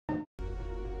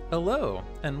Hello,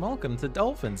 and welcome to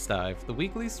Dolphin's Dive, the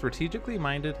weekly strategically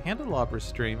minded Handelabra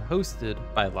stream hosted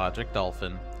by Logic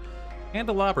Dolphin.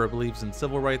 Handelabra believes in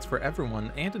civil rights for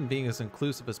everyone and in being as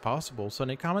inclusive as possible, so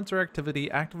any comments or activity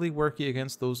actively working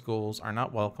against those goals are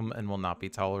not welcome and will not be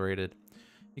tolerated.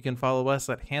 You can follow us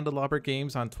at Handelabra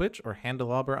Games on Twitch or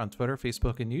Handelabra on Twitter,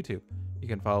 Facebook, and YouTube. You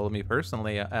can follow me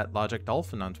personally at Logic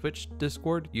Dolphin on Twitch,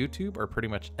 Discord, YouTube, or pretty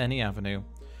much any avenue.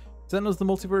 Xenos the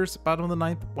Multiverse, Bottom of the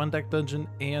Ninth, One Deck Dungeon,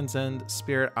 Aeon's End,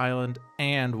 Spirit Island,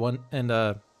 and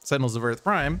Sentinels of Earth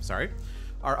Prime,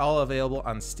 are all available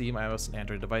on Steam, iOS, and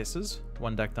Android devices.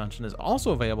 One Deck Dungeon is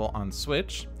also available on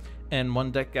Switch, and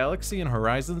One Deck Galaxy and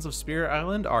Horizons of Spirit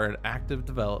Island are in active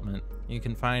development. You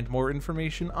can find more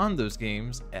information on those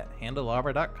games at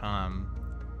Handelabra.com.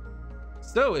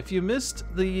 So, if you missed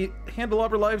the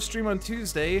Handelabra live stream on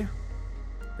Tuesday,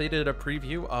 they did a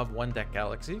preview of One Deck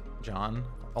Galaxy. John,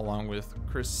 along with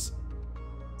Chris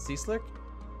Cieslik,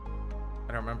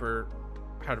 I don't remember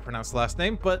how to pronounce the last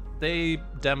name, but they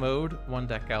demoed One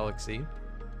Deck Galaxy,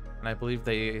 and I believe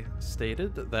they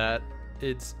stated that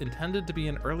it's intended to be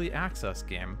an early access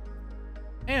game,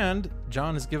 and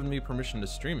John has given me permission to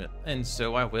stream it, and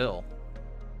so I will.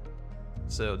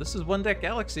 So this is One Deck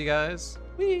Galaxy, guys.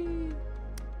 Whee!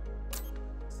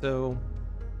 So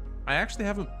I actually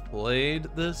haven't played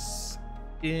this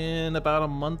in about a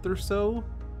month or so.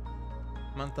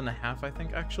 Month and a half, I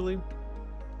think, actually.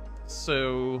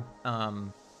 So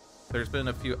there's been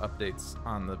a few updates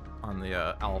on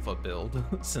the alpha build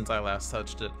since I last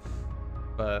touched it,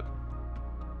 but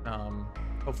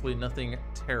hopefully nothing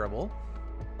terrible.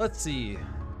 Let's see.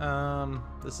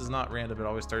 This is not random. It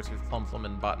always starts with Plumplum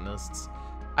and botanists.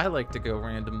 I like to go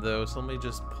random though, so let me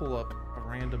just pull up a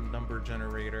random number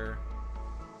generator.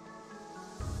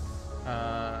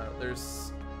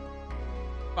 There's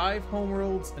 5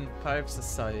 homeworlds and 5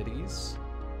 societies,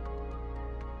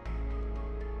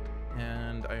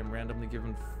 and I am randomly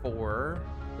given 4,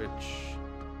 which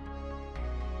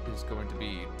is going to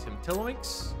be Tim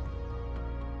Tiddlywinks,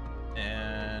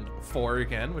 and 4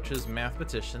 again, which is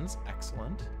mathematicians.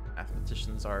 Excellent.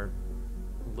 Mathematicians are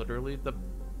literally the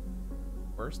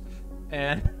worst.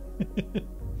 And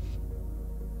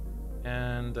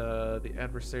and the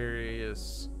adversary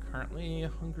is currently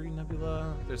Hungry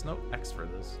Nebula. There's no X for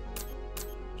this,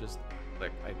 just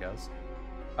like, I guess.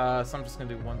 So I'm just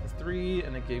gonna do 1 to 3,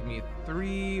 and it gave me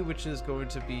 3, which is going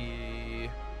to be,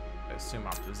 I assume,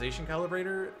 optimization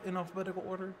calibrator in alphabetical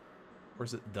order, or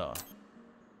is it the?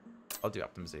 I'll do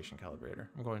optimization calibrator.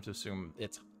 I'm going to assume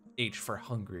it's H for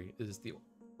hungry is the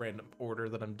random order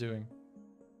that I'm doing.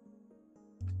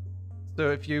 So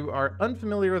if you are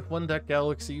unfamiliar with One Deck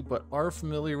Galaxy but are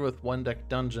familiar with One Deck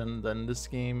Dungeon, then this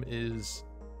game is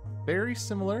very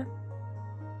similar,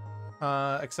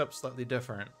 except slightly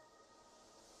different.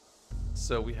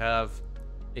 So we have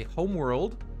a home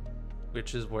world,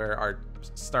 which is where our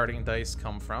starting dice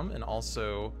come from, and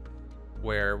also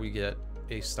where we get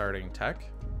a starting tech.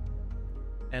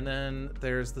 And then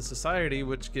there's the society,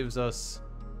 which gives us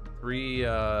 3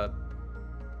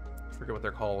 I forget what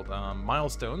they're called,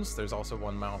 milestones. There's also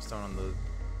 1 milestone on the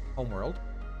homeworld,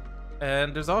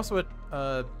 and there's also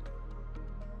a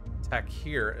tech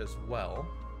here as well,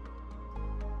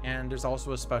 and there's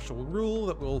also a special rule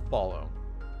that we'll follow.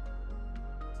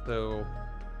 So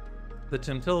the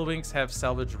Tim Tiddlywinks have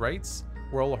salvage rights.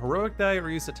 Roll a heroic die or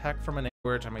use a tech from an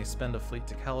storage. I may spend a fleet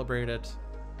to calibrate it,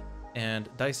 and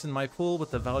dice in my pool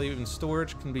with the value in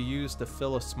storage can be used to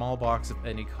fill a small box of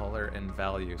any color and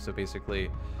value. So basically,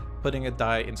 putting a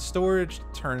die in storage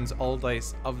turns all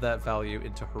dice of that value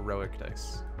into heroic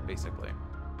dice, basically.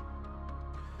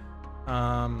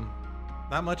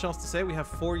 Not much else to say. We have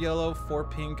 4 yellow, 4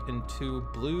 pink, and 2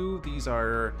 blue. These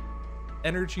are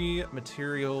energy,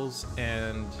 materials,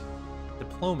 and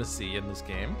diplomacy in this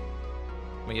game.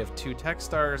 We have 2 tech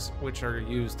stars, which are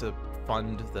used to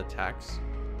fund the techs.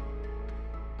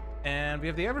 And we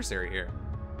have the adversary here.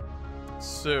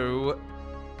 So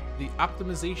the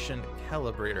optimization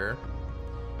calibrator,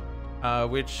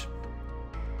 which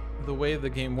the way the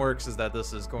game works is that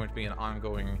this is going to be an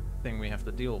ongoing thing we have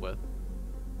to deal with.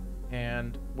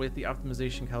 And with the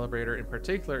optimization calibrator in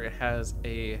particular, it has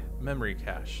a memory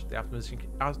cache. The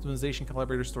optimization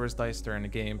calibrator stores dice during the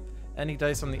game. Any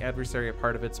dice on the adversary are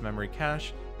part of its memory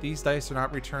cache. These dice are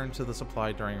not returned to the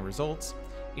supply during results.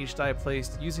 Each die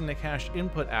placed using the cache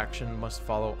input action must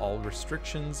follow all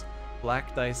restrictions.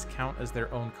 Black dice count as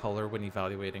their own color when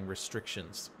evaluating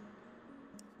restrictions.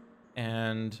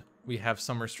 And we have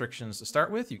some restrictions to start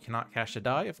with. You cannot cache a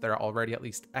die if there are already at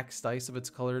least X dice of its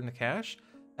color in the cache.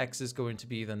 X is going to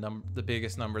be the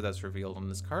biggest number that's revealed on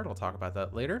this card. I'll talk about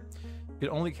that later. You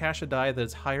can only cache a die that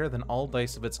is higher than all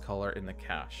dice of its color in the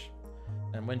cache.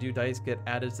 And when do dice get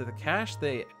added to the cache?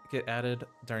 They get added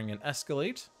during an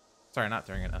escalate. Sorry, not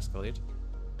during an escalate.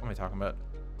 What am I talking about?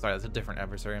 Sorry, that's a different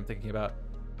adversary I'm thinking about.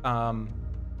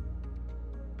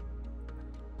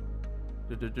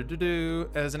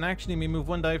 As an action, you may move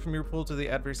one die from your pool to the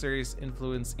adversary's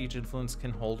influence. Each influence can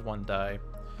hold one die.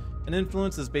 An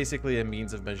influence is basically a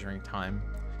means of measuring time.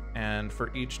 And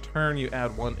for each turn, you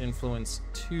add one influence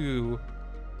to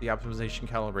the optimization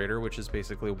calibrator, which is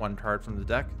basically one card from the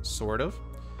deck, sort of.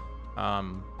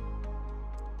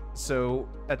 So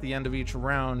at the end of each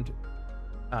round,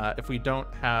 if we don't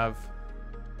have,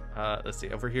 let's see,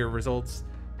 over here, results,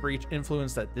 for each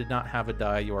influence that did not have a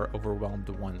die, you are overwhelmed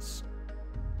once.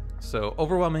 So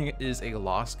overwhelming is a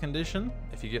loss condition.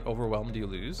 If you get overwhelmed, you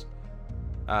lose,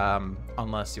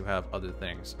 unless you have other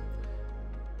things.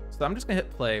 So I'm just gonna hit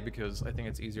play because I think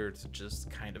it's easier to just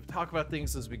kind of talk about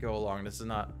things as we go along. This is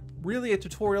not really a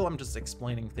tutorial, I'm just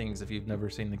explaining things if you've never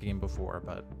seen the game before,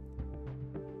 but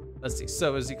let's see.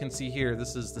 So as you can see here,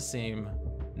 this is the same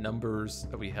numbers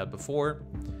that we had before,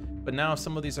 but now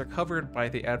some of these are covered by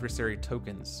the adversary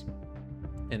tokens.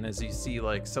 And as you see,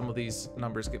 like, some of these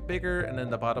numbers get bigger, and then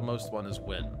the bottommost one is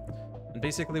win. And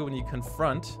basically when you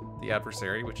confront the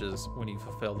adversary, which is when you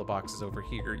fulfill the boxes over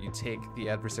here, you take the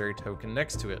adversary token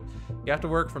next to it. You have to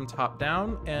work from top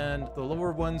down, and the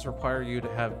lower ones require you to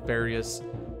have various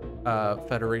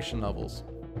Federation levels,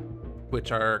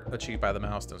 which are achieved by the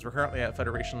milestones. We're currently at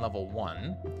Federation level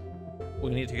 1. We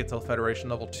need to get to Federation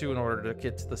level 2 in order to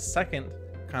get to the second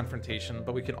confrontation,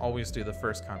 but we can always do the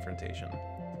first confrontation.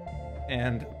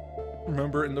 And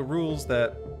remember in the rules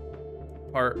that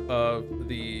part of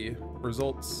the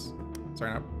results,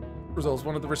 sorry, not results,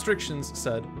 one of the restrictions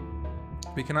said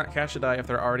we cannot cache a die if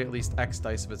there are already at least X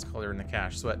dice of its color in the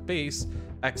cache. So at base,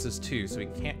 X is 2, so we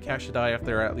can't cache a die if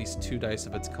there are at least 2 dice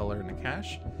of its color in the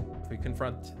cache. If we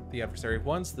confront the adversary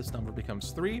once, this number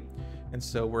becomes 3, and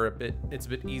so it's a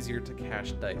bit easier to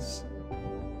cache dice.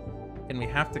 And we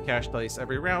have to cache dice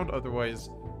every round, otherwise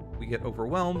we get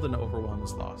overwhelmed, and overwhelm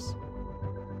is loss.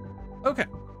 Okay,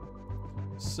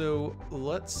 so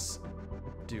let's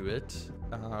do it.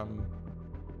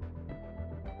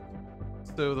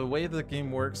 So the way the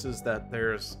game works is that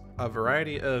there's a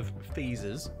variety of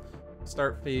phases.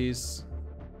 Start phase,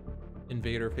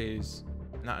 invader phase,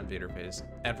 not invader phase,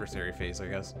 adversary phase, I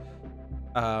guess.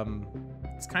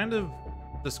 It's kind of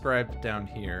described down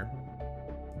here,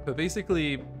 but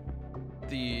basically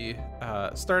the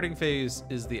starting phase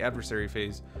is the adversary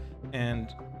phase,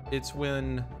 and it's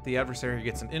when the adversary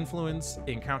gets an influence,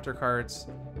 encounter cards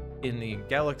in the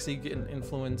galaxy get an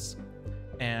influence,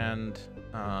 and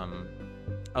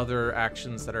other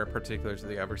actions that are particular to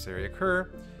the adversary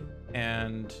occur.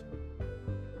 And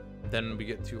then we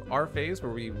get to our phase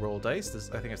where we roll dice.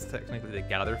 I think it's technically the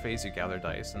gather phase. You gather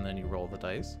dice and then you roll the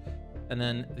dice. And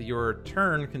then your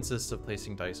turn consists of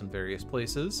placing dice in various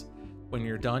places. When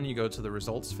you're done, you go to the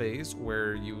results phase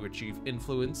where you achieve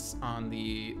influence on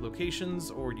the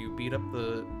locations, or you beat up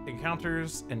the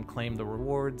encounters and claim the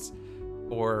rewards,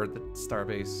 or the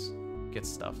starbase gets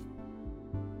stuff.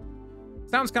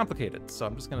 Sounds complicated, so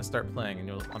I'm just gonna start playing and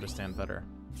you'll understand better.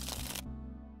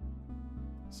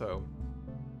 So,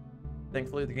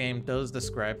 thankfully the game does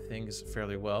describe things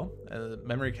fairly well.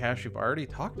 Memory cache we've already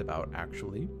talked about,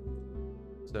 actually.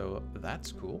 So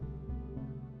that's cool.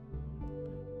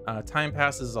 Time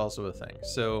passes is also a thing.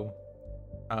 So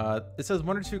it says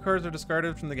 1 or 2 cards are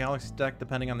discarded from the Galaxy deck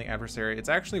depending on the adversary. It's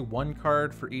actually 1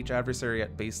 card for each adversary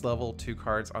at base level, 2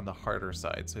 cards on the harder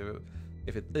side. So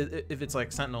if it's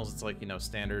like Sentinels, it's like, you know,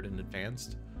 standard and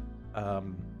advanced.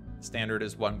 Standard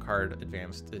is 1 card,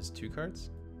 advanced is 2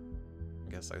 cards.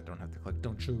 I guess I don't have to click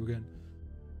don't show again.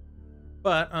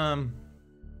 But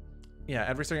yeah,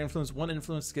 adversary influence. 1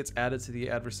 influence gets added to the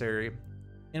adversary.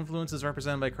 Influence is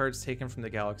represented by cards taken from the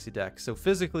Galaxy deck. So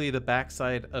physically, the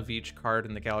backside of each card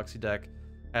in the Galaxy deck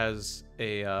has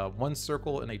a 1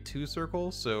 circle and a 2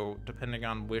 circle. So depending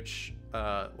on which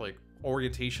like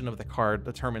orientation of the card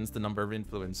determines the number of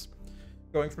influence.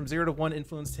 Going from 0 to 1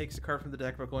 influence takes a card from the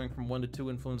deck, but going from 1 to 2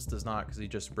 influence does not, because you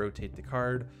just rotate the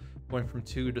card. Going from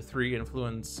 2 to 3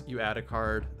 influence, you add a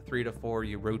card. 3 to 4,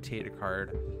 you rotate a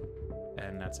card.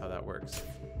 And that's how that works.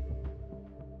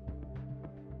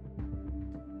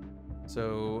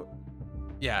 So,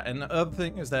 yeah, and the other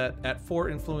thing is that at 4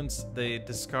 influence, they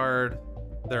discard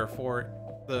their 4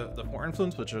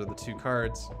 influence, which are the 2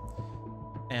 cards,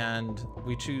 and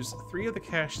we choose 3 of the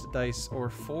cached dice, or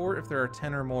 4 if there are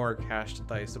 10 or more cached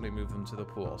dice, and we move them to the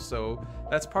pool. So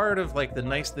that's part of, like, the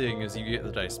nice thing is you get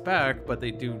the dice back, but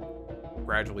they do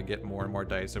gradually get more and more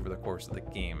dice over the course of the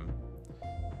game.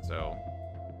 So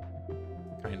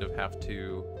kind of have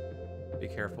to be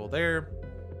careful there.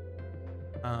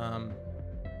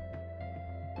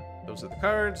 Those are the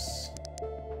cards.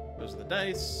 Those are the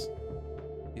dice.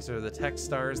 These are the tech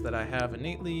stars that I have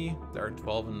innately. There are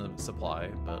 12 in the supply,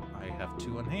 but I have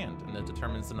 2 on hand, and it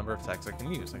determines the number of techs I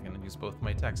can use. I can use both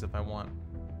my techs if I want.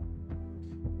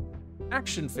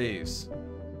 Action phase.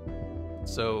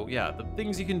 So yeah, the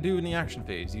things you can do in the action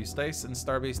phase. Use dice and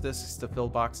starbase discs to fill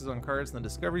boxes on cards in the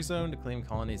discovery zone to claim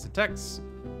colonies of techs.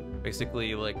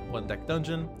 Basically like one deck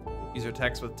dungeon. Use your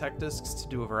techs with tech discs to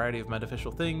do a variety of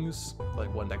beneficial things,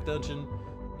 like one deck dungeon.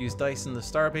 Use dice in the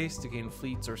starbase to gain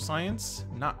fleets or science.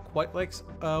 Not quite like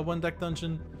one deck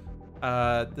dungeon.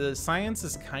 The science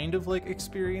is kind of like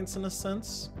experience in a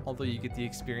sense, although you get the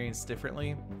experience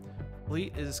differently.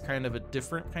 Fleet is kind of a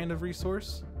different kind of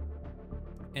resource.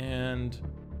 And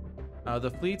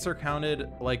the fleets are counted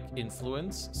like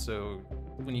influence, so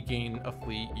when you gain a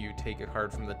fleet, you take a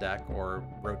card from the deck or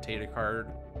rotate a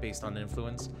card based on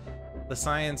influence. The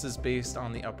science is based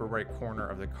on the upper right corner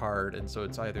of the card, and so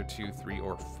it's either 2, 3,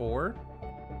 or 4.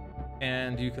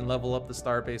 And you can level up the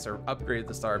starbase or upgrade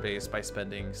the starbase by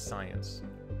spending science.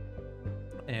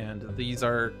 And these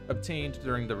are obtained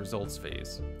during the results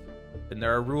phase. And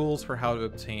there are rules for how to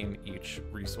obtain each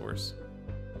resource.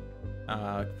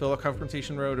 Fill a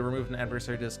confrontation row to remove an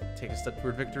adversary disc, take a step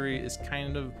toward victory is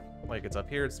kind of like it's up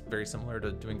here. It's very similar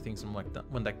to doing things in like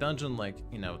one deck dungeon, like,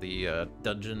 you know, the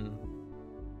dungeon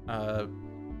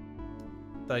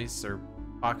dice or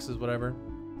boxes, whatever.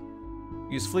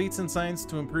 Use fleets and science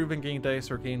to improve and gain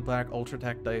dice or gain black ultra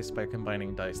tech dice by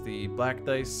combining dice. The black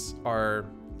dice are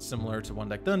similar to one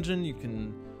deck dungeon. You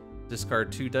can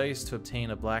discard 2 dice to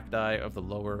obtain a black die of the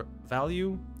lower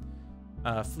value.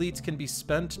 Fleets can be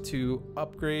spent to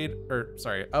upgrade, or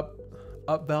sorry, up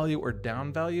value or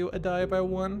down value a die by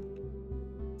 1.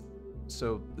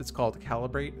 So it's called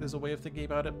calibrate is a way of thinking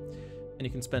about it. And you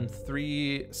can spend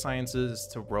 3 sciences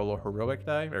to roll a heroic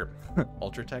die, or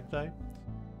ultra tech die.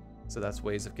 So that's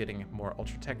ways of getting more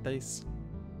ultra tech dice.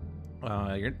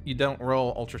 You don't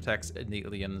roll ultra techs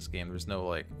innately in this game. There's no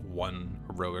like 1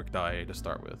 heroic die to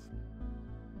start with.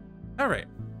 All right.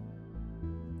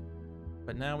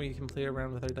 But now we can play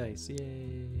around with our dice.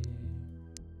 Yay!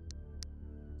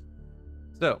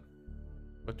 So,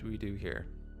 what do we do here?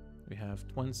 We have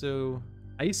Twenzo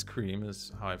Ice Cream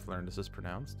is how I've learned this is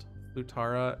pronounced.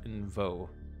 Flutara and Vo.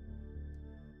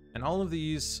 And all of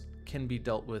these can be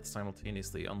dealt with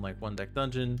simultaneously. Unlike one deck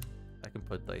dungeon, I can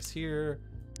put dice here,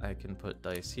 I can put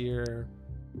dice here,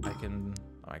 I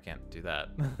can't do that.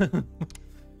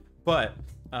 But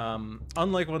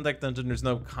unlike one deck dungeon, there's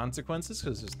no consequences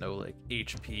because there's no like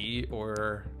HP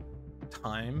or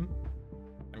time.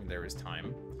 I mean, there is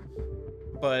time,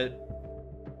 but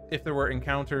if there were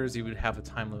encounters, you would have a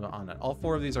time limit on it. All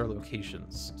 4 of these are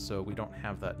locations, so we don't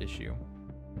have that issue.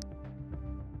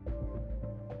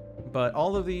 But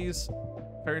all of these,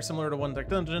 very similar to one deck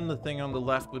dungeon. The thing on the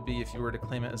left would be if you were to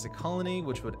claim it as a colony,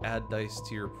 which would add dice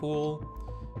to your pool.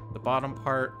 The bottom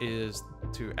part is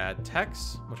to add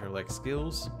techs, which are like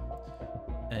skills.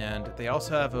 And they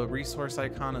also have a resource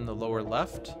icon in the lower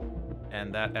left,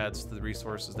 and that adds to the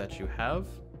resources that you have,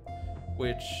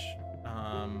 which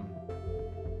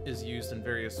is used in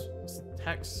various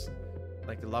techs.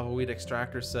 Like the lava weed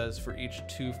extractor says, for each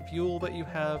 2 fuel that you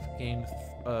have, gain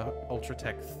ultra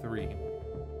tech 3.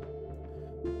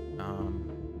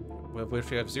 If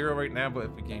we have 0 right now, but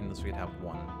if we gain this, we'd have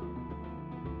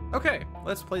 1. Okay,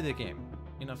 let's play the game.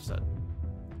 Enough said.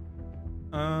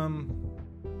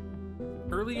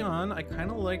 Early on, I kind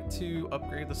of like to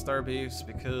upgrade the starbase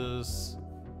because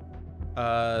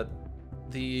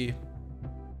the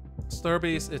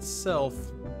starbase itself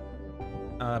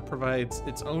provides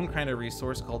its own kind of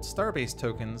resource called starbase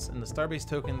tokens, and the starbase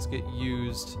tokens get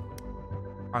used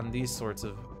on these sorts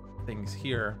of things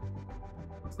here.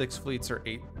 6 fleets or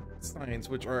 8 signs,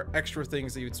 which are extra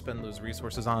things that you'd spend those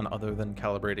resources on other than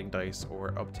calibrating dice or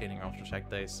obtaining ultra check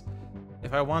dice.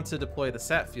 If I want to deploy the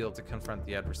sat field to confront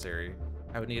the adversary,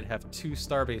 I would need to have 2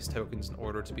 starbase tokens in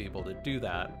order to be able to do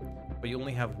that, but you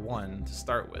only have 1 to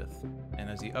start with,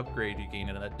 and as you upgrade, you gain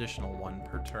an additional 1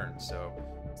 per turn. So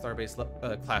starbase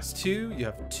class 2, you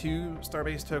have 2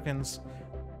 starbase tokens.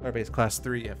 Starbase class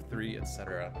 3, you have 3,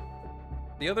 etc.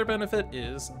 The other benefit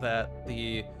is that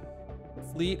the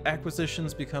fleet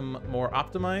acquisitions become more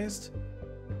optimized.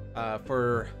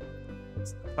 For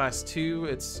class 2,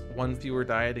 it's 1 fewer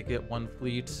die to get 1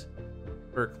 fleet.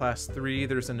 For class 3,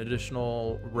 there's an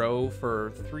additional row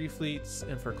for 3 fleets,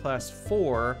 and for class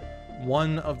 4,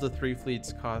 1 of the 3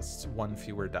 fleets costs 1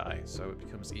 fewer die, so it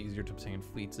becomes easier to obtain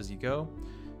fleets as you go.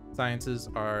 Sciences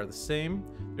are the same.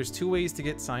 There's 2 ways to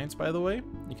get science, by the way.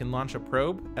 You can launch a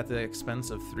probe at the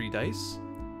expense of 3 dice,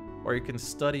 or you can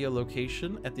study a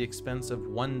location at the expense of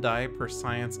 1 die per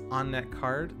science on that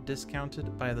card,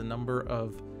 discounted by the number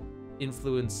of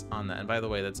influence on that. And by the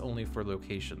way, that's only for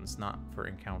locations, not for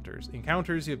encounters.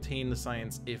 Encounters, you obtain the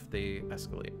science if they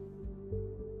escalate.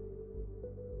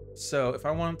 So if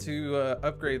I want to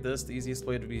upgrade this, the easiest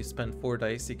way to be spend 4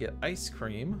 dice to get ice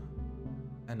cream,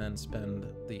 and then spend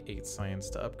the 8 science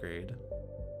to upgrade.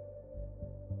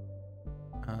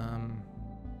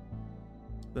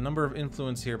 The number of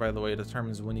influence here, by the way,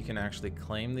 determines when you can actually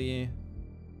claim the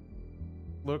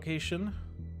location.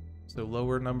 So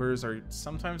lower numbers are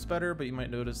sometimes better, but you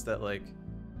might notice that, like,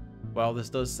 while this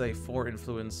does say 4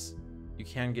 influence, you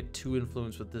can get 2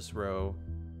 influence with this row.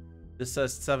 This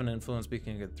says 7 influence, but you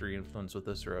can get 3 influence with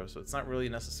this row. So it's not really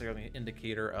necessarily an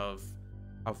indicator of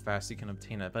how fast you can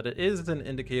obtain it, but it is an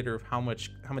indicator of how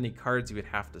many cards you would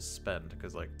have to spend.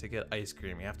 Because, like, to get ice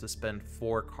cream, you have to spend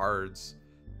 4 cards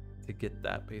to get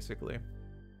that, basically.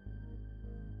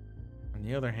 On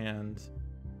the other hand,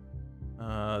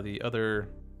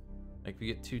 like, we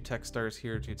get 2 tech stars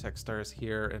here, 2 tech stars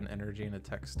here, and energy and a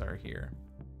tech star here.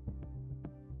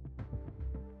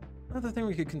 Another thing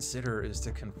we could consider is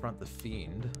to confront the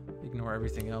fiend. Ignore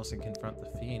everything else and confront the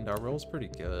fiend. Our roll's pretty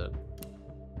good.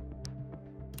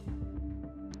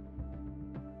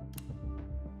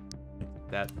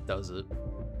 That does it.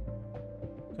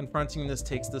 Confronting this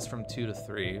takes this from 2 to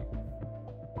 3,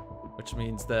 which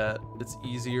means that it's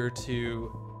easier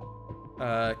to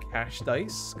cash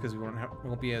dice because we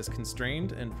won't be as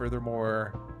constrained, and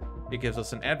furthermore, it gives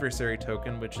us an adversary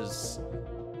token, which is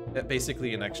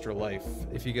basically an extra life.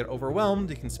 If you get overwhelmed,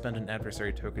 you can spend an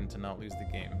adversary token to not lose the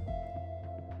game.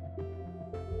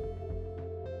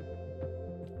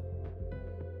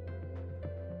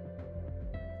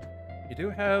 You do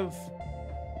have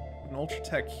an ultra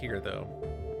tech here, though.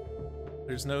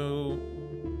 There's no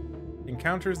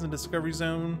encounters in the discovery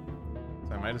zone,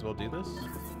 so I might as well do this.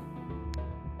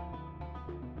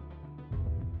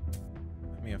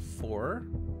 Let me have 4.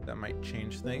 That might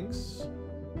change things.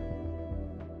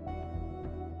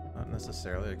 Not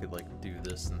necessarily. I could, like, do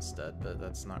this instead, but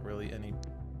that's not really any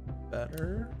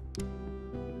better.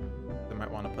 I might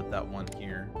want to put that 1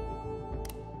 here.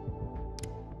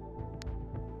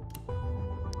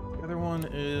 The other one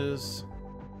is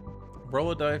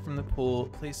roll a die from the pool,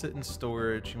 place it in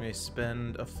storage. You may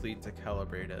spend a fleet to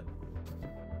calibrate it.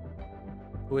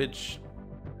 Which,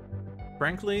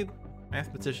 frankly,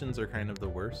 mathematicians are kind of the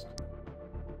worst.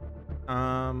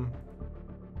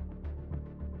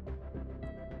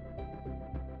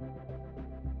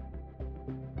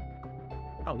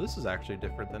 Oh, this is actually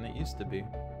different than it used to be.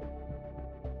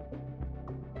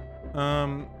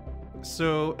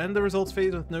 So end the results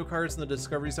phase with no cards in the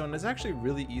discovery zone is actually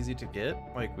really easy to get.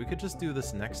 Like, we could just do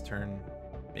this next turn,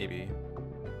 maybe.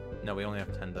 No, we only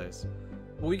have 10 dice.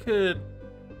 We could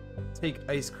take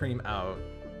ice cream out,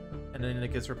 and then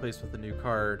it gets replaced with a new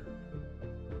card.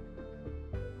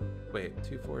 Wait,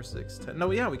 2, 4, 6, 10.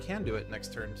 No, yeah, we can do it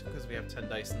next turn because we have 10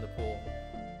 dice in the pool.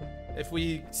 If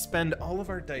we spend all of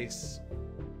our dice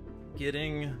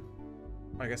getting...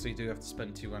 I guess we do have to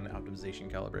spend 2 on the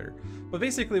optimization calibrator. But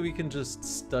basically, we can just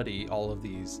study all of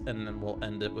these, and then we'll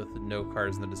end it with no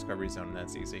cards in the discovery zone, and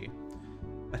that's easy.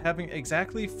 But having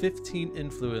exactly 15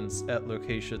 influence at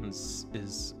locations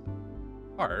is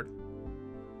hard.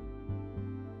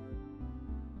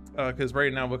 Because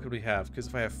right now, what could we have? Because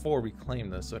if I have 4, we claim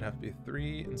this, so it'd have to be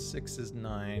 3, and 6 is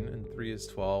 9, and 3 is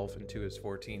 12, and 2 is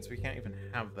 14, so we can't even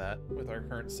have that with our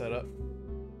current setup.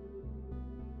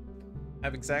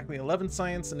 Have exactly 11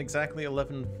 science and exactly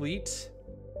 11 fleet.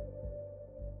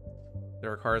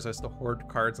 There are cards I still hoard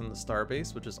cards in the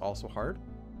starbase, which is also hard.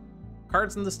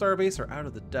 Cards in the starbase are out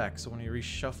of the deck, so when you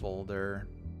reshuffle,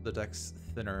 the deck's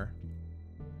thinner.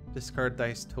 Discard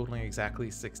dice totaling exactly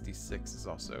 66 is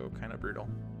also kind of brutal.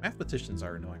 Mathematicians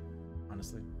are annoying,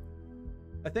 honestly.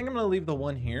 I think I'm gonna leave the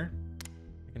 1 here.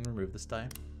 I can remove this die.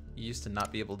 You used to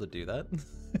not be able to do that.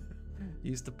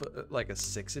 Used to put like a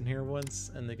 6 in here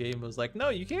once, and the game was like, no,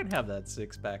 you can't have that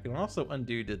 6 back. And also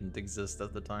undo didn't exist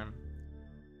at the time.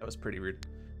 That was pretty weird.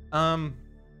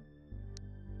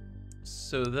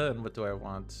 So then what do I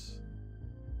want?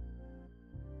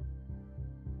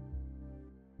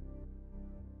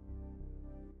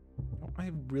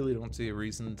 I really don't see a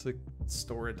reason to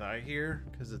store a die here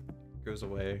because it goes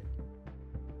away.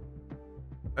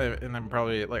 And I'm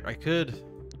probably like, I could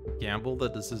gamble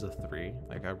that this is a 3.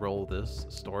 Like, I roll this,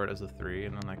 store it as a 3,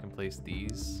 and then I can place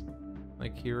these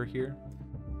like here or here.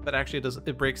 But actually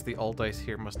it breaks the all dice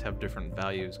here must have different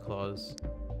values clause.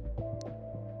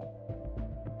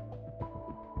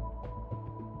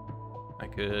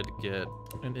 could get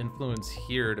an influence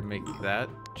here to make that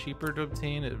cheaper to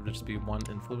obtain. It would just be 1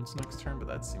 influence next turn, but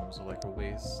that seems like a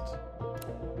waste.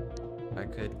 I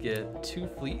could get 2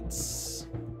 fleets.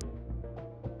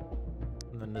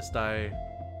 And then this die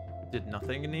did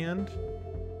nothing in the end.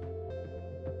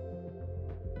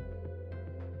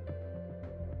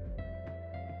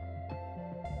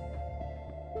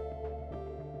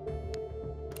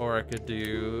 Or I could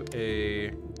do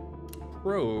a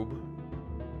probe.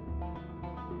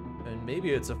 And maybe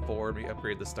it's a 4, we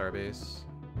upgrade the starbase.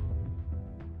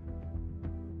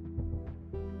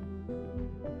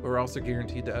 We're also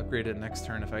guaranteed to upgrade it next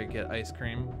turn if I get ice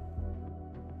cream.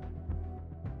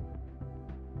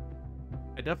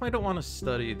 I definitely don't want to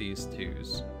study these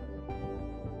 2s.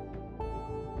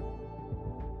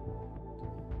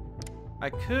 I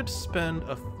could spend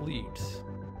a fleet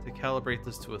to calibrate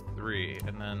this to a 3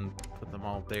 and then put them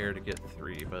all there to get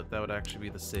 3, but that would actually be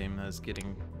the same as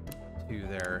getting 2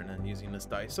 there and then using this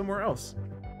die somewhere else.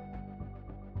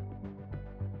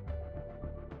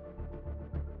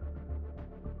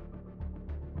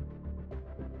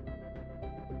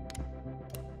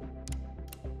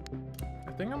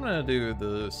 I think I'm gonna do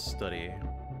the study.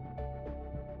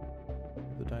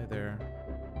 The die there.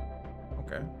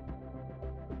 Okay.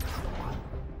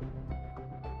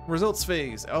 Results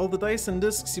phase. All the dice and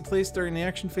discs you place during the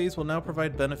action phase will now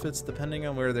provide benefits depending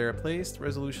on where they are placed.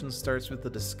 Resolution starts with the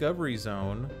discovery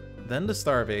zone, then the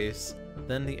starbase,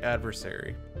 then the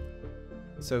adversary.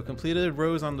 So completed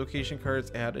rows on location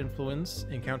cards add influence.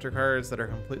 Encounter cards that are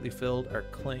completely filled are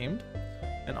claimed,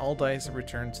 and all dice are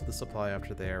returned to the supply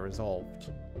after they are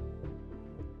resolved.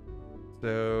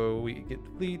 So we get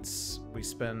fleets, we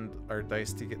spend our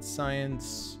dice to get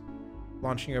science.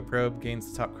 Launching a probe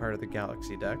gains the top card of the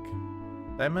galaxy deck.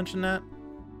 Did I mention that?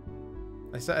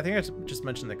 I think I just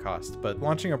mentioned the cost, but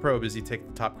launching a probe is you take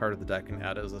the top card of the deck and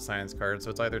add it as a science card, so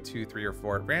it's either 2, 3, or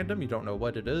 4 at random. You don't know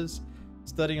what it is.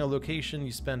 Studying a location,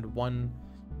 you spend 1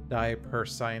 die per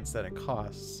science that it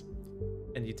costs,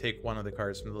 and you take 1 of the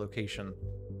cards from the location,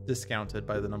 discounted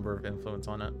by the number of influence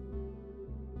on it.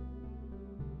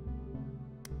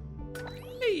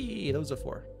 Hey, that was a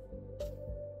 4.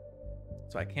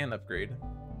 So I can upgrade.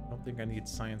 I don't think I need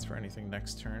science for anything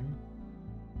next turn.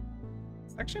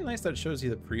 It's actually nice that it shows you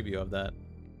the preview of that.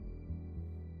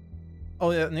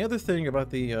 Oh yeah, and the other thing about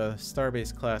the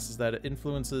Starbase class is that it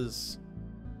influences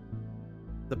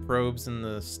the probes and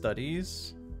the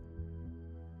studies.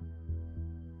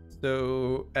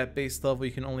 So at base level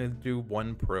you can only do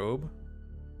 1 probe,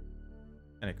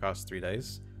 and it costs 3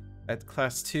 dice. At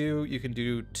class 2 you can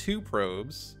do 2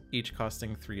 probes, each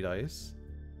costing 3 dice.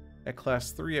 At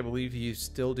class 3, I believe you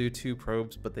still do 2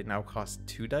 probes, but they now cost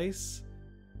 2 dice.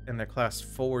 And at class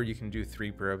 4, you can do 3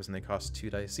 probes, and they cost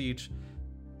 2 dice each.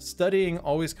 Studying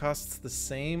always costs the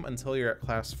same until you're at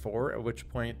class 4, at which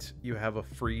point you have a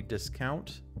free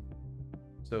discount.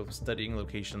 So studying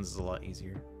locations is a lot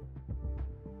easier.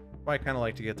 I kind of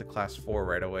like to get to class 4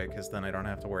 right away, because then I don't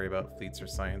have to worry about fleets or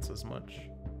science as much.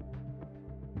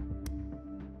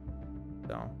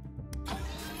 So...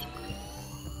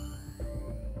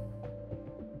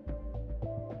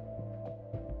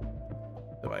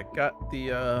 So I got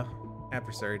the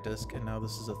adversary disc, and now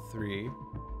this is a 3.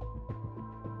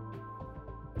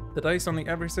 The dice on the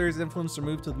adversary's influence are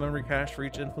moved to the memory cache for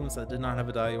each influence that did not have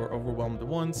a die or overwhelmed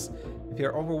once. If you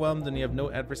are overwhelmed and you have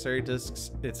no adversary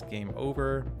discs, it's game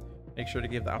over. Make sure to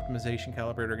give the optimization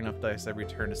calibrator enough dice every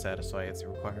turn to satisfy its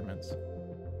requirements.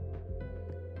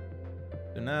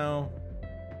 So now,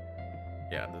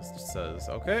 yeah, this just says,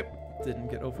 okay,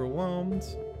 didn't get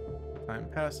overwhelmed. Time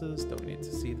passes, don't need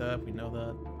to see that, we know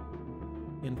that.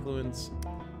 Influence.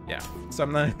 Yeah, so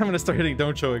I'm gonna start hitting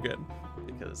don't show again,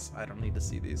 because I don't need to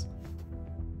see these.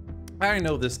 I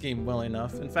know this game well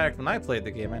enough. In fact, when I played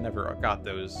the game, I never got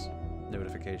those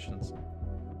notifications.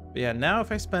 But yeah, now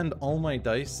if I spend all my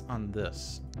dice on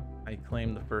this, I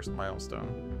claim the first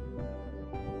milestone.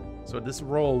 So this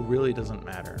roll really doesn't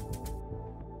matter.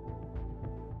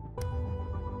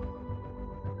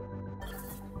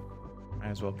 Might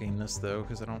as well gain this though,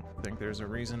 because I don't think there's a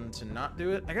reason to not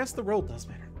do it. I guess the roll does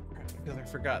matter, because I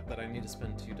forgot that I need to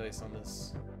spend 2 dice on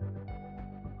this.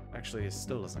 Actually, it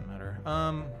still doesn't matter.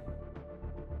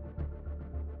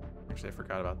 Actually, I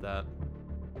forgot about that.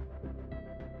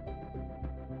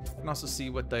 You can also see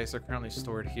what dice are currently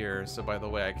stored here. So by the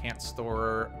way, I can't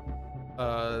store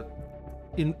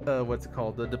what's it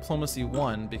called, the Diplomacy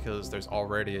 1, because there's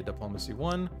already a Diplomacy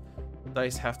 1.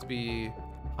 Dice have to be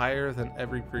higher than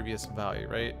every previous value,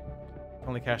 right?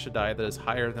 Only cache a die that is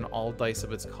higher than all dice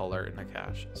of its color in the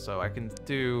cache. So I can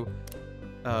do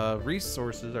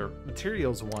resources or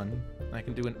materials 1, and I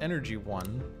can do an energy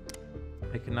 1,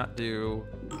 I cannot do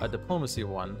a diplomacy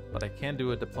 1, but I can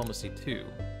do a diplomacy 2.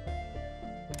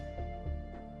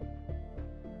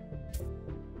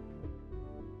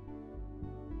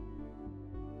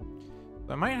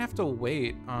 I might have to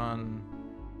wait on...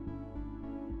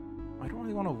 I don't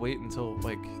really want to wait until,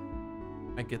 like,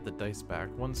 I get the dice back.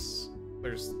 Once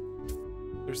there's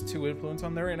 2 influence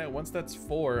on there right now. Once that's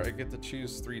 4, I get to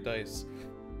choose 3 dice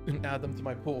and add them to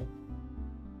my pool.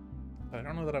 I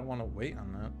don't know that I want to wait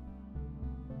on that.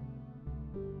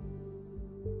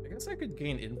 I guess I could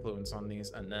gain influence on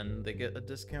these and then they get a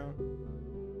discount.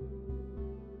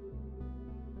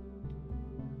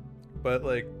 But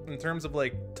like, in terms of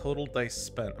like total dice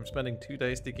spent, I'm spending 2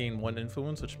 dice to gain 1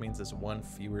 influence, which means there's 1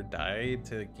 fewer die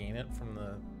to gain it from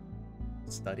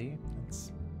the study.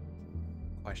 It's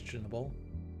questionable.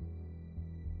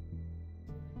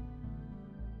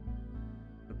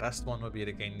 The best one would be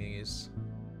to gain these.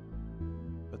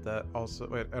 But that also,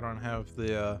 wait, I don't have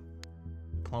the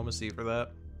diplomacy for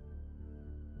that.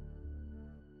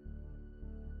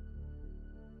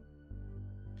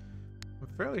 I'm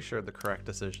fairly sure the correct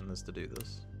decision is to do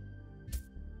this.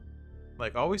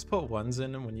 Like, always put 1s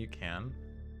in when you can.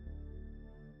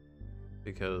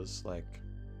 Because, like,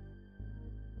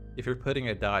 if you're putting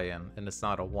a die in and it's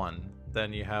not a 1,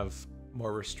 then you have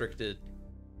more restricted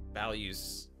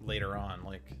values later on.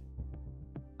 Like,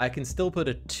 I can still put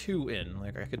a 2 in.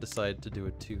 Like, I could decide to do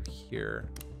a 2 here.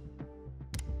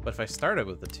 But if I started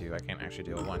with a 2, I can't actually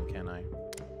do a 1, can I?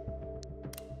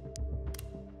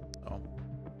 Oh.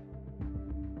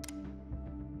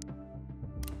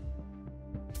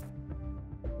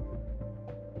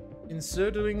 In so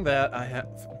doing that, I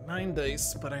have 9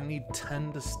 dice, but I need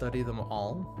 10 to study them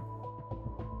all.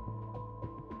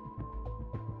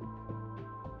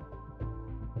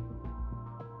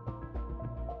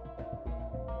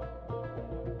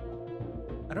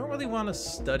 I don't really want to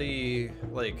study,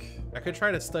 like, I could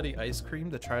try to study ice cream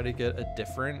to try to get a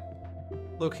different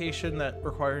location that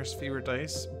requires fewer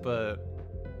dice, but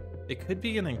it could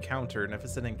be an encounter, and if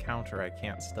it's an encounter, I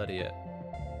can't study it.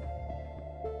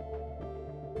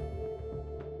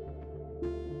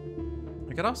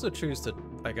 I could also choose to,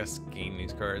 I guess, gain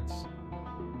these cards.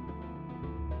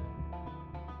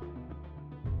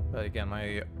 But again,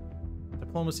 my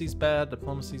diplomacy's bad,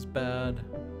 diplomacy's bad.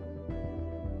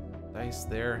 Dice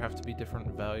there have to be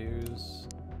different values.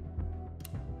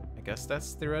 I guess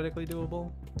that's theoretically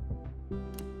doable.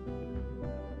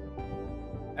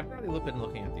 I've already been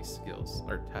looking at these skills,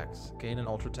 or techs. Gain an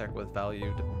ultra tech with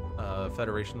valued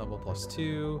Federation level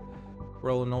 +2.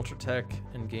 Roll an ultra tech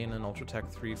and gain an ultra tech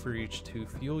 3 for each 2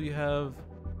 fuel you have.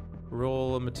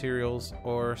 Roll a materials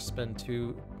or spend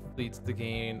 2 fleets to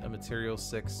gain a material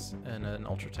 6 and an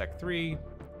ultra tech 3.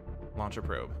 Launch a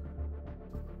probe.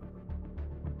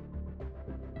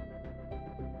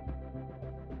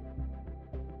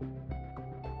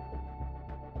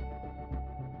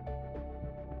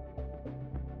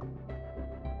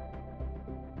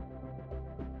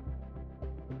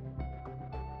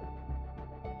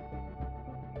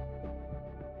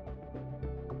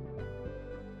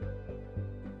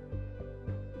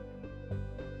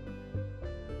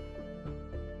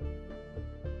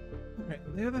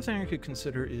 The other thing I could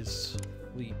consider is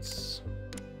fleets.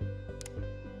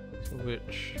 So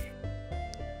which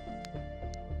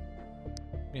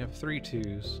we have 3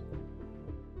 2s.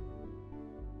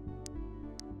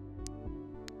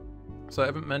 So I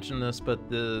haven't mentioned this, but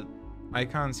the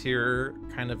icons here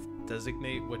kind of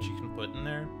designate what you can put in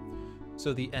there.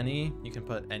 So the any, you can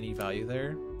put any value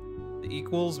there. The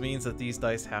equals means that these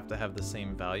dice have to have the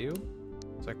same value.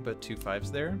 So I can put 2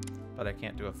 5s there, but I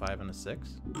can't do a 5 and a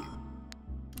 6.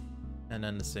 And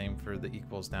then the same for the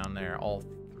equals down there. All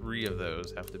 3 of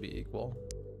those have to be equal.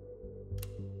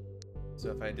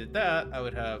 So if I did that, I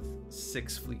would have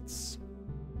 6 fleets.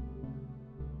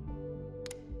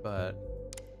 But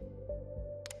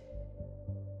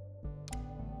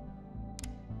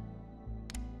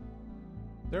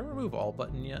is there a remove all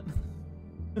button yet?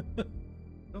 I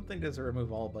don't think there's a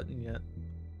remove all button yet.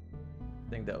 I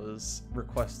think that was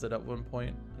requested at one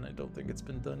point, and I don't think it's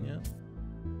been done yet.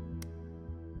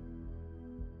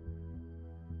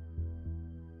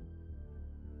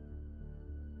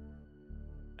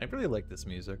 I really like this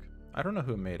music. I don't know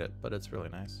who made it, but it's really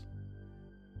nice.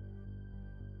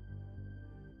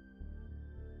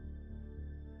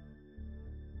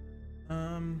 What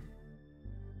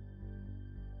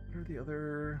are the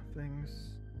other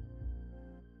things?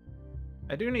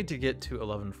 I do need to get to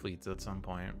 11 fleets at some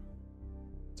point.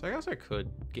 So I guess I could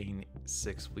gain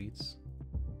 6 fleets.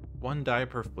 1 die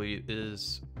per fleet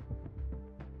is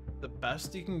the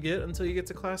best you can get until you get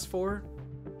to class 4.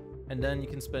 And then you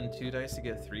can spend 2 dice to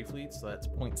get 3 fleets, so that's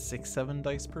 0.67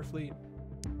 dice per fleet.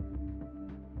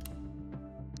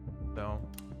 So,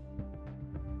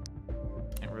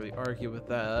 can't really argue with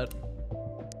that.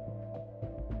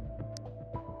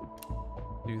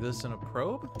 Do this in a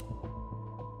probe?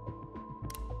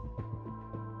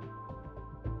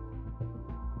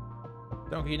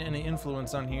 Don't gain any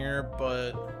influence on here,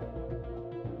 but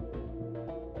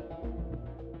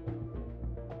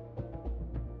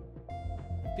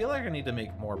I feel like I need to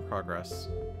make more progress.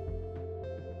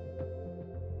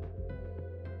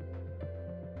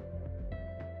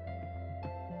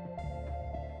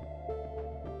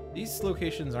 These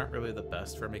locations aren't really the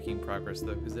best for making progress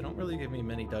though, because they don't really give me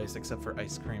many dice except for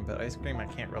ice cream, but ice cream I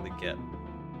can't really get.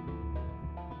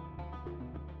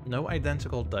 No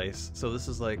identical dice, so this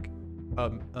is like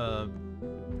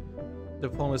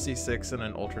Diplomacy 6 and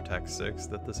an Ultra Tech 6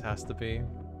 that this has to be.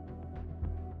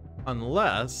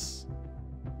 Unless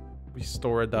we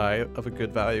store a die of a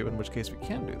good value, in which case we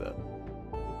can do that.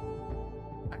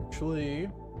 Actually, you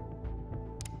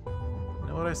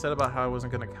know what I said about how I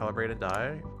wasn't going to calibrate a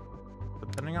die?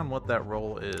 Depending on what that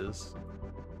roll is,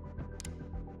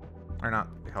 or not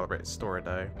calibrate, store a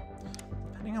die.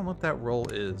 Depending on what that roll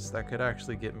is, that could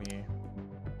actually get me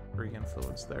 3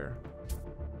 influence there.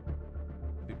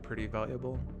 Be pretty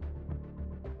valuable.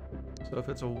 So if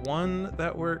it's a 1,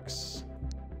 that works.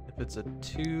 If it's a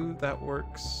 2, that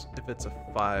works. If it's a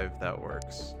 5, that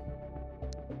works.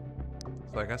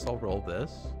 So I guess I'll roll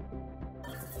this.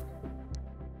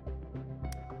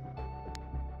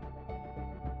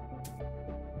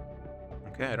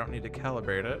 Okay, I don't need to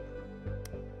calibrate it.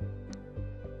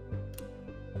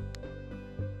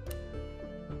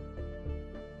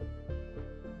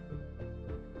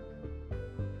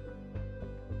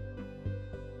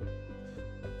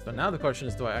 So now the question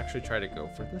is, do I actually try to go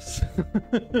for this?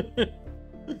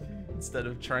 Instead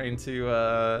of trying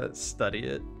to study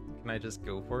it, can I just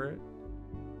go for it?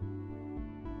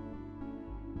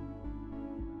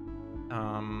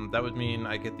 That would mean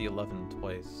I get the 11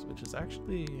 twice, which is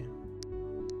actually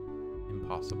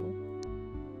impossible.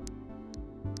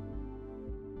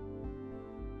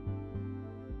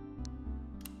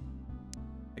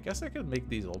 I guess I could make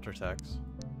these Ultra Techs.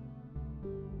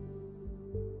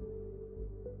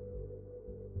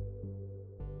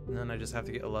 And then I just have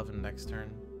to get 11 next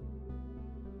turn.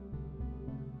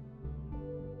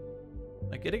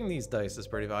 Like, getting these dice is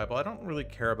pretty valuable. I don't really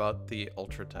care about the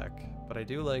Ultra Tech, but I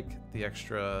do like the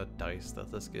extra dice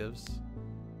that this gives.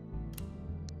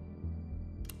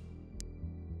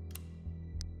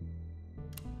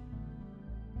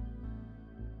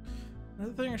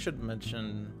 Another thing I should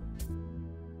mention,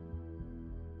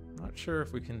 I'm not sure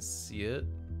if we can see it.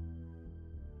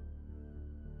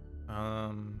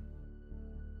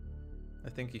 I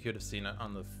think you could have seen it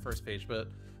on the first page, but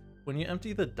when you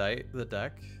empty the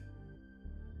deck,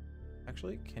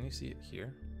 actually, can you see it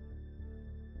here?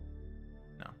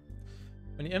 No.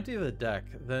 When you empty the deck,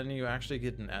 then you actually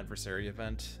get an adversary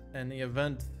event, and the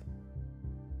event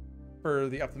for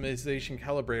the optimization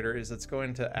calibrator is it's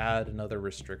going to add another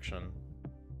restriction.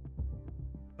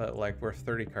 But like, we're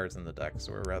 30 cards in the deck,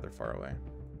 so we're rather far away.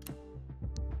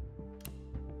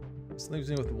 This leaves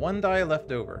me with 1 die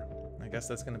left over. I guess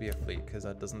that's going to be a fleet, because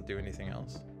that doesn't do anything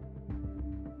else.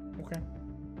 Okay.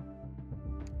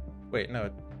 Wait, no.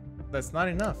 That's not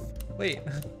enough. Wait.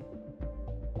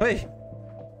 Wait.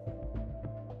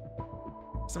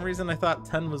 For some reason I thought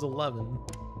 10 was 11.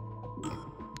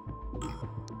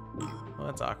 Well,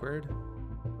 that's awkward.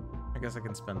 I guess I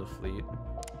can spend a fleet.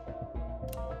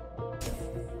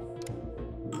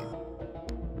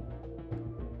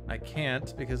 I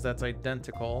can't because that's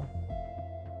identical.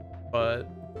 But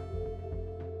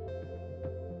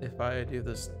if I do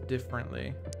this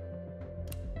differently,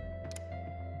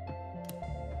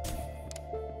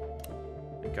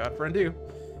 thank God for undo.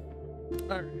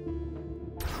 All right.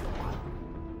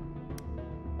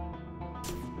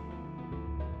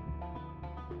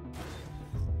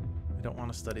 I don't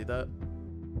want to study that.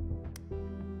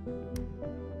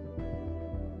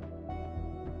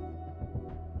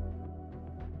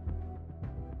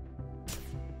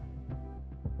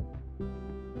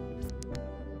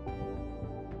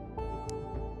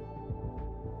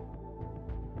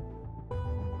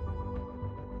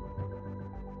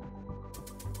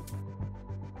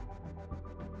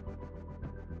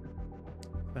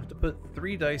 I have to put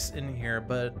 3 dice in here,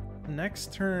 but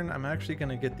next turn I'm actually going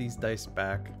to get these dice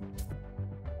back.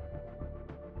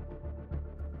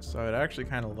 So I'd actually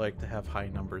kind of like to have high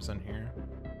numbers in here.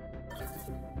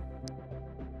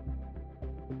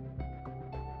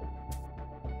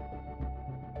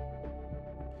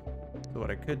 So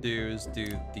what I could do is do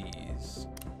these.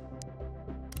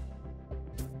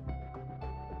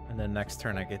 then next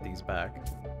turn I get these back.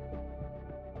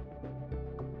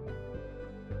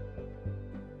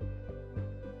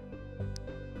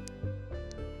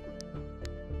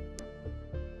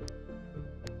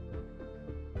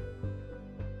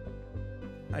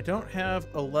 I don't have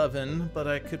 11, but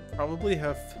I could probably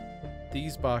have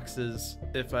these boxes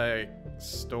if I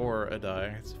store a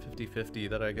die. It's 50-50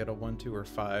 that I get a 1, 2, or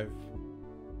 5.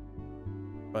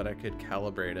 But I could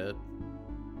calibrate it.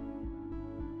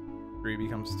 3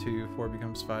 becomes 2, 4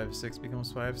 becomes 5, 6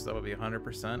 becomes 5, so that would be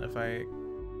 100% if I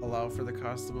allow for the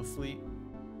cost of a fleet.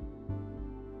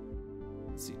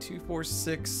 Let's see, 2, 4,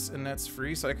 6, and that's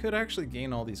free, so I could actually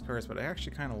gain all these cards, but I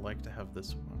actually kind of like to have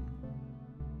this one.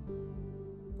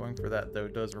 Going for that, though,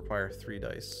 does require 3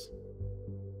 dice.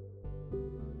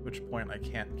 At which point I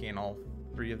can't gain all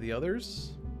 3 of the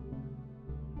others.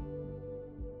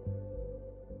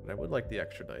 But I would like the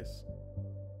extra dice.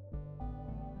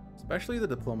 Especially the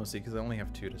diplomacy, because I only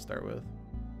have 2 to start with.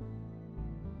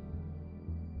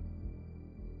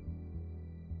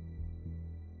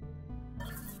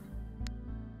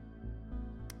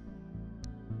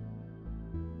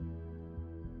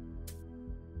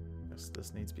 Guess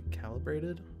this needs to be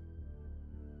calibrated.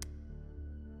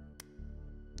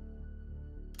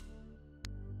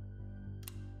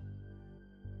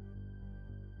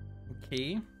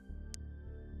 Okay.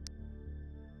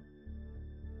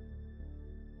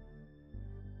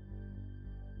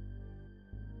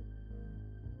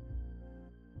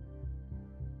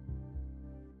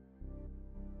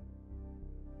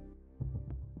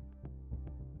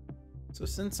 So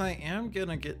since I am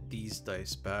gonna get these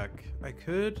dice back, I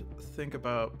could think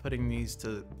about putting these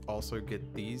to also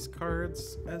get these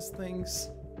cards as things.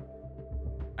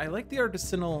 I like the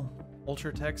artisanal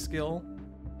ultra tech skill.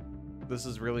 This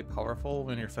is really powerful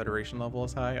when your Federation level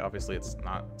is high. Obviously it's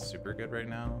not super good right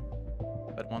now,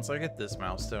 but once I get this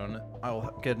milestone,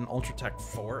 I'll get an ultra tech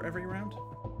 4 every round.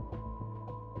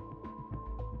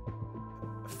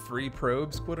 Free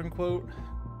probes, quote unquote.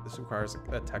 This requires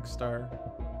a tech star.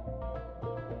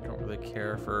 I don't really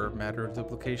care for matter of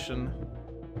duplication.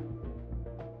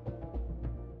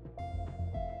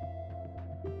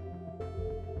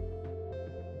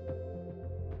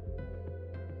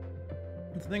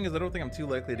 The thing is, I don't think I'm too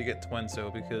likely to get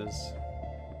Twenso because,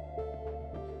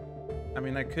 I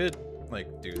mean, I could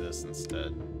like do this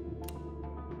instead.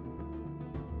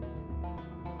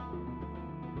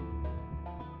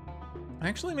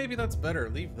 Actually, maybe that's better.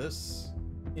 Leave this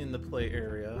in the play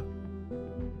area.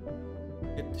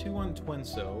 Get 2 on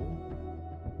Twenso.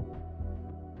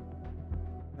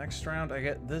 Next round, I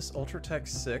get this Ultra Tech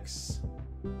 6.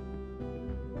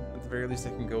 At the very least, I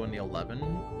can go in the 11.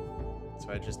 So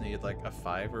I just need like a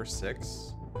 5 or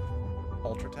 6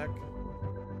 Ultra Tech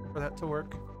for that to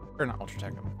work. Or not Ultra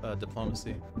Tech,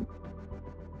 Diplomacy.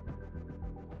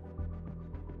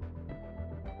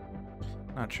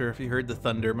 Not sure if you heard the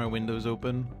thunder, my window's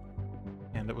open,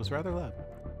 and it was rather loud.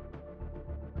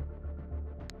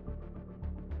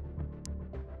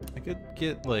 I could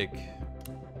get like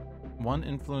 1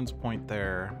 influence point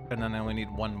there, and then I only need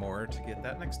 1 more to get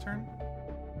that next turn.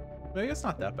 But it's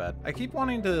not that bad. I keep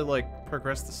wanting to like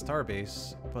progress the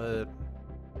Starbase, but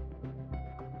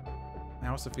I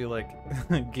also feel like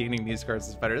gaining these cards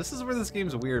is better. This is where this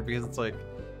game's weird because it's like,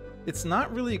 it's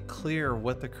not really clear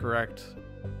what the correct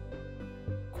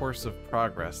course of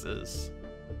progress is.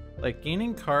 Like,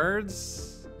 gaining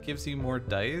cards gives you more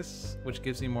dice, which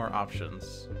gives you more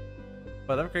options.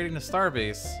 But upgrading the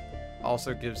Starbase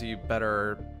also gives you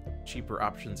better, cheaper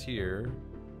options here.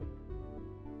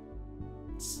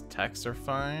 Techs are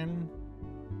fine.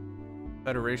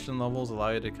 Federation levels allow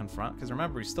you to confront, because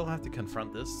remember, we still have to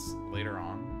confront this later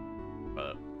on,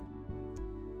 but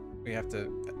we have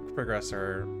to progress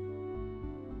our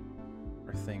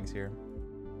things here.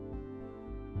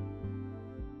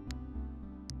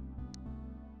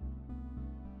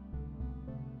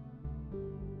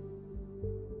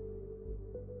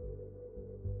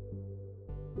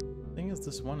 Thing is,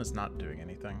 this one is not doing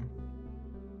anything.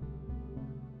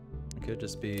 It could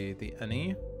just be the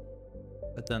any,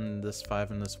 but then this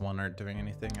 5 and this 1 aren't doing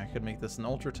anything. I could make this an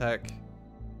Ultra Tech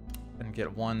and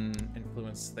get 1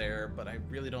 influence there, but I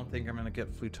really don't think I'm gonna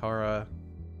get Flutara.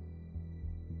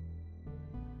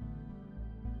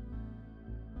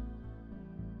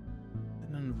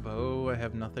 And then Vo, I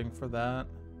have nothing for that.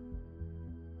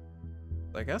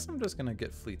 I guess I'm just gonna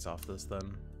get fleets off this then.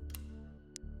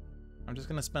 I'm just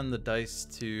gonna spend the dice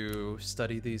to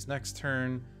study these next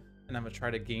turn, and I'm gonna try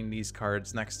to gain these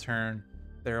cards next turn,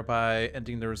 thereby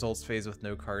ending the results phase with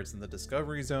no cards in the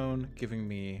discovery zone, giving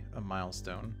me a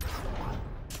milestone.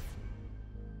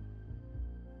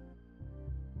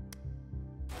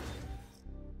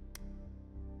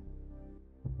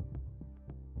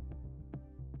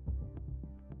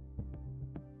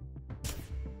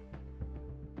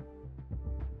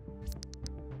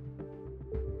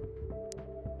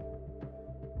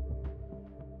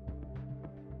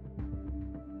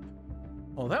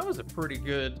 Well, that was a pretty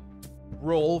good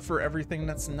roll for everything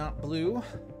that's not blue.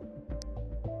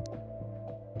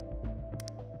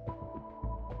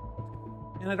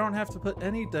 And I don't have to put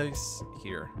any dice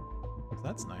here. So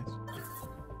that's nice.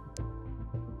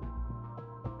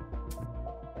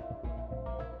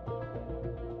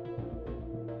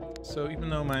 So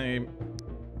even though my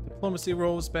diplomacy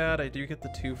roll was bad, I do get the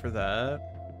 2 for that.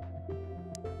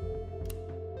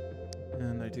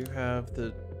 And I do have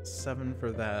the 7 for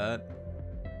that.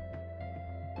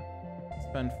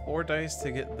 Spend 4 dice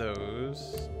to get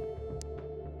those.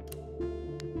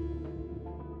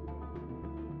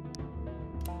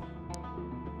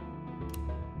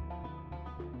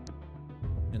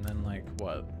 And then, like,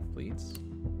 what? Fleets?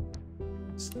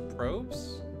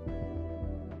 Probes?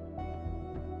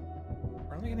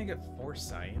 We're only gonna get 4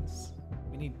 science.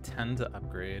 We need 10 to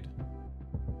upgrade.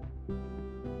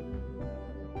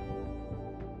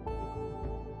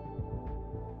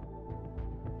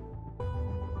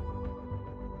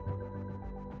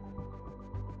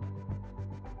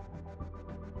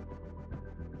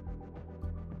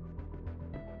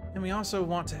 And we also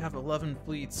want to have 11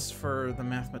 fleets for the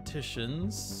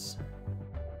mathematicians.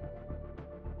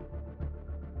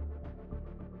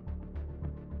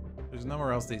 There's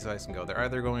nowhere else these guys can go. They're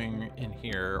either going in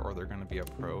here or they're going to be a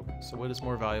probe. So what is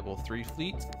more valuable, 3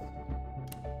 fleets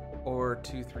or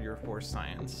 2, 3, or 4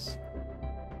 science?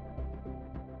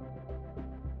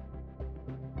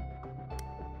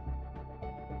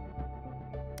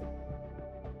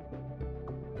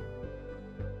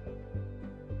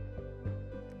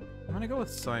 I'm gonna go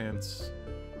with science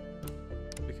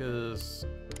because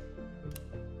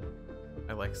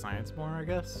I like science more, I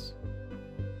guess.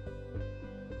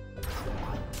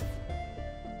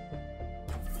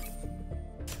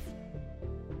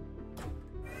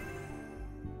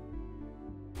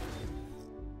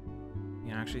 You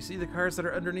can actually see the cards that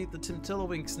are underneath the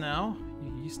Timtillowinks now.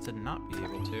 You used to not be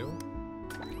able to.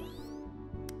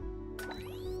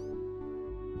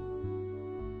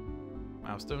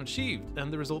 Milestone achieved.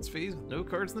 End the results phase with no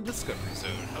cards in the discovery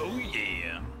zone. Oh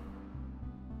yeah!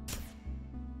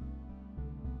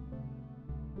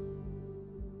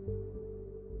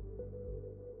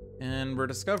 And we're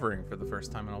discovering for the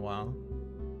first time in a while.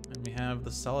 And we have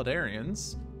the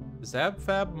Solidarians,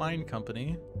 Zabfab Mine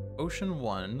Company, Ocean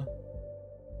 1,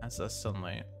 SS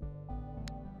Sunlight.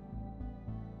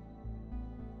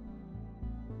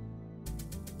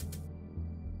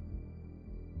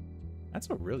 That's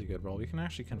a really good roll. We can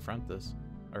actually confront this,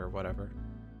 or whatever.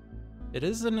 It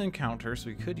is an encounter, so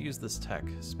we could use this tech.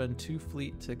 Spend 2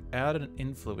 fleet to add an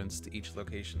influence to each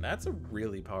location. That's a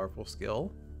really powerful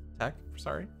skill. Tech,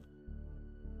 sorry.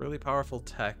 Really powerful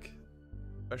tech,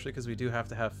 especially because we do have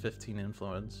to have 15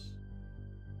 influence.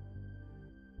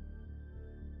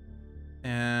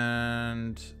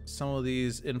 And some of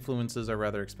these influences are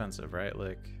rather expensive, right?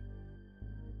 Like,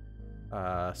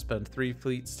 spend 3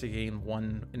 fleets to gain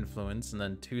 1 influence, and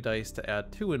then 2 dice to add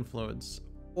 2 influence.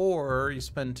 Or you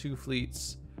spend 2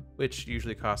 fleets, which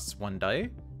usually costs 1 die,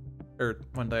 or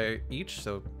 1 die each,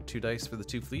 so 2 dice for the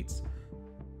 2 fleets.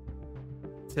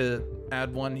 To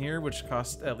add 1 here, which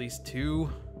costs at least 2.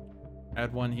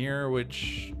 Add 1 here,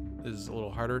 which is a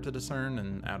little harder to discern,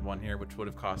 and add 1 here, which would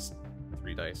have cost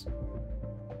 3 dice.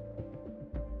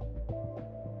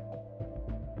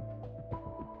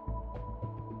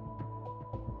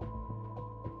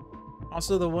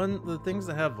 Also, the things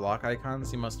that have block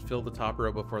icons, you must fill the top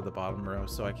row before the bottom row.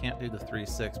 So I can't do the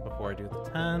 3-6 before I do the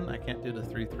 10. I can't do the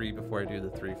 3-3 before I do the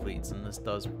 3 fleets, and this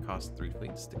does cost 3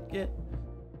 fleets to get.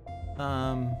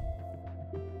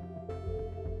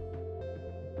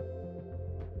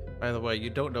 By the way, you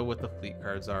don't know what the fleet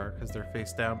cards are because they're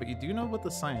face down, but you do know what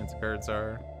the science cards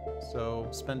are. So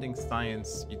spending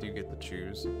science, you do get to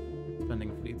choose.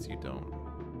 Spending fleets, you don't.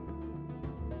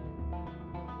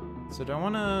 So do I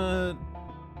want to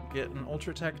get an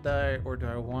Ultra Tech die, or do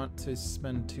I want to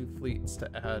spend 2 fleets to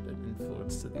add an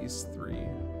influence to these 3?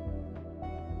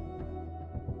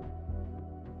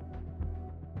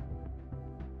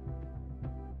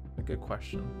 A good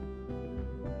question.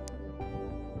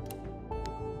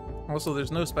 Also,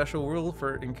 there's no special rule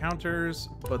for encounters,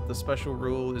 but the special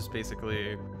rule is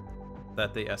basically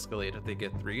that they escalate if they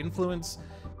get 3 influence,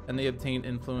 and they obtain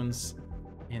influence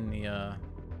in the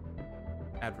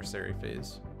adversary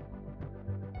phase.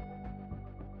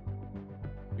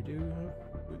 We do have,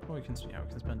 we can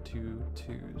spend 2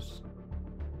 2s.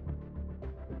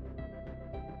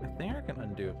 I think I can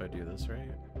undo if I do this,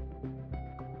 right?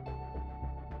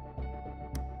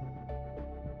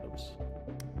 Oops.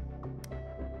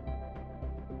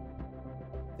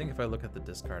 I think if I look at the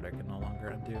discard, I can no longer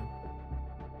undo.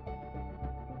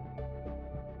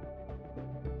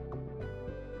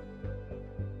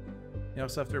 You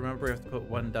also have to remember you have to put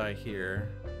one die here.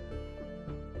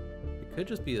 It could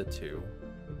just be a 2.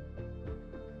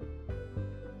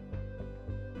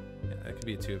 Yeah, it could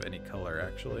be a 2 of any color,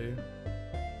 actually.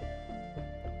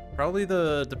 Probably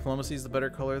the diplomacy is the better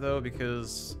color, though,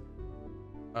 because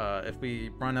if we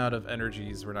run out of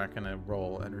energies, we're not going to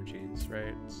roll energies,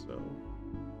 right? So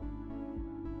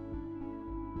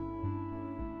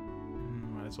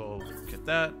might as well get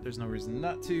that. There's no reason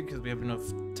not to, because we have enough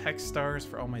tech stars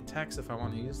for all my techs if I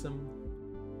want to use them.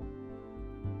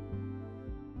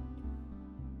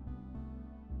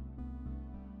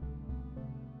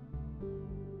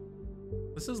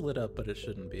 This is lit up, but it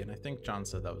shouldn't be, and I think John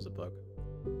said that was a bug.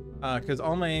 Because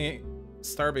all my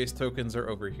Starbase tokens are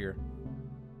over here.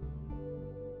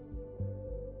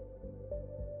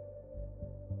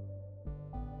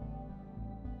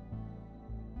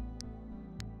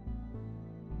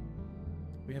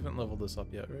 We haven't leveled this up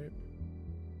yet, right?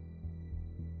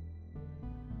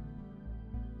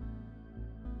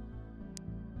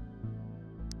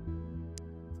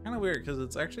 It's kind of weird because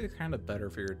it's actually kind of better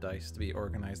for your dice to be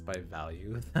organized by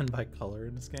value than by color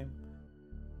in this game.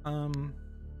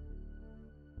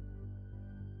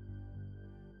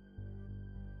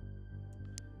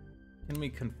 Can we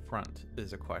confront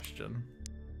is a question.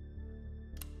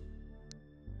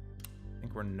 I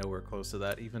think we're nowhere close to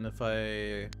that, even if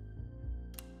I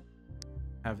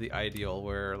have the ideal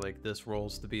where like this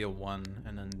rolls to be a 1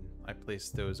 and then I place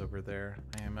those over there.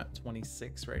 I am at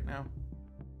 26 right now.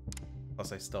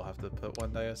 Plus I still have to put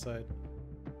one die aside.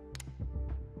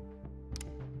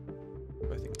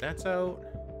 I think that's out.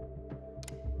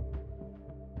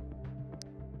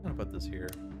 I'm gonna put this here.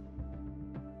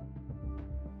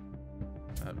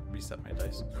 Reset my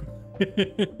dice.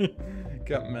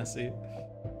 Got messy.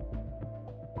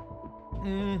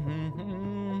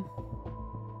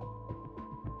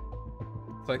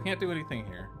 So I can't do anything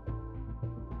here.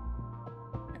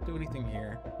 Can't do anything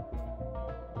here.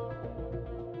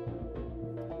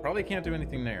 Probably can't do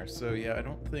anything there. So yeah, I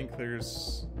don't think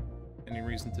there's any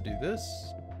reason to do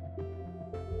this.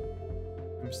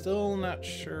 I'm still not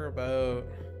sure about...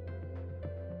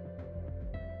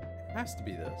 It has to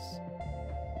be this.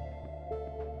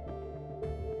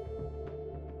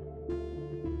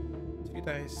 2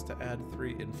 dice to add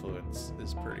 3 influence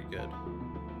is pretty good.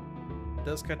 It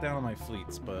does cut down on my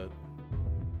fleets, but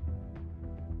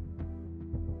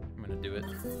I'm gonna do it.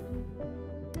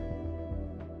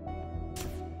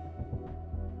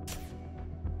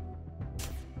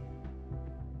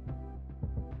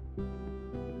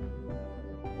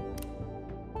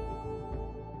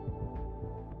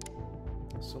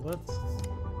 So let's...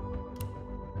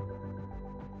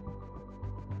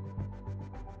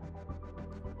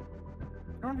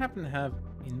 I don't happen to have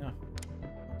enough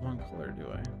of one color, do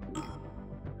I?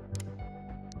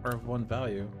 Or of one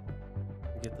value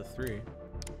to get the 3.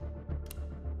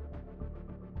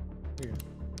 Weird.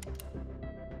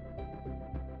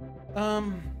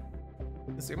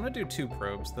 Let's see, I'm gonna do 2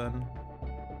 probes then.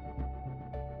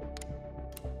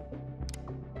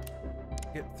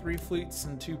 Get 3 fleets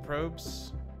and 2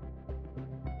 probes.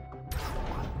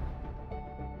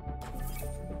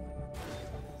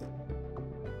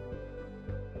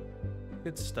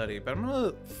 Good study, but I'm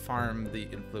gonna farm the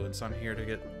influence on here to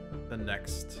get the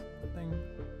next thing.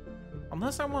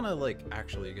 Unless I want to, like,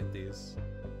 actually get these.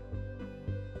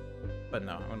 But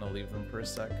no, I'm gonna leave them for a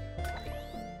sec.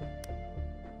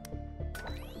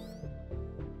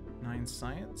 9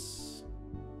 science.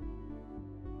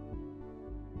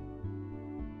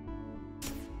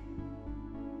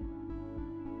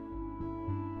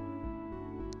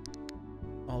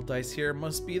 All dice here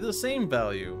must be the same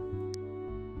value.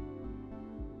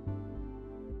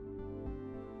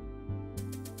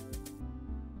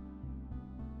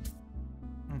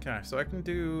 Okay, so I can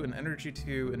do an energy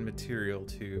 2 and material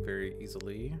 2 very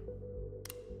easily.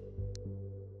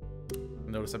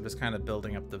 Notice I'm just kind of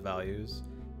building up the values.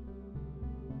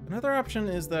 Another option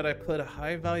is that I put a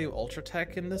high value ultra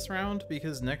tech in this round,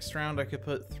 because next round I could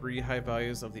put 3 high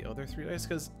values of the other 3 dice,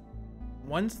 because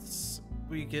once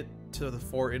we get to the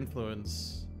 4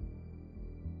 influence...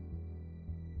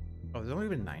 Oh, there's only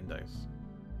been 9 dice.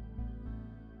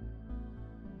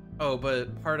 Oh,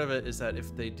 but part of it is that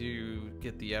if they do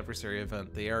get the adversary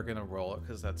event, they are going to roll it,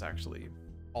 because that's actually...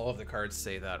 All of the cards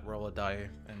say that. Roll a die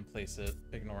and place it,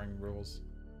 ignoring rules.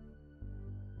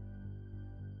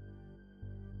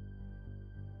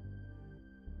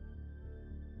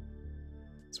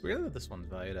 It's weird that this one's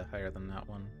valued at higher than that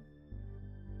one.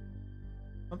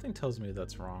 Something tells me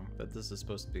that's wrong, that this is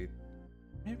supposed to be...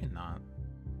 Maybe not.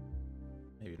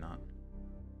 Maybe not.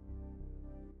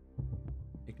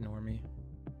 Ignore me.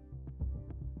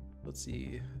 Let's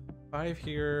see. 5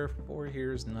 here, 4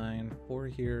 here is 9, 4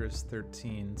 here is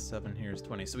 13, 7 here is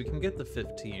 20. So we can get the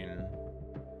 15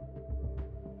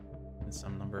 in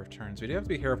some number of turns. We do have to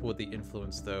be careful with the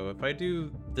influence though. If I do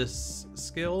this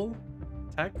skill,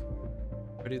 tech,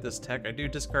 if I do this tech, I do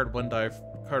discard one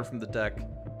card from the deck,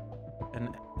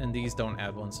 and these don't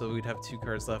add one, so we'd have 2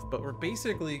 cards left. But we're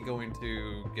basically going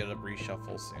to get a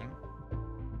reshuffle soon.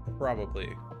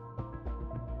 Probably.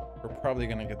 We're probably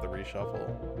gonna get the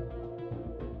reshuffle.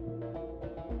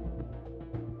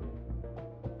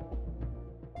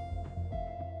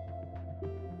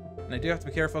 And I do have to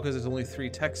be careful because there's only 3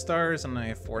 tech stars and I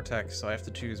have 4 tech, so I have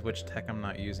to choose which tech I'm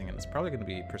not using, and it's probably going to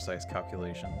be precise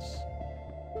calculations.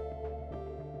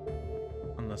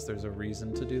 Unless there's a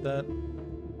reason to do that.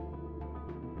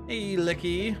 Hey,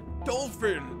 Licky!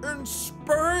 Dolphin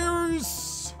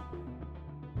inspires!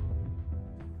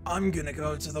 I'm gonna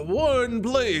go to the one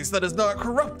place that is not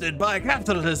corrupted by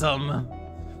capitalism!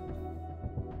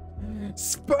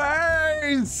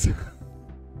 Space!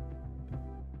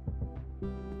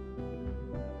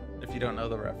 If you don't know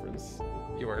the reference,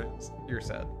 you're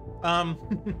sad.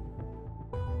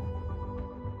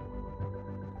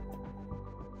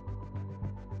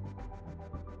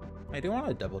 I do want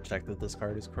to double check that this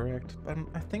card is correct, but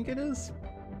I think it is.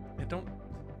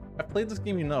 I've played this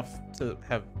game enough to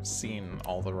have seen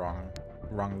all the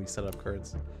wrongly set up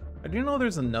cards. I do know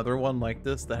there's another one like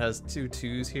this that has 2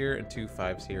 2s here and 2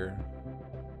 5s here.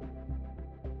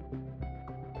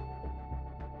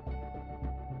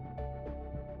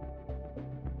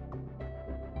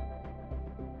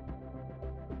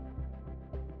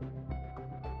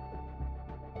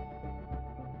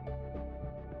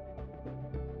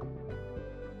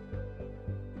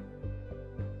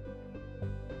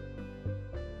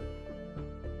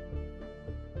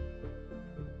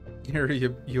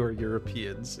 You're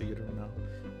European, so you don't know.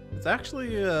 It's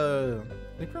actually, I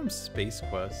think from Space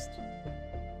Quest,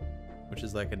 which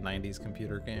is like a 90s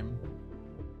computer game.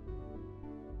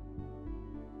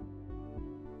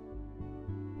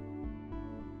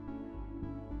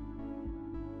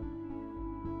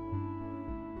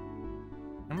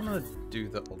 I'm gonna do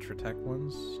the Ultra Tech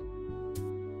ones.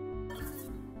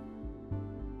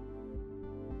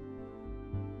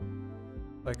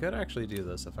 I could actually do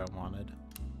this if I wanted.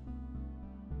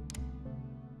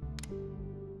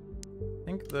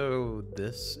 I think though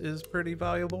this is pretty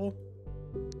valuable.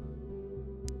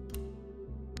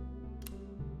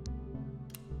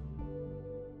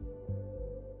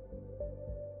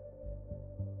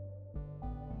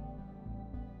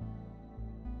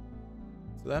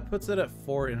 So that puts it at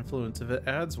 4 influence. If it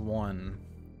adds 1,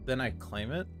 then I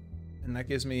claim it, and that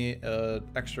gives me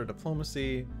extra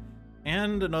diplomacy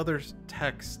and another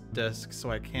text disc, so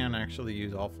I can actually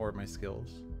use all 4 of my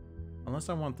skills. Unless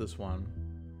I want this one.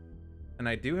 And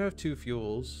I do have 2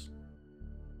 fuels.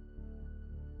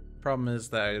 Problem is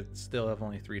that I still have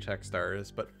only 3 tech stars,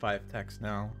 but 5 techs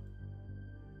now.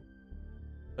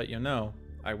 But you know,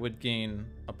 I would gain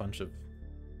a bunch of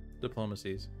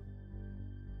diplomacies.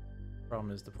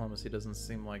 Problem is, diplomacy doesn't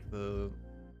seem like the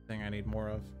thing I need more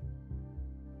of.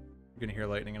 You're gonna hear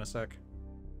lightning in a sec.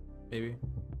 Maybe.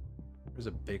 There's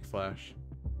a big flash.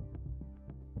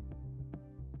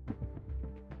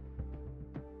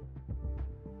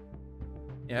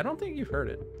 Yeah, I don't think you've heard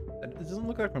it. It doesn't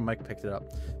look like my mic picked it up.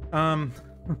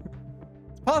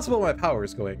 It's possible my power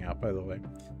is going out, by the way.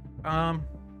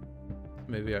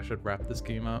 Maybe I should wrap this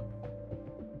game up.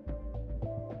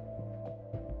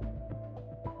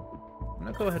 I'm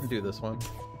gonna go ahead and do this one.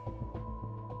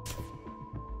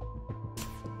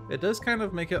 It does kind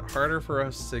of make it harder for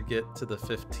us to get to the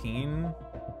 15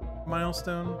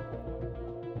 milestone.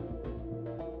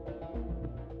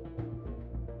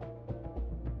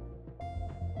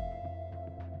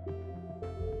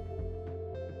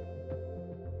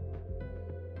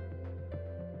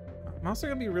 I'm also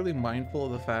going to be really mindful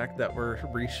of the fact that we're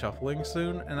reshuffling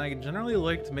soon, and I generally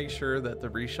like to make sure that the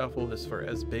reshuffle is for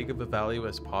as big of a value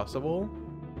as possible,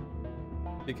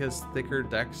 because thicker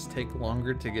decks take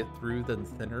longer to get through than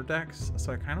thinner decks,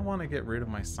 so I kind of want to get rid of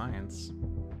my science.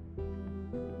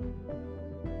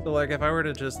 So like if I were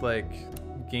to just like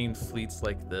gain fleets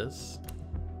like this,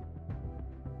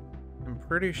 I'm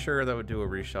pretty sure that would do a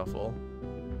reshuffle,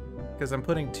 because I'm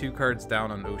putting 2 cards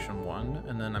down on Ocean 1,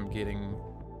 and then I'm getting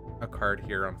a card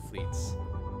here on fleets.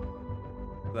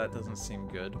 That doesn't seem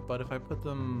good, but if I put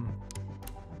them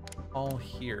all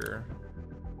here,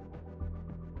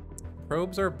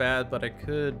 probes are bad, but I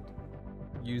could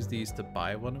use these to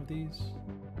buy one of these.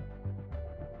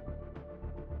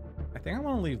 I think I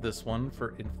want to leave this one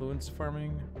for influence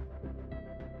farming,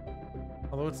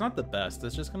 although it's not the best.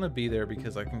 It's just going to be there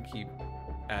because I can keep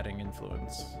adding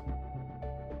influence.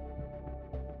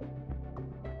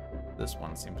 This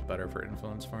one seems better for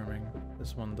influence farming.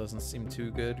 This one doesn't seem too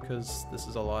good because this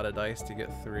is a lot of dice to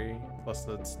get 3, plus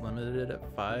it's limited at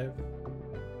 5.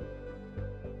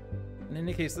 In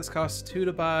any case, this costs 2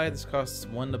 to buy, this costs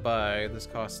 1 to buy, this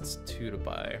costs 2 to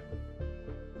buy.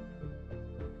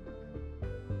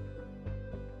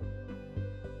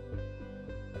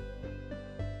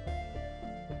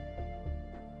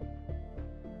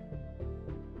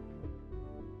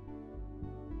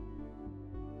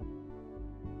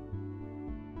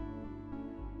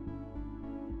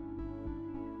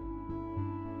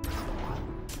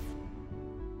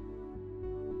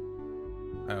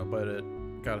 Oh, but it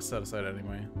got to set aside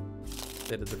anyway.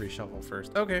 They did the reshuffle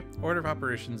first. Okay, order of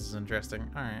operations is interesting.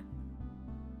 All right.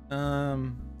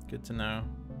 Good to know.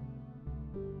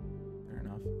 Fair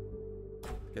enough.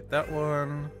 Get that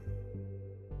one.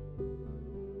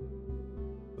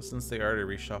 But since they already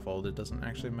reshuffled, it doesn't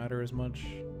actually matter as much.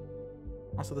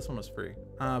 Also, this one was free.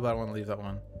 But I don't want to leave that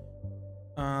one.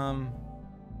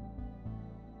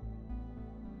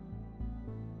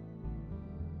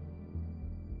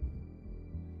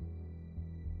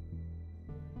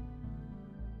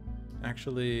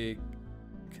 Actually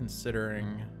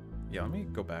considering, yeah, let me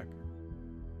go back.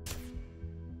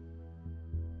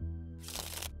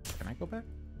 Can I go back?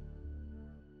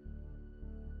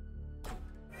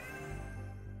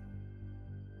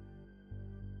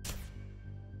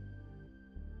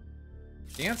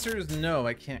 The answer is no,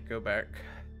 I can't go back.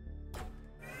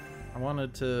 I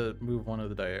wanted to move one of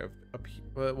the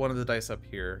dice up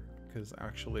here because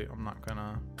actually I'm not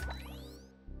gonna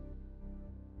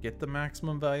get the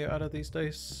maximum value out of these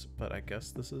dice, but I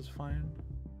guess this is fine.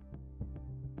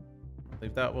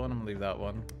 Leave that one, I'm gonna leave that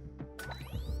one.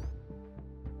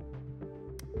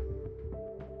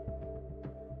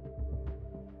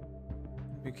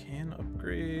 We can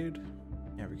upgrade.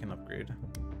 Yeah, we can upgrade.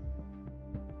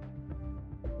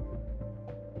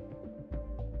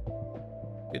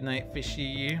 Good night,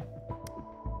 fishy.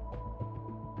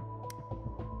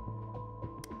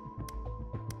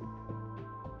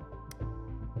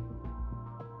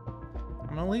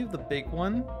 I'm gonna leave the big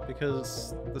one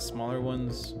because the smaller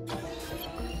ones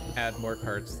add more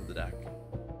cards to the deck,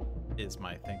 is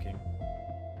my thinking.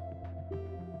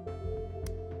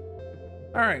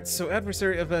 Alright, so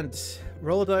adversary event.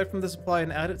 Roll a die from the supply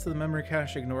and add it to the memory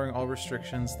cache, ignoring all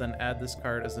restrictions, then add this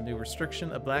card as a new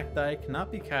restriction. A black die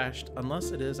cannot be cached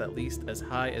unless it is at least as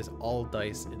high as all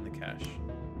dice in the cache.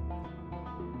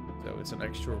 So it's an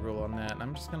extra rule on that. And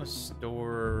I'm just gonna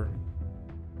store...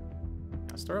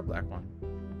 I'll store a black one.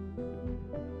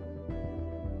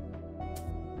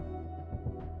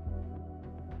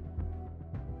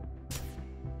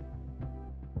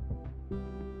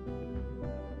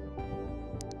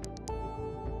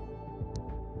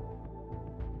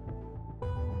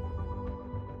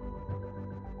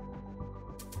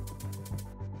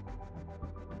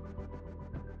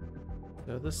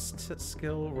 So this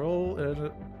skill, roll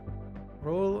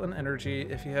an energy.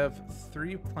 If you have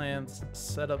 3 plants,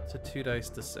 set up to 2 dice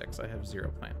to 6. I have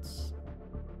 0 plants.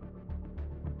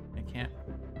 I can't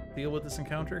deal with this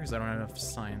encounter because I don't have enough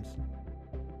signs.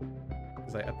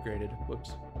 Because I upgraded.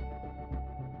 Whoops.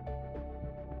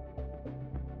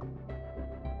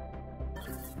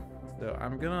 So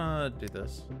I'm gonna do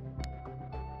this.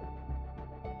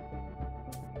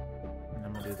 And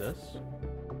I'm gonna do this.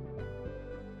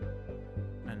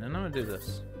 And then I'm gonna do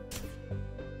this.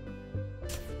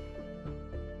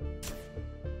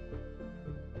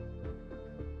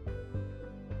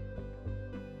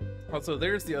 Also,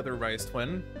 there's the other Rise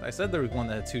Twin. I said there was one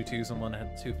that had 2 2s and one that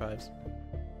had 2 5s.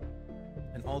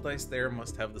 And all dice there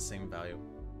must have the same value.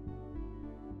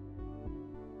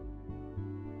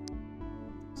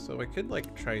 So I could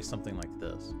like try something like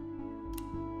this.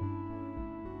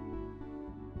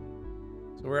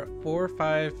 So we're at 4,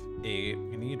 5, 8.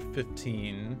 We need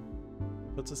 15.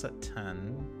 Puts us at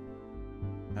 10.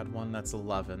 Add one, that's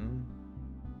 11.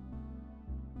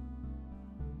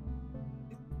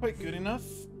 Quite good enough.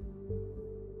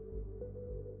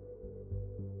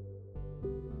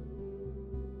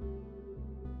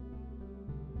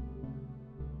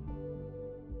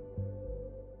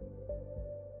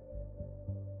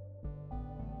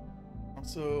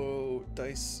 Also,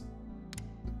 dice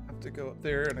have to go up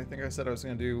there, and I think I said I was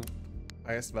going to do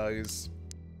highest values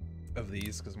of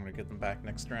these because I'm going to get them back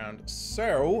next round.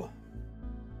 So,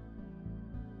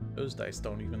 those dice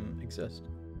don't even exist.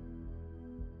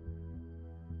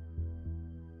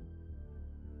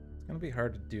 It's going to be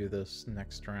hard to do this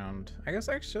next round. I guess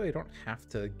actually I don't have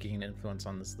to gain influence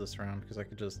on this round because I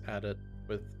could just add it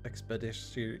with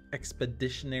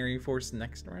Expeditionary Force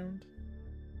next round.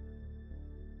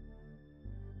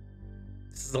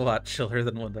 This is a lot chiller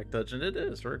than One Deck Dungeon. It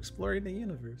is. We're exploring the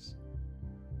universe.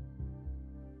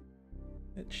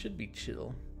 It should be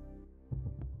chill.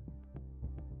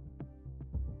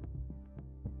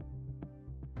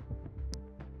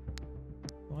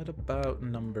 What about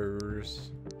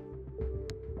numbers?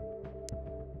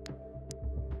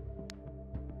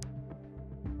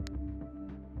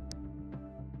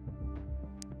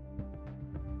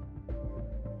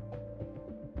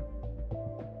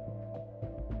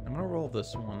 I'm gonna roll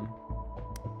this one.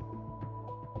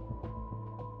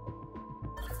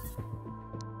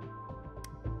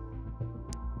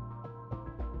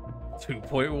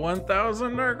 $2.1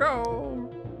 thousand to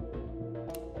go.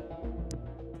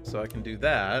 So I can do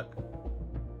that.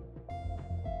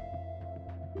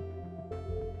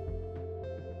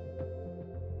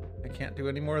 I can't do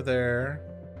any more there.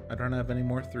 I don't have any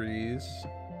more threes.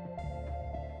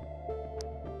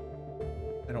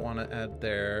 I don't want to add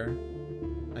there.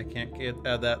 I can't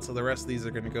add that, so the rest of these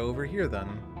are going to go over here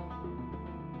then.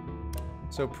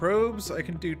 So probes, I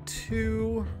can do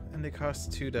 2, and they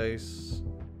cost 2 dice.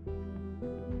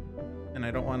 And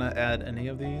I don't want to add any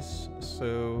of these,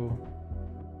 so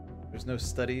there's no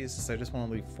studies, so I just want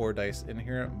to leave 4 dice in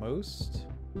here at most.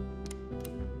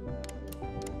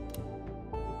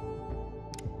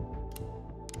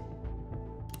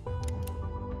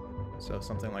 So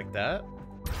something like that.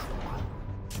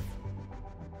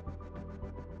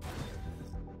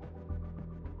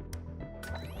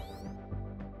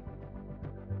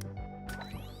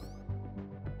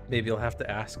 Maybe you'll have to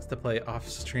ask to play off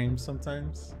stream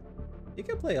sometimes. You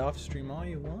can play off stream all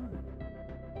you want.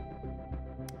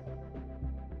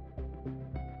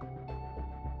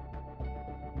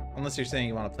 Unless you're saying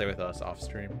you want to play with us off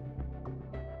stream.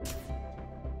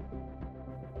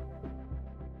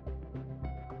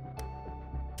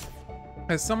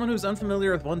 As someone who's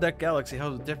unfamiliar with One Deck Galaxy,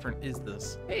 how different is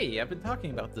this? Hey, I've been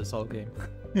talking about this all game.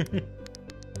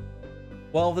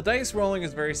 Well, the dice rolling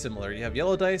is very similar. You have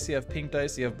yellow dice, you have pink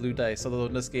dice, you have blue dice. Although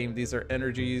in this game, these are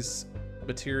energies,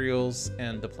 materials,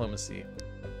 and diplomacy.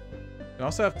 You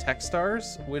also have tech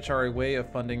stars, which are a way of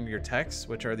funding your techs,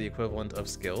 which are the equivalent of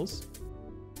skills.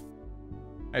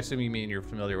 I assume you mean you're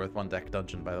familiar with One Deck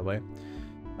Dungeon, by the way.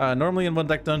 Normally in One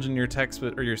Deck Dungeon, your techs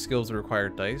or your skills would require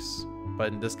dice,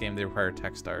 but in this game, they require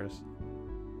tech stars.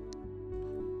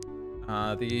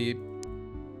 The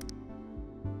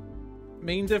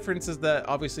main difference is that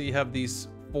obviously you have these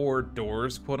 4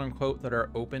 doors, quote unquote, that are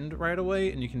opened right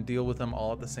away, and you can deal with them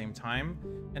all at the same time.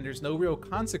 And there's no real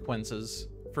consequences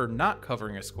for not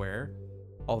covering a square,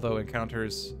 although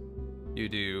encounters you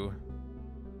do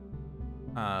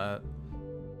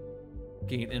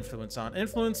gain influence on.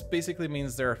 Influence basically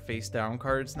means there are face down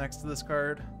cards next to this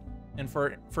card. And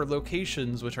for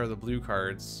locations, which are the blue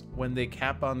cards, when they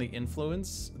cap on the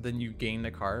influence, then you gain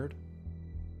the card.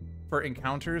 For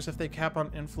encounters, if they cap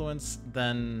on influence,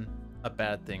 then a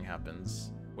bad thing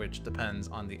happens, which depends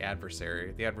on the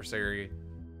adversary. The adversary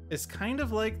is kind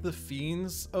of like the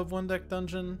fiends of One Deck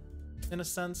Dungeon, in a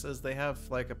sense, as they have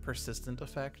like a persistent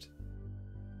effect.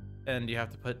 And you have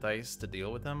to put dice to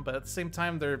deal with them, but at the same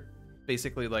time, they're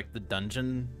basically like the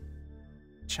dungeon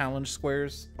challenge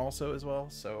squares also as well.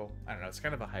 So, I don't know, it's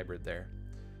kind of a hybrid there.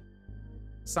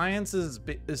 Science is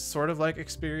sort of like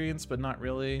experience, but not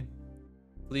really.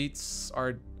 Fleets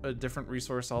are a different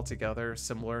resource altogether,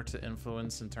 similar to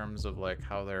influence in terms of like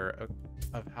how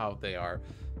they are.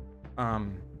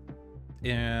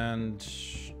 And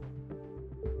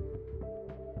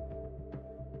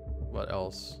what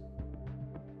else?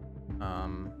 I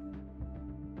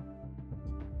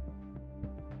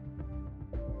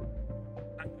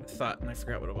thought and I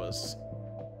forgot what it was.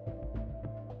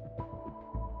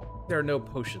 There are no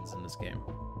potions in this game.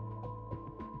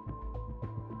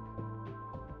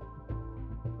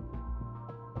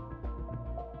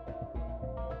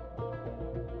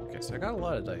 So I got a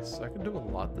lot of dice, so I can do a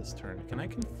lot this turn. Can I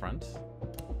confront?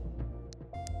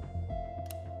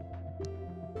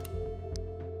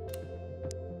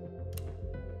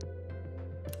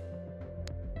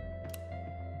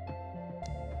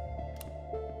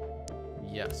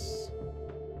 Yes.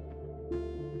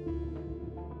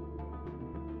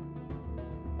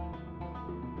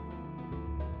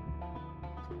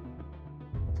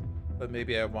 But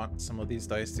maybe I want some of these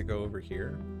dice to go over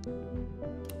here.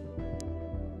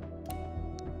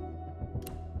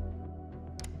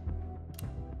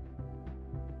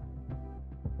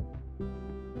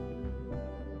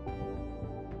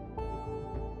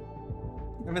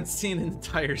 I haven't seen an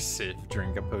entire Civ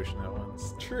drink a potion at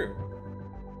once. True.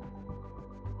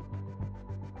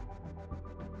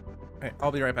 Alright,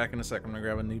 I'll be right back in a sec. I'm gonna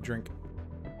grab a new drink.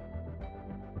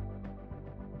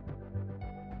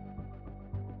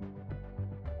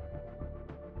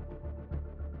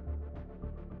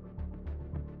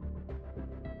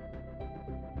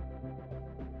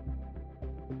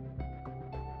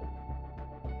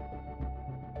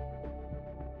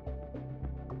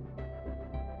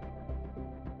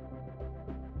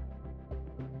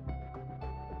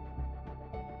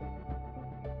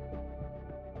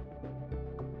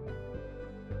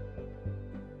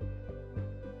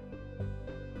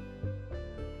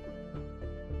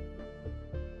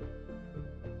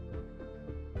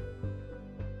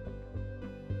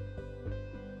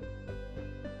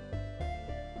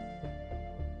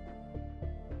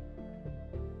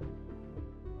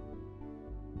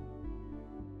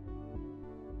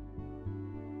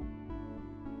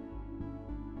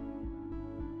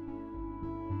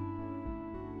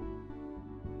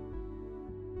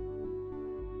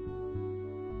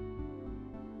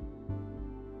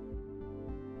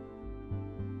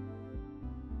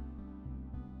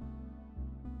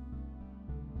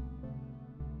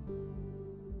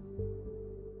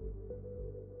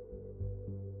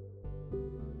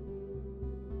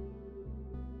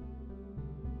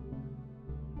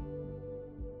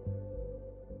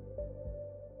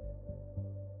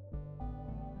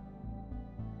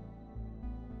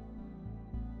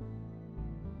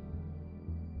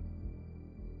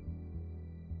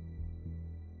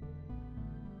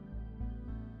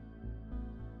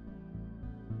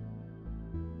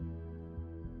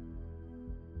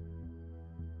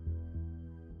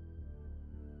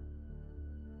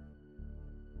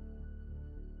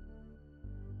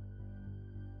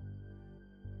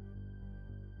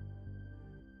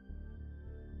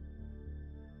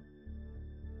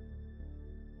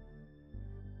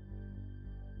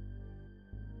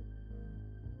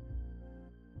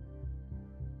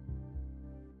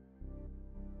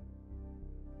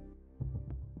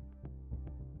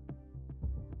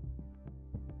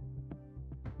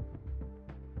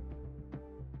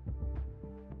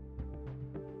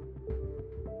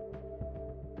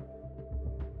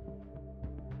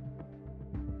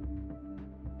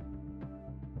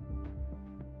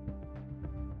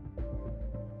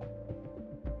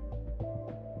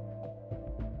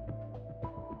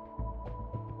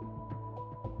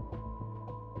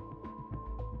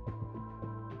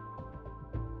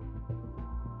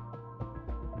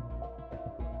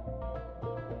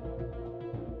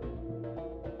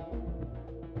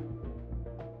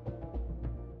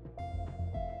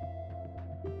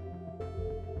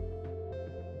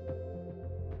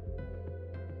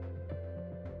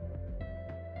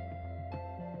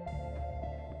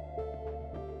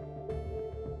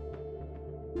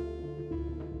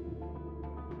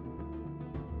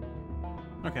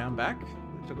 Okay, I'm back.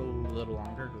 It took a little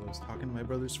longer because I was talking to my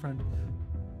brother's friend.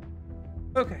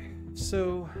 Okay,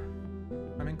 so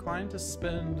I'm inclined to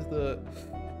spend the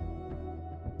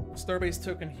Starbase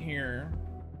token here.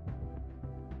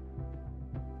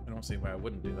 I don't see why I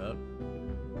wouldn't do that.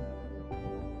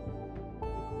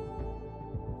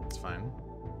 It's fine.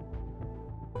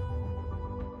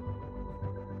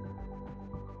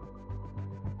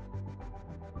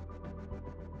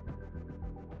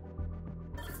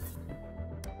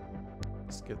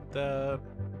 Let's get that.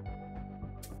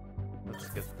 Let's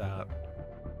get that.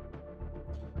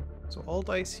 So all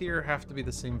dice here have to be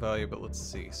the same value, but let's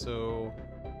see. So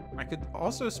I could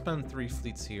also spend 3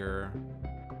 fleets here.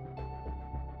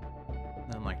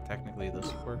 And then, like, technically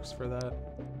this works for that.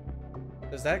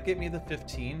 Does that get me the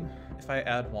 15 if I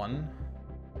add 1?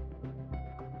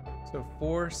 So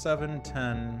 4, 7,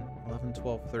 10, 11,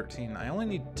 12, 13. I only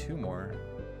need 2 more.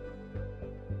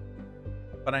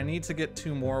 But I need to get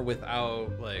 2 more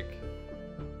without, like...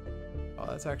 Oh,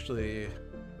 that's actually...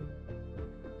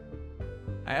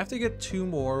 I have to get 2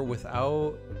 more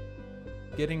without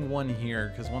getting 1 here,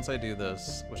 because once I do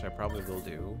this, which I probably will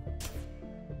do...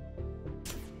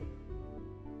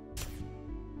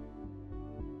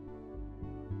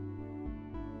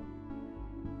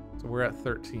 So we're at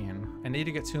 13. I need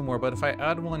to get 2 more, but if I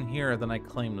add 1 here, then I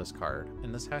claim this card.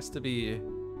 And this has to be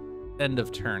end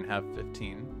of turn, have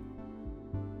 15.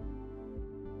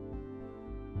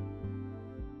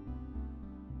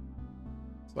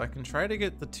 So I can try to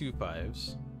get the 2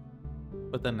 5s,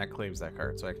 but then that claims that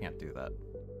card, so I can't do that.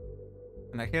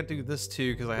 And I can't do this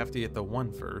 2 because I have to get the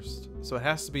 1 first. So it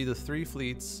has to be the 3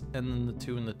 fleets and then the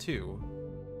 2 and the 2.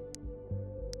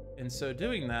 And so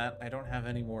doing that, I don't have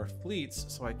any more fleets,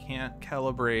 so I can't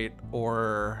calibrate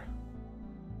or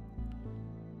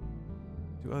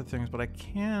do other things, but I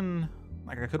can,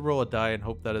 like, I could roll a die and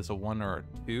hope that it's a 1 or a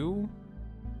 2.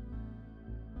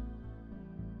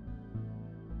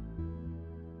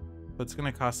 But it's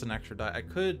gonna cost an extra die. I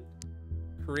could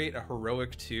create a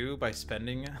heroic 2 by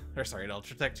spending, or sorry, an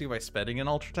Ultra Tech 2 by spending an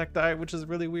Ultra Tech die, which is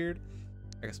really weird.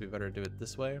 I guess we better do it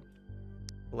this way.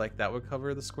 Like, that would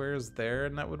cover the squares there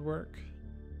and that would work.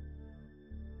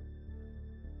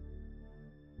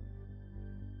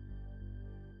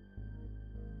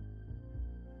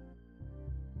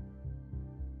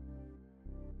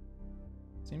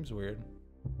 Seems weird.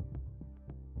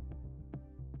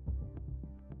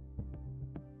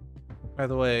 By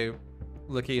the way,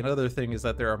 looking at another thing is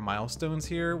that there are milestones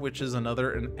here, which is an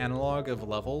analog of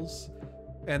levels.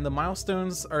 And the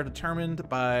milestones are determined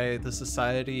by the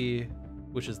society,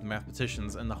 which is the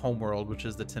mathematicians, and the homeworld, which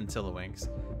is the Tintillowinks.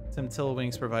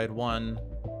 Tintillowinks provide 1,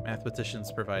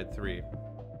 mathematicians provide 3.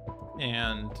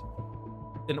 And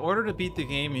in order to beat the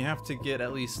game, you have to get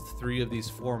at least 3 of these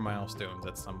 4 milestones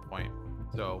at some point.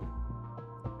 So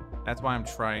that's why I'm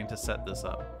trying to set this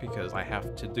up, because I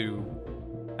have to do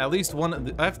at least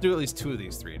I have to do at least 2 of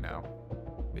these 3 now,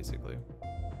 basically.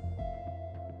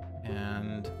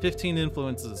 And 15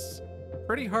 influence is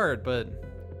pretty hard, but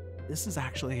this is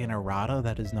actually an errata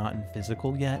that is not in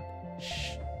physical yet.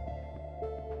 Shh.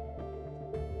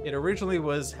 It originally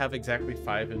was have exactly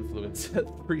 5 influence at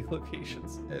 3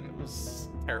 locations, and it was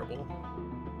terrible.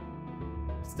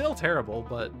 Still terrible,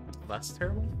 but less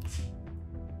terrible.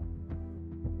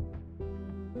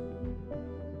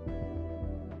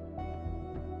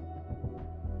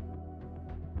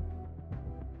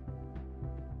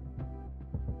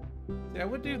 I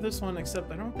would do this one,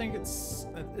 except I don't think it's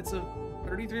a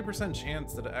 33%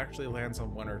 chance that it actually lands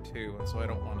on 1 or 2, and so I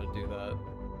don't want to do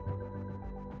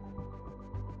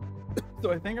that.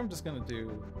 So I think I'm just gonna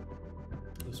do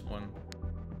this one.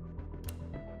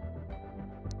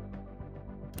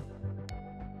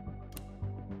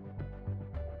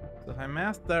 So if I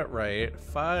mathed that right,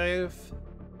 5,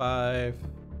 5.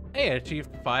 Hey, I achieved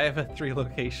 5 at 3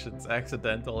 locations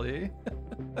accidentally.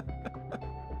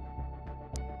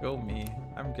 Go me.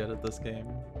 I'm good at this game.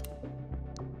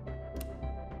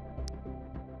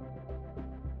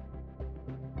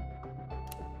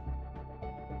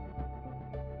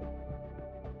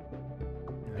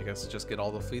 I guess just get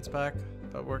all the fleets back.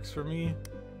 That works for me.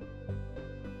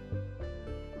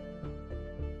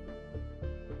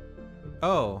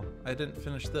 Oh, I didn't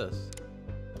finish this.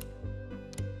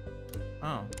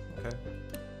 Oh, okay.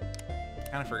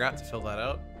 Kind of forgot to fill that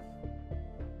out.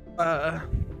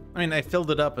 I mean, I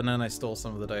filled it up and then I stole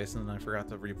some of the dice and then I forgot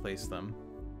to replace them.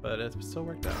 But it still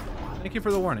worked out. Thank you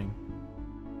for the warning.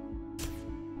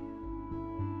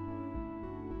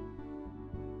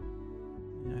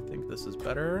 Yeah, I think this is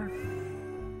better.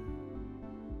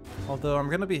 Although I'm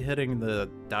gonna be hitting the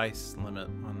dice limit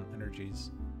on energies.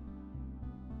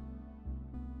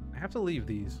 I have to leave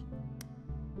these.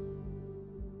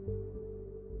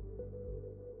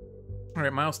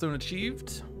 Alright, milestone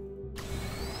achieved.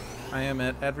 I am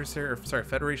at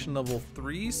Federation level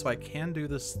 3, so I can do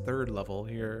this 3rd level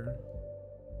here.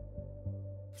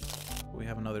 We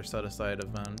have another set-aside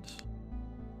event.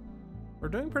 We're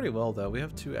doing pretty well, though. We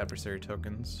have 2 adversary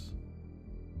tokens.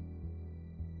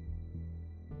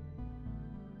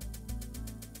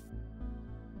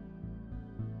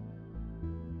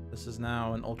 This is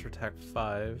now an Ultra Attack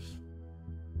 5.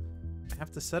 I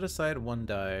have to set aside 1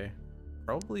 die.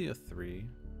 Probably a 3.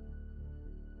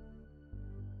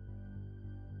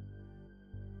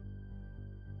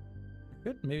 I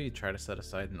could maybe try to set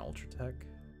aside an Ultra Tech.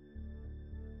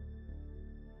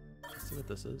 Let's see what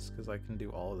this is, because I can do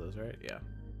all of those, right? Yeah.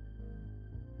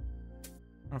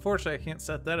 Unfortunately, I can't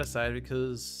set that aside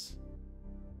because...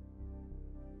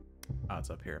 oh, it's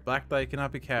up here. Black die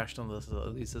cannot be cashed unless it's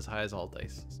at least as high as all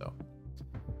dice, so...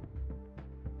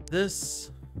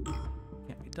 this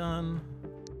can't be done.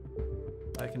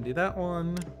 I can do that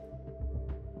one.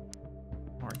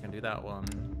 Or I can do that one.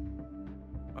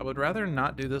 I would rather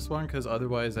not do this one because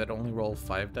otherwise I'd only roll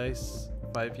 5 dice,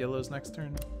 5 yellows next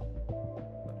turn.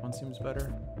 That one seems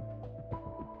better.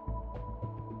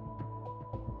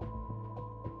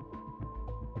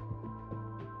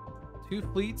 Two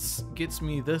fleets gets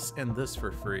me this and this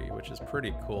for free, which is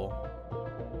pretty cool.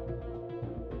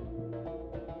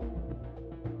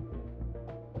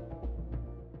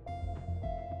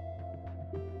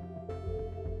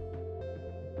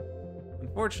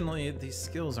 Unfortunately, these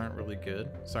skills aren't really good.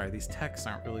 Sorry, these techs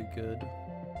aren't really good.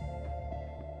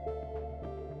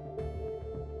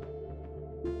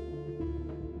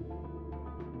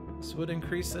 This would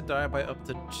increase the die by up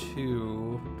to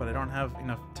 2, but I don't have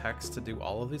enough techs to do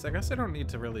all of these. I guess I don't need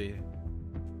to really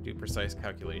do precise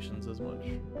calculations as much,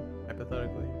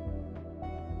 hypothetically.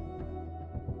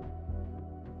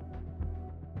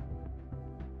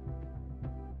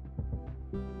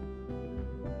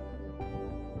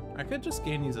 I could just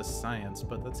gain these as science,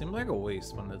 but that seems like a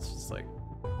waste when it's just like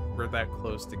we're that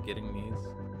close to getting these.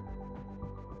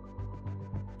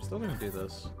 I'm still gonna do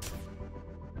this.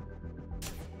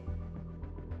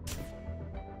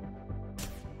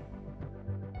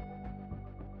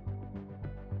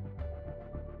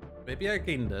 Maybe I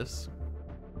gain this.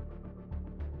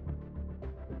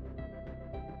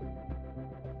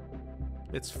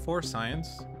 It's 4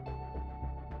 science.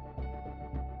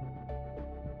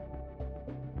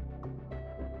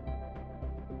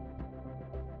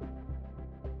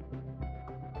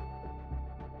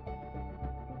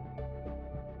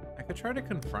 I could try to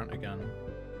confront again.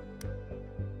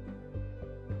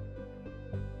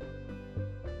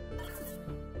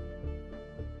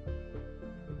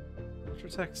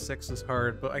 Tech 6 is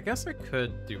hard, but I guess I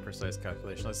could do precise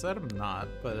calculation. I said I'm not,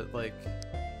 but like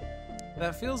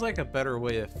that feels like a better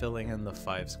way of filling in the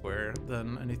 5 square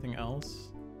than anything else.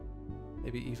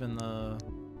 Maybe even the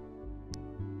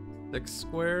 6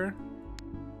 square.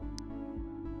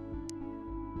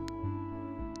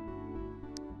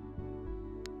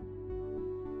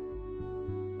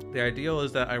 The ideal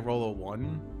is that I roll a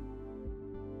 1,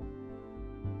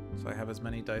 so I have as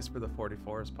many dice for the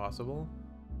 44 as possible.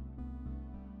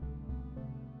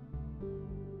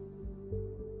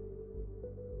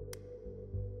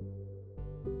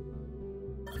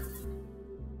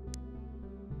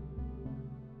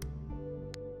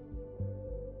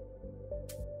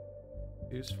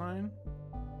 Two's fine.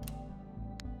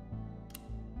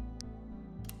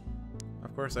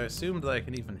 Of course, I assumed that I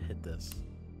can even hit this.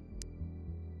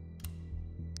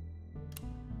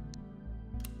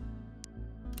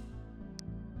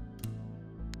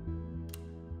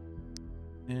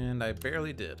 And I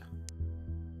barely did.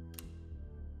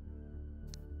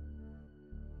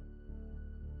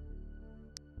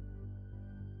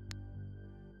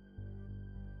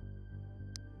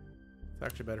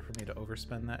 It's actually better for me to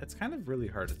overspend that. It's kind of really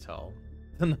hard to tell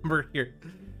the number here.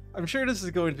 I'm sure this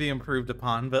is going to be improved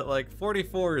upon, but like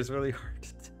 44 is really hard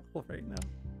to tell right now.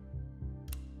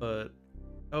 But,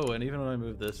 oh, and even when I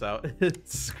move this out, it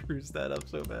screws that up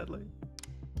so badly.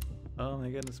 Oh my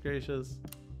goodness gracious.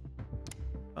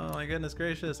 Oh my goodness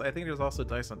gracious. I think there's also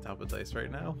dice on top of dice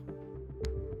right now.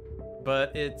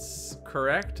 But it's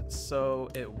correct, so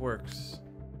it works.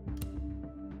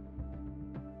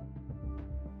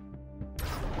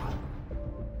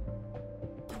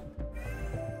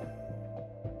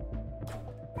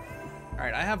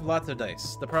 Alright, I have lots of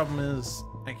dice. The problem is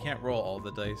I can't roll all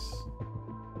the dice.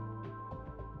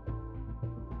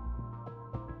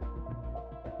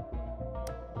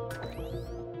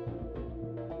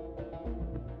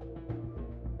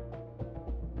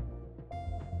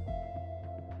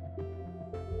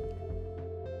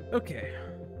 Okay.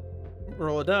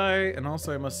 Roll a die, and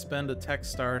also I must spend a tech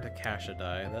star to cash a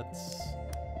die. That's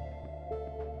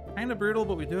kind of brutal,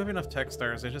 but we do have enough tech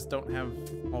stars. I just don't have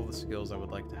all the skills I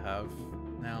would like to have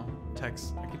now.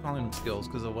 Techs, I keep calling them skills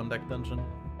because of one deck dungeon.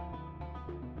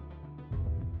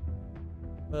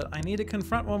 But I need to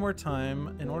confront one more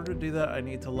time. In order to do that, I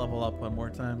need to level up one more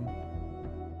time.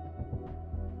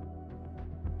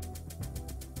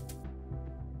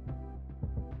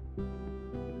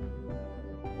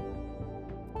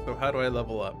 So how do I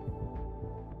level up?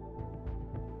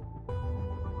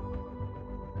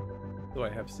 Do I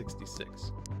have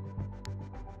 66?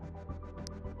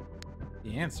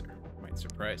 The answer might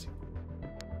surprise you.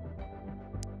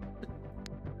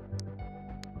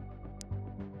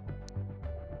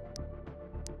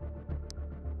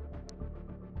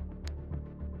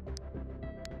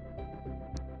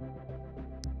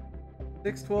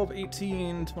 Six, 12,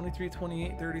 18, 23,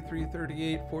 28, 33,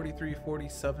 38, 43,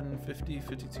 47, 50,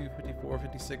 52, 54,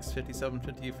 56, 57,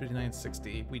 58, 59,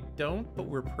 60. We don't, but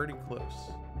we're pretty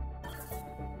close.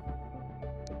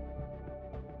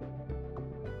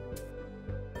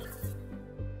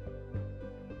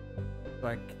 So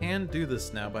I can do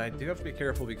this now, but I do have to be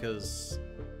careful because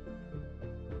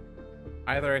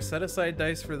either I set aside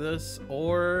dice for this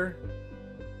or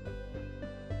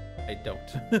I don't.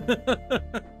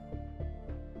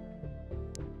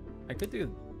 I could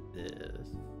do this.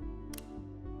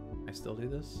 I still do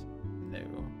this? No.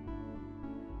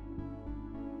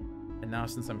 And now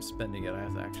since I'm spending it, I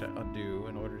have to actually undo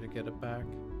in order to get it back.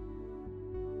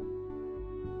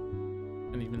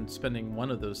 And even spending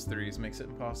one of those threes makes it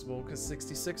impossible because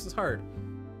 66 is hard.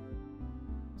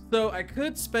 So I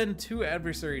could spend 2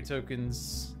 adversary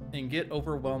tokens and get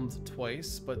overwhelmed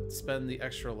twice, but spend the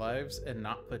extra lives and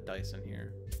not put dice in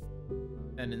here.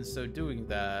 And in so doing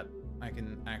that, I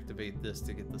can activate this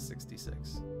to get the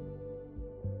 66.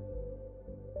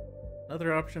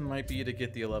 Another option might be to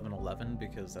get the 11-11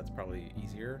 because that's probably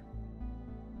easier.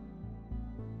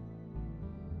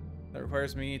 That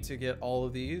requires me to get all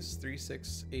of these, 3,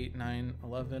 6, 8, 9,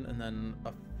 11, and then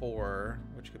a 4,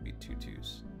 which could be 2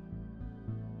 2s.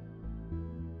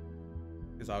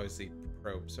 Because obviously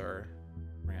probes are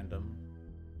random.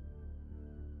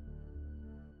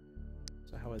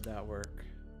 So how would that work?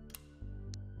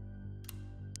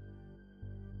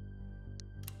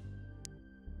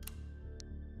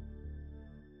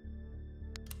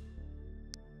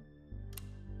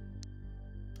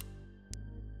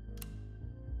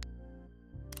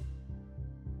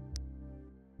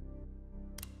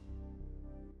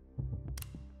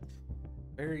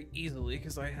 Very easily,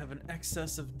 because I have an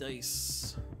excess of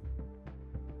dice.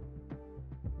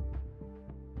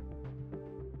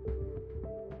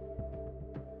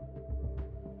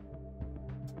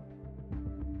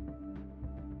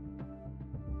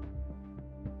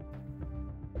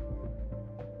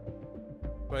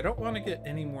 So I don't want to get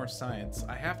any more science.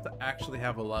 I have to actually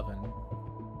have 11.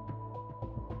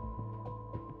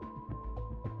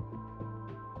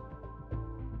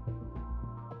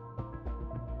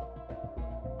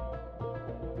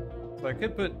 So I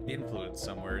could put influence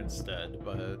somewhere instead,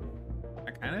 but I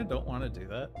kind of don't want to do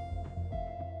that.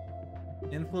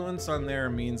 Influence on there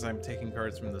means I'm taking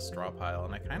cards from the straw pile,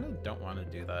 and I kind of don't want to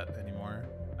do that anymore.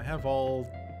 I have all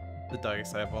the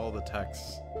dice, I have all the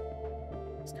texts.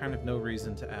 There's kind of no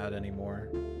reason to add anymore.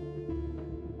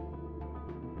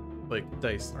 Like,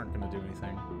 dice aren't going to do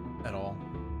anything at all.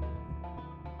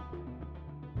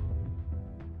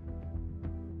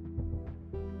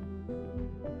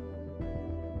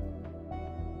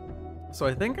 So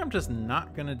I think I'm just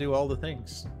not gonna do all the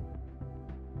things.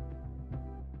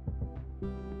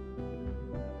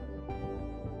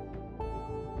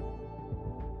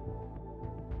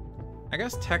 I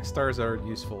guess tech stars are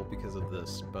useful because of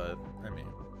this, but I mean.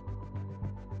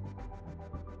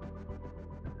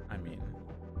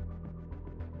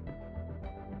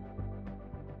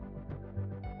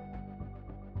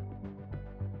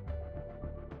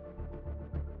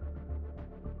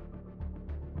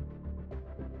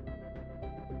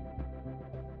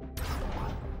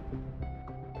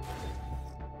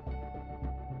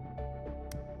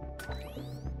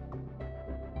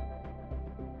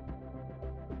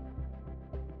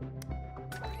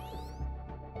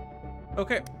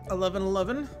 Okay,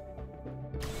 11-11.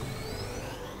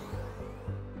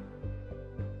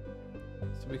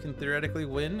 So we can theoretically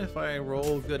win if I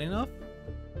roll good enough.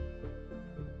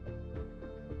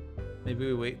 Maybe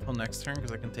we wait till next turn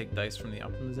because I can take dice from the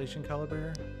optimization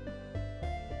calibrator.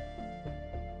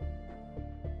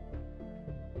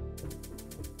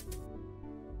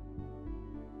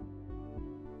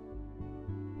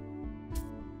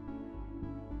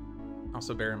 I'll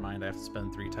Also bear in mind I have to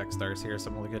spend 3 tech stars here, so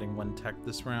I'm only getting 1 tech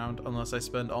this round, unless I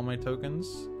spend all my tokens.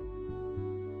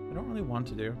 I don't really want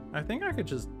to do. I think I could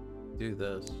just do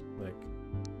this, like...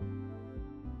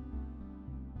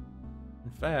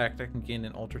 In fact, I can gain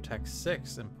an Ultra Tech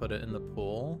 6 and put it in the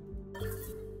pool.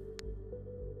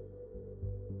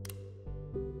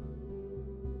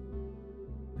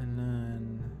 And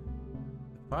then...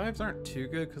 The 5s aren't too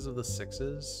good because of the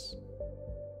 6s.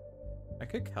 I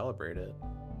could calibrate it.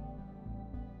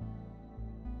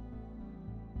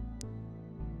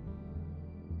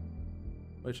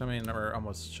 Which, I mean, we're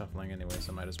almost shuffling anyway,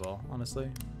 so might as well, honestly.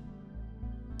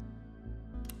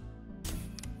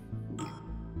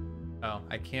 Oh,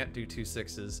 I can't do 2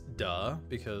 6s, duh,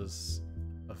 because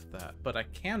of that. But I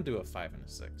can do a 5 and a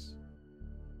 6.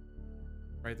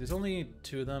 Right, there's only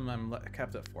 2 of them. I'm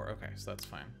capped at 4. Okay, so that's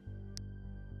fine.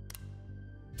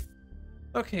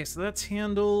 Okay, so that's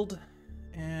handled.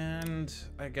 And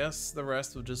I guess the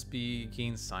rest will just be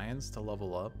gain science to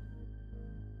level up.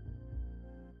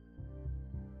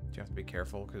 You have to be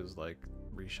careful because, like,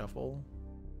 reshuffle.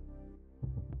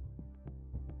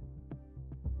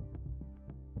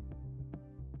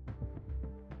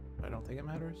 I don't think it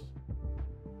matters.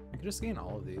 I could just gain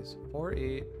all of these. 4,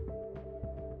 8,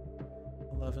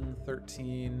 11,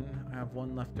 13. I have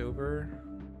 1 left over.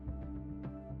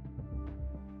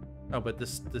 Oh, but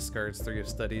this discards 3 of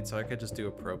studied, so I could just do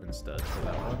a probe instead for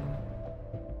that one.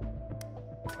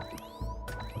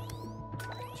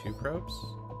 2 probes.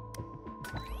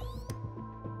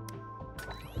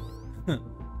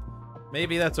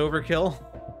 Maybe that's overkill.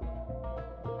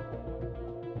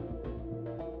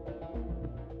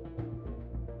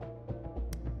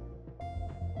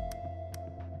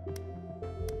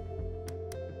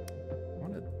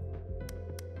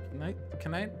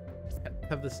 Can I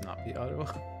have this not be auto?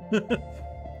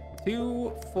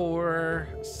 2, 4,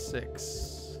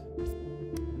 6,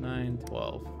 9,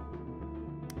 12.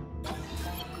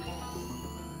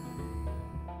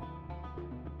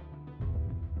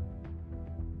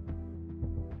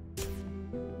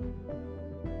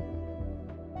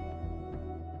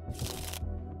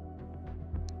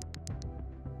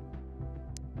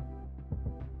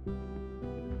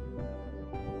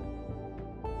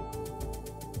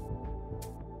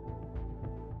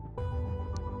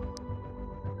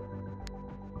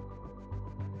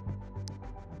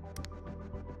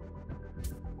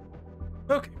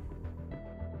 Okay.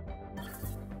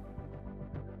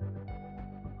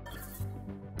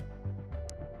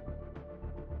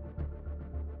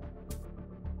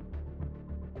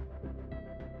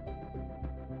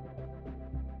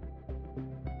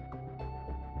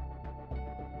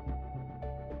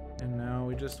 And now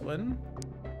we just win.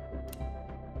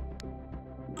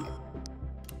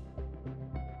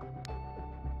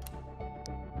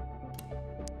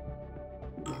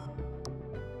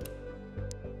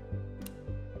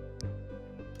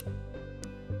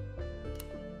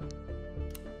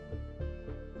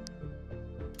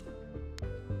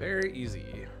 Very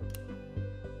easy.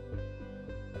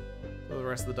 So the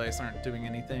rest of the dice aren't doing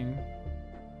anything.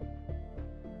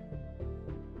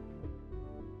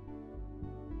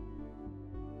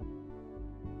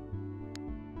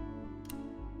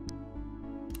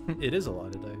 It is a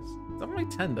lot of dice. It's only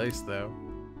 10 dice though.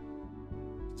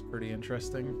 It's pretty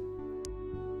interesting.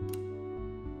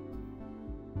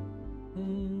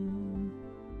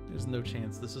 There's no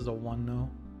chance this is a 1 no.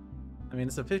 I mean,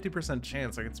 it's a 50%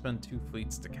 chance I could spend 2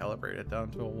 fleets to calibrate it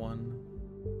down to a 1.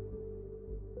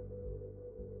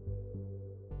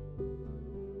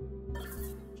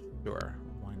 Sure,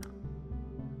 why not?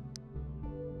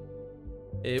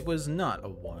 It was not a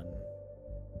 1.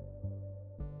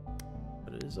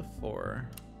 But it is a 4.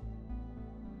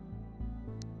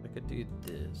 I could do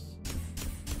this.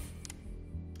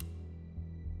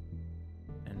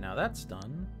 And now that's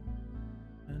done.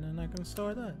 And then I can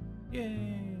store that.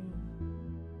 Yay!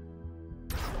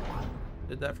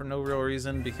 Did that for no real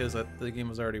reason because the game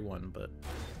was already won, but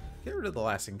get rid of the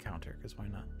last encounter, because why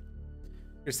not?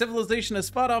 Your civilization has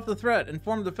fought off the threat and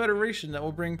formed a federation that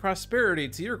will bring prosperity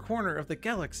to your corner of the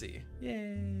galaxy.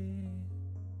 Yay!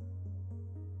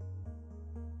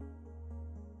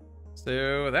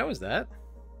 So that was that.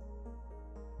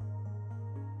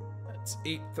 That's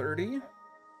 8:30.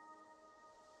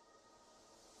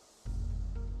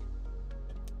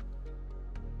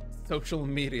 Social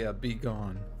media, be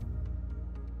gone.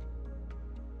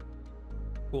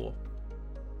 Cool.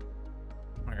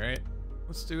 Alright,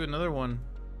 let's do another one.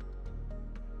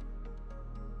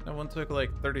 That one took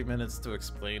like 30 minutes to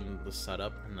explain the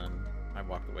setup, and then I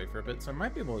walked away for a bit, so I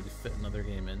might be able to fit another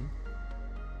game in.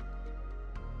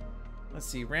 Let's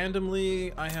see,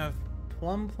 randomly, I have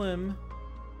Plum Plim,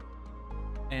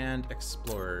 and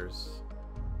explorers,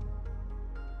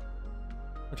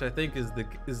 which I think is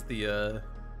the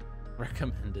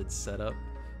recommended setup,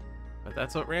 but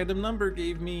that's what random number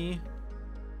gave me.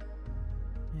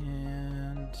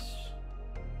 And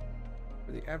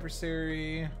for the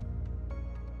adversary,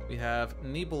 we have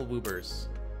Nibelwoobers,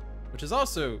 which is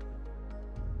also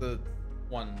the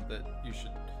one that you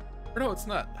should, or no, it's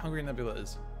not. Hungry Nebula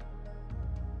is.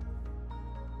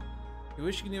 You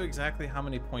wish you knew exactly how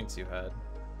many points you had.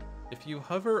 If you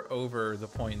hover over the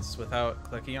points without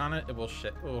clicking on it, it will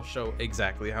show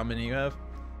exactly how many you have.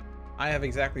 I have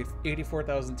exactly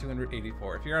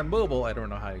 84,284. If you're on mobile, I don't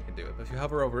know how you can do it, but if you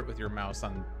hover over it with your mouse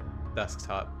on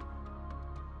desktop,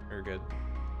 you're good.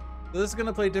 So this is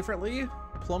gonna play differently.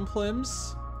 Plum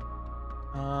Plims.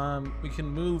 We can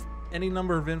move any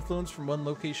number of influence from one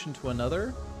location to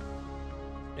another,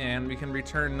 and we can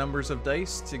return numbers of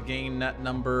dice to gain that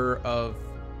number of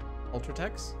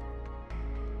Ultratechs.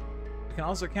 You can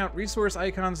also count resource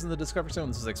icons in the Discovery Zone.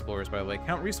 This is Explorers, by the way.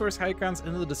 Count resource icons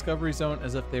in the Discovery Zone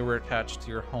as if they were attached to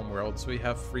your homeworld, so we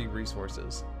have free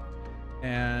resources.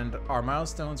 And our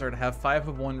milestones are to have 5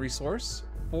 of one resource,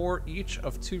 4 each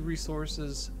of 2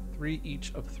 resources, 3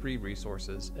 each of 3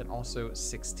 resources, and also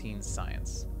 16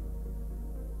 science.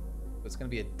 So it's going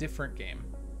to be a different game.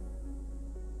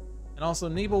 And also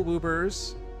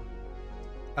Nibelwoobers.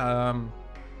 The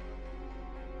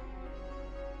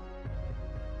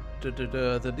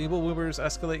Nibelwoobers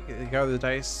escalate, gather the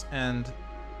dice and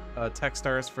tech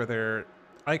stars for their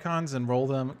icons and roll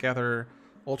them. Gather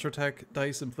Ultratech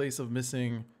dice in place of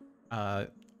missing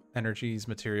energies,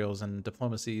 materials, and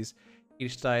diplomacies.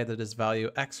 Each die that is value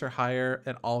X or higher,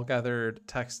 and all gathered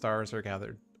tech stars are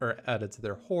added to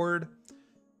their hoard.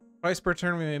 Twice per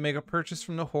turn, we may make a purchase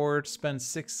from the hoard, spend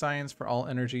 6 science for all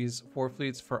energies, 4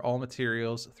 fleets for all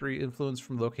materials, 3 influence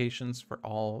from locations for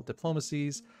all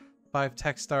diplomacies, 5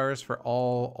 tech stars for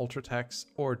all Ultratechs,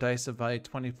 or dice of value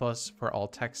 20 plus for all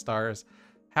tech stars.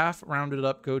 Half rounded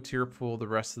up, go to your pool, the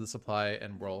rest of the supply,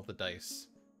 and roll the dice.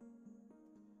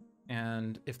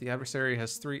 And if the adversary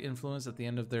has 3 influence at the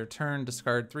end of their turn,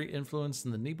 discard 3 influence,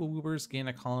 and the Nibelwoobers gain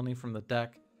a colony from the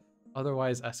deck.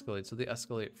 Otherwise escalate, so they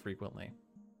escalate frequently.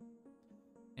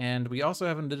 And we also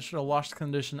have an additional lost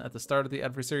condition at the start of the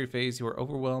adversary phase. You are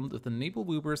overwhelmed if the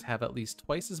Nibelwoobers have at least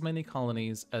twice as many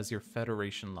colonies as your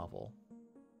Federation level.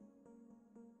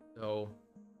 So,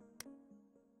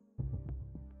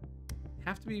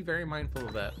 have to be very mindful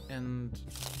of that, and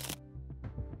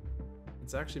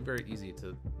it's actually very easy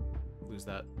to lose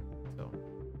that. So,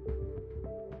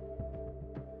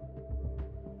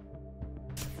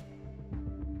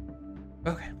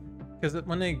 okay, because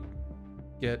when they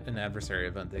get an adversary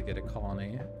event, they get a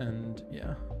colony, and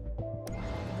yeah.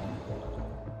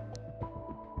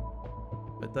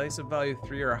 But dice of value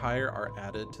 3 or higher are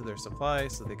added to their supply,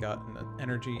 so they got an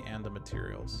energy and the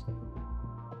materials.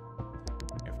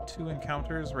 We have 2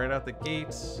 encounters right out the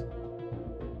gates.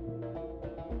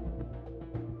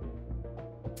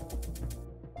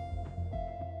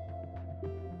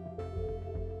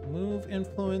 Move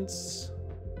influence.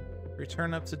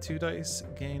 Return up to 2 dice.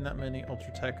 Gain that many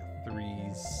Ultratech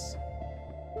 3s.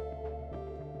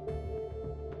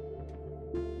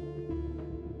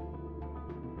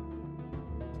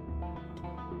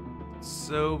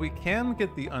 So we can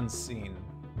get the unseen.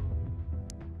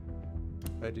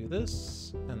 If I do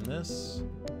this, and this,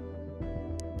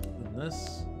 and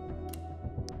this.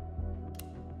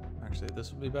 Actually,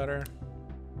 this would be better.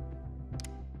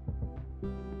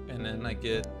 And then I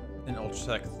get an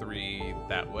Ultratech 3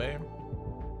 that way.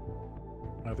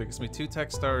 It gives me 2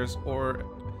 tech stars or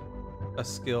a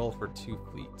skill for 2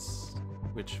 fleets,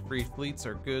 which free fleets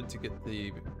are good to get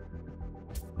the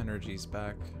energies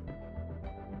back.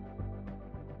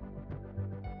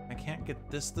 I can't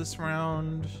get this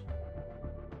round,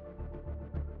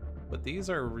 but these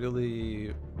are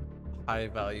really high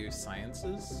value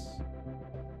sciences.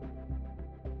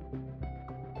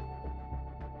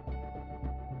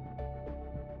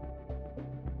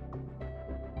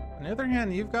 On the other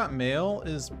hand, You've Got Mail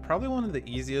is probably one of the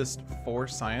easiest for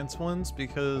science ones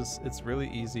because it's really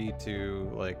easy to,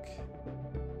 like,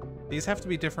 these have to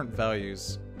be different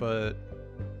values, but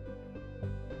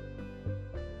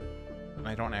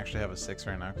I don't actually have a 6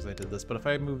 right now because I did this, but if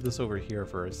I move this over here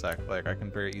for a sec, like, I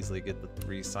can very easily get the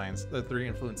 3 science, the 3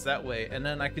 influence that way, and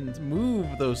then I can move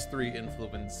those 3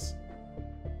 influence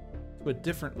to a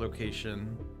different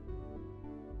location,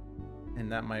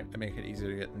 and that might make it easier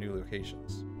to get new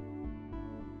locations.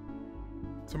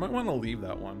 So I might want to leave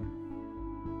that one.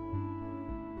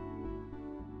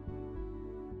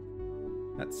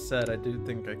 That said, I do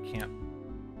think I can't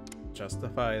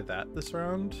justify that this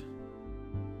round.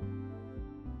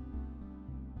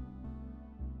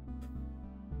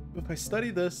 I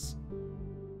study this,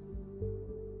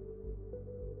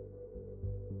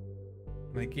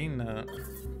 and I gain that.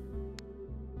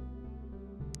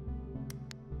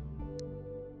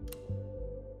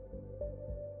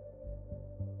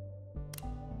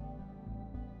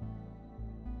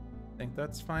 I think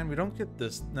that's fine. We don't get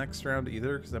this next round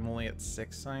either because I'm only at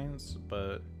 6 signs,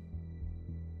 but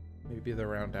maybe the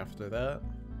round after that.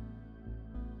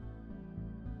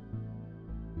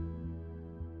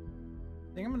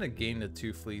 I think I'm gonna gain the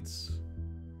 2 fleets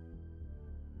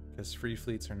because free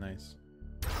fleets are nice.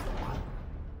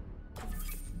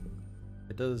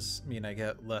 It does mean I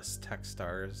get less tech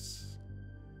stars.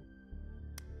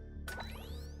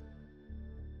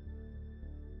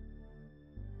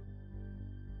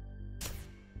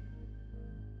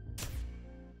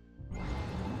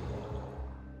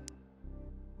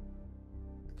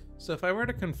 So if I were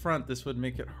to confront, this would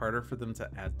make it harder for them to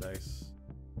add dice.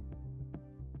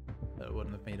 That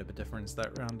wouldn't have made a difference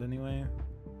that round anyway.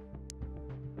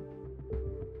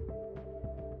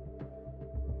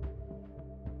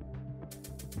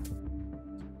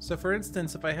 So for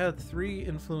instance, if I had 3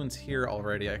 influence here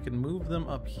already, I could move them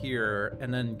up here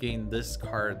and then gain this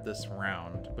card this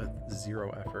round with 0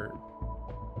 effort.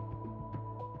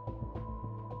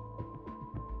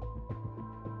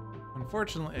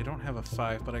 Unfortunately, I don't have a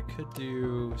 5, but I could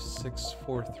do 6,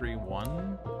 4, 3,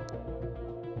 1.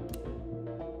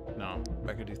 No,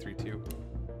 I could do 3, 2.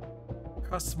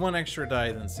 Costs 1 extra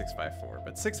die than 6, 5, 4,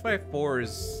 but 6, 5, 4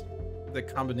 is the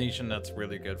combination that's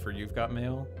really good for You've Got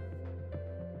Mail.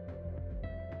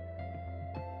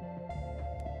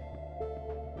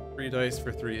 Three dice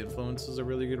for 3 influence is a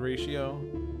really good ratio.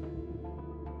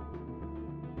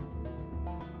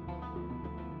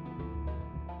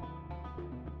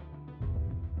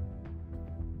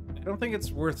 I don't think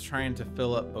it's worth trying to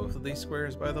fill up both of these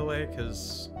squares, by the way,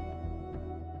 because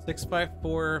 6, 5,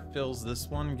 4 fills this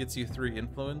one, gets you 3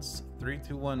 influence. 3,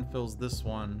 2, 1 fills this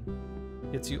one,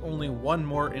 gets you only 1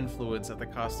 more influence at the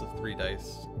cost of 3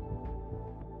 dice.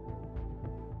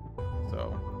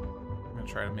 So I'm gonna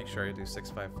try to make sure I do 6,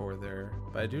 5, 4 there.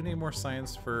 But I do need more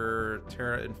science for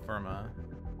Terra Infirma.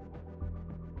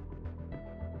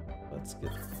 Let's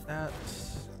get that.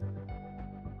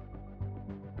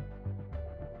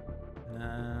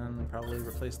 And probably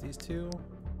replace these 2.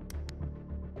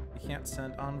 You can't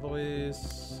send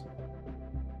envoys.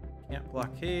 Can't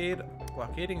blockade.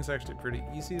 Blockading is actually pretty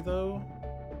easy though.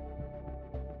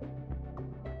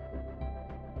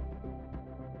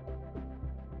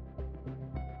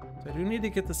 So I do need to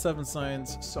get the 7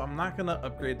 signs, so I'm not gonna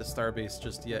upgrade the starbase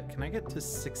just yet. Can I get to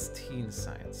 16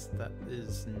 signs? That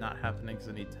is not happening because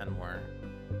I need 10 more.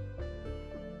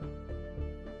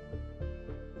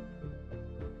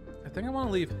 I think I want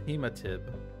to leave Hematib.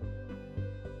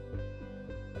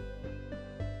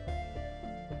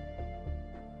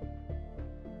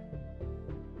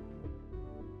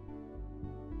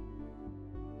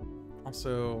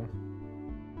 Also,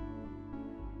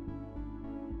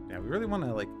 yeah, we really want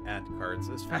to like add cards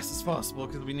as fast as possible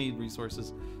because we need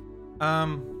resources.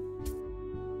 And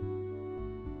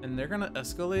they're gonna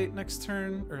escalate next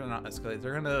turn, or not escalate.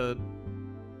 They're gonna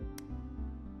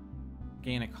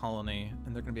gain a colony,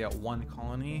 and they're gonna be at 1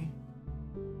 colony.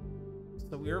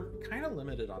 So we're kind of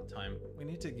limited on time. We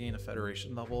need to gain a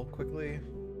Federation level quickly.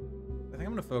 I think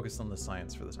I'm gonna focus on the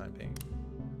science for the time being,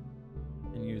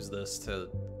 and use this to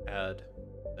add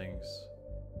things.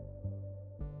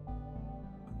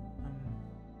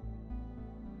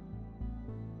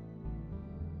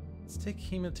 Let's take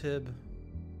Hematib.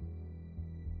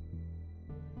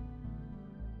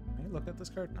 Can I look at this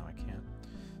card? No, I can't.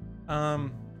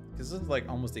 Because this is like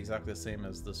almost exactly the same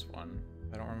as this one.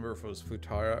 I don't remember if it was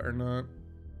Futara or not.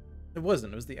 It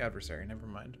wasn't. It was the adversary. Never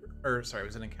mind. Or sorry, it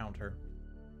was an encounter.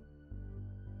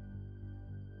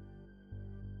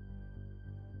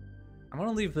 I'm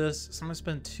gonna leave this. So I'm gonna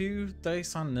spend 2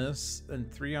 dice on this and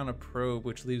 3 on a probe,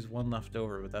 which leaves 1 left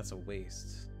over, but that's a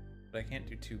waste. But I can't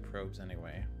do 2 probes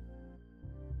anyway.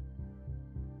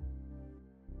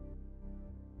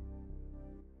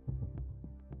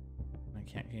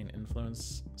 I can't gain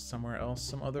influence somewhere else,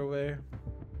 some other way.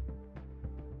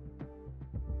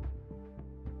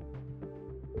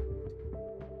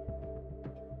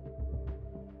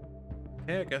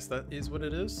 Okay, I guess that is what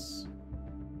it is.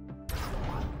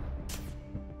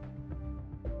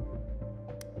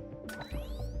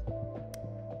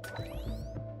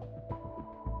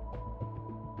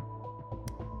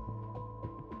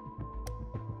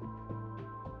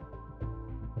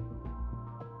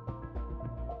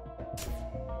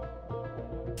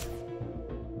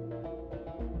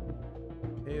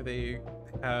 They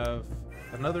have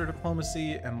another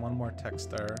diplomacy and 1 more tech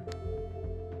star.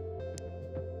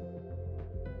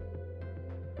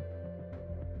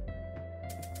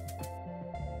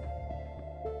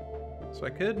 So I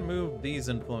could move these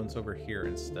influence over here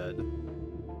instead.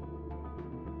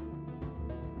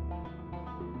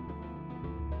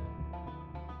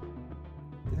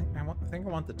 I think I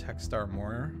want the tech star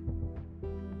more.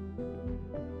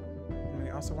 And we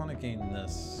also want to gain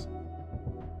this.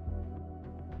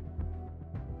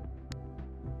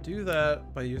 Do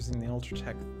that by using the Ultra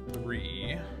Tech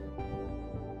 3.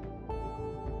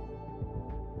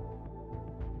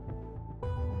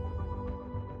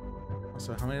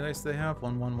 So how many dice do they have?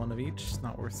 1, 1, 1 of each. It's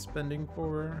not worth spending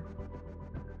for.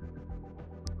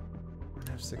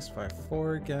 I have 6, 5,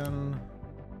 4 again.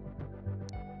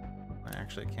 I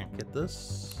actually can't get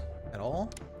this at all.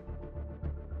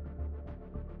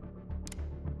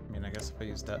 I mean, I guess if I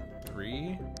use that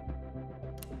 3,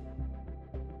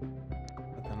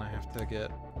 but then I have to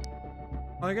get.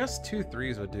 Well, I guess 2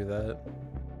 3s would do that.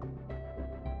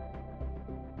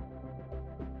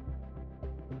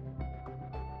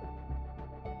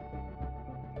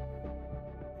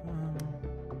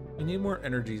 We need more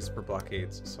energies for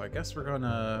blockades, so I guess we're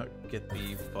gonna get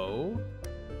the bow.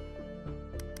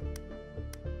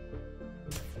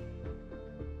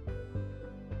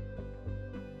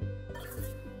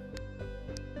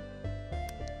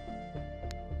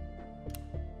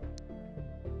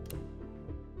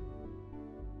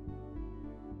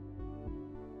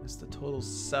 That's the total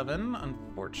 7,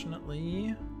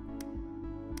 unfortunately.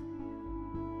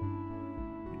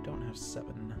 We don't have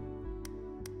 7.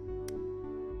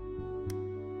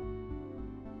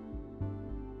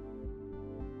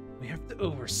 We have to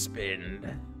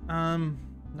overspend.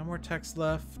 No more text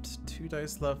left. 2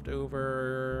 dice left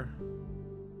over.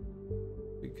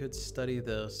 We could study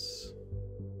this.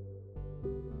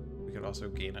 We could also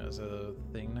gain it as a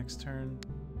thing next turn.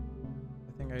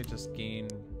 I think I just gain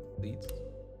fleets.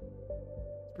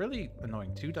 It's really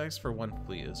annoying. 2 dice for 1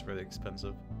 fleet is really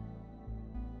expensive.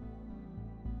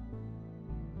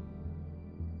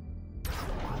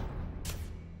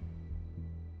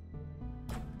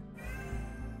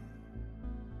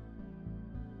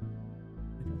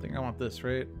 I want this,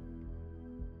 right?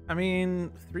 I mean,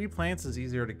 3 plants is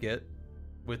easier to get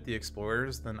with the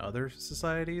explorers than other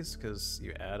societies because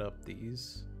you add up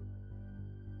these.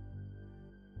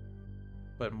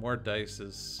 But more dice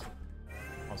is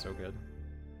also good.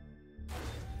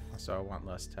 Also, I want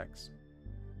less text.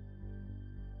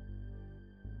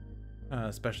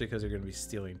 Especially because you're going to be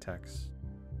stealing text.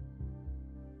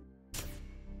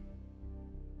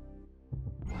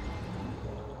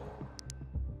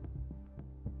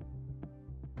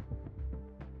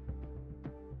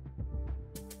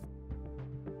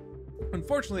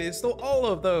 Unfortunately, it stole all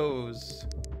of those.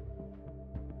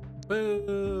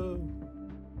 Boo.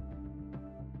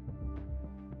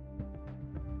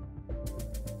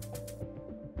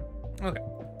 Okay.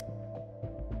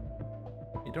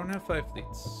 You don't have 5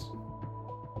 fleets.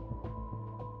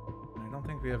 I don't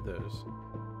think we have those.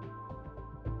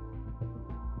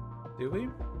 Do we?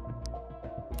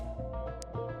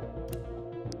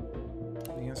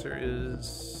 The answer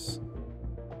is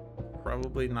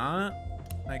probably not.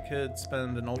 I could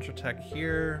spend an Ultra Tech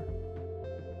here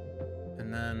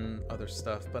and then other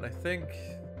stuff, but I think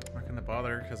I'm not gonna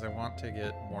bother because I want to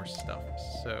get more stuff.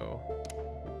 So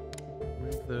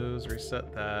move those,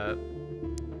 reset that.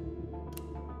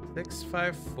 6,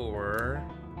 5, 4.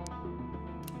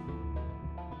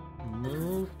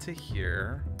 Move to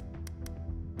here.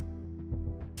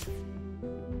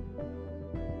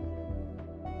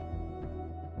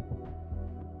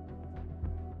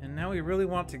 And now we really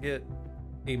want to get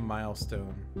a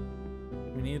milestone.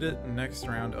 We need it next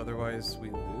round, otherwise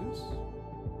we lose.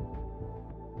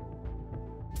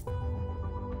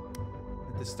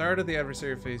 At the start of the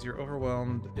adversary phase, you're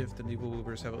overwhelmed if the Needle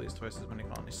Movers have at least twice as many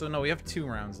colonies. So no, we have 2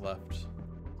 rounds left.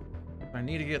 I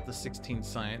need to get the 16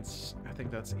 science. I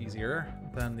think that's easier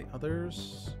than the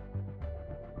others.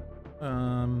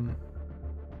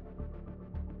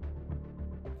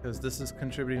 Because this is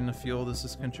contributing to fuel, this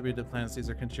is contributing to plants,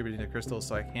 these are contributing to crystals,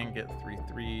 so I can't get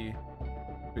 3-3.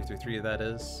 3-3-3, that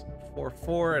is.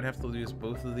 4-4, I'd have to lose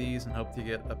both of these and hope to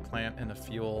get a plant and a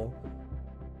fuel.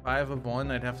 5 of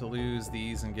 1, I'd have to lose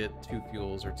these and get 2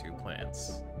 fuels or 2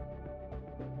 plants.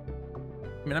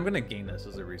 I mean, I'm going to gain this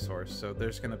as a resource, so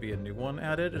there's going to be a new one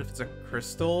added. If it's a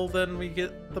crystal, then we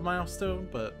get the milestone,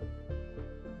 but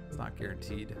it's not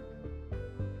guaranteed.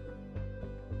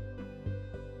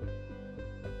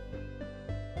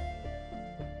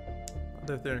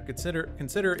 Other thing to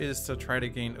consider is to try to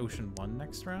gain Ocean 1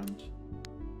 next round.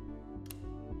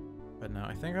 But no,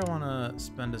 I think I want to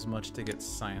spend as much to get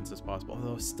science as possible,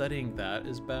 although studying that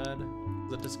is bad,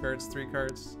 because it discards 3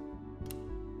 cards.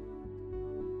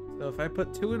 So if I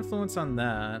put 2 influence on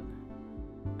that,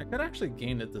 I could actually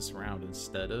gain it this round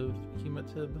instead of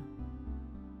Hematib.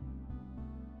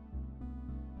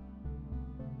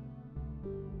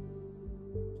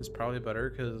 Which is probably better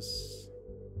because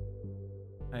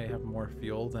I have more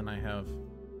fuel than I have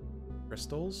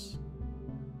crystals.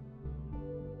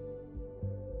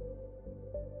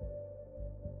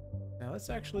 Now let's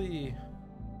actually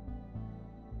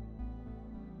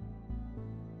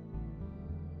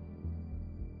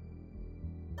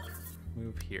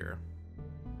move here.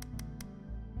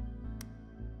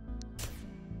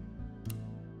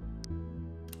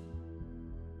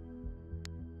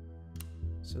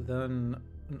 So then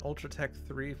an Ultra Tech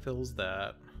 3 fills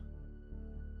that.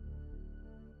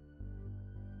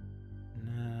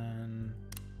 And then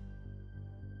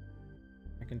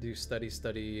I can do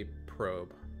Study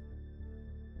Probe.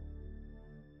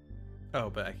 Oh,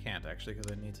 but I can't actually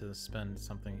because I need to spend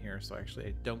something here, so actually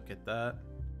I don't get that.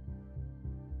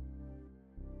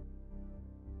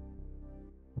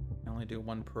 I only do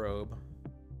one probe.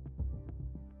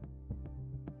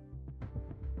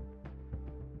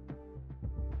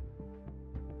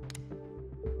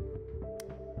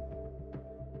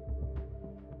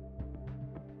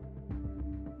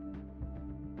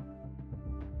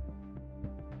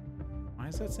 Why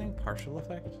is that saying partial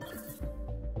effect?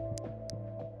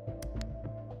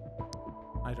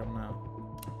 I don't know.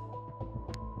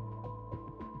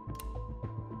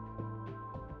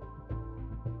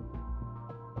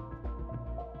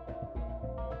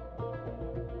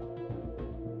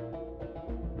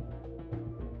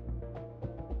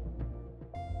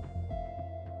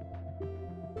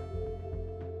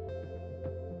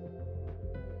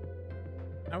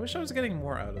 I wish I was getting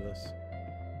more out of this.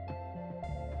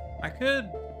 I could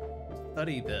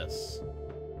study this,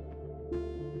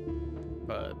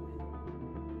 but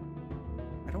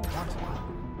I don't want to.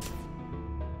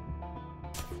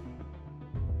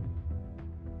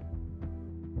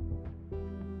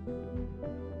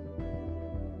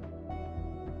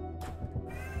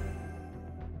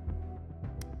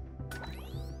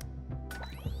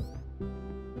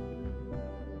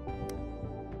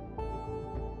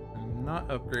 I'm not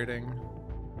upgrading.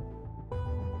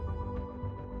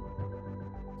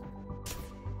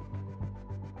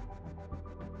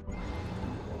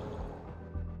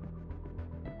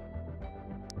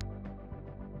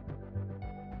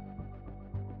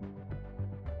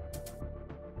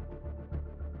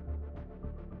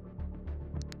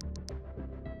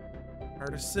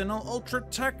 Artisanal Ultra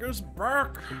Tech is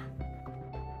back!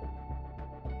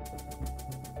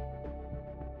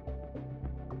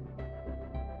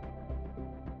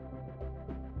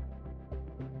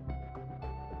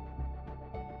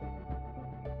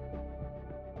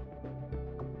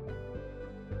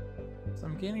 So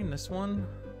I'm gaining this one,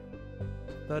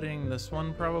 studying this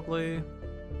one probably.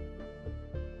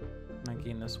 I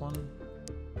gain this one.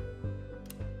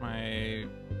 My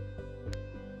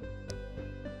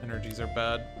energies are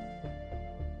bad.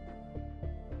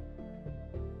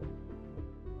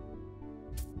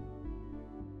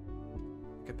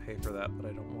 I could pay for that, but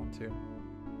I don't want to.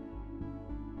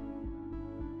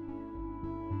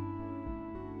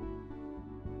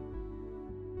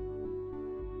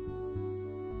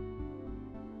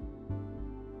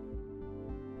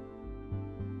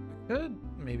 I could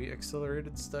maybe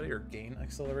accelerated study or gain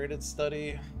accelerated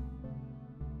study.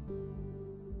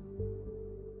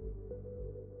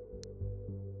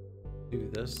 Do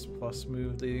this plus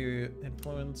move the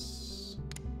influence.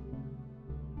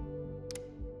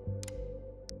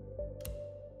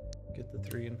 Get the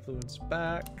 3 influence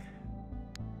back.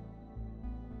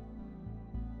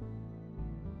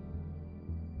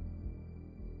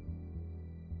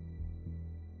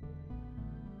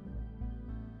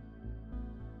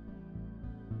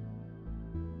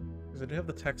 Because I do have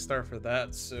the tech star for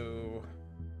that, so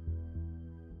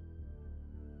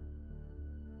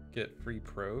get free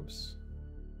probes.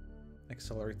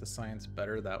 Accelerate the science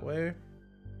better that way.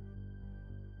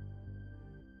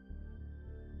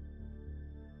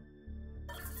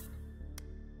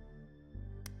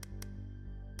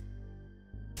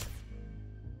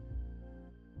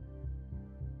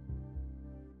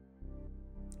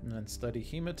 And then study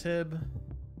Hematib.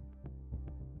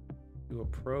 Do a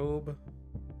probe.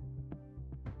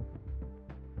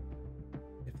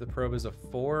 If the probe is a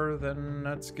 4, then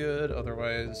that's good.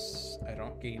 Otherwise, I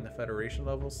don't gain the Federation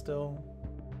level still.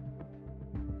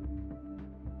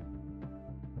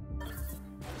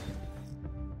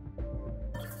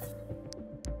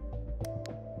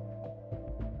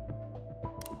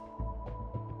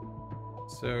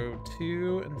 So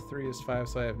 2 and 3 is 5,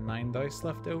 so I have 9 dice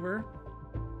left over.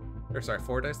 Or sorry,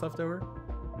 4 dice left over.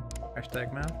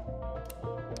 Hashtag math.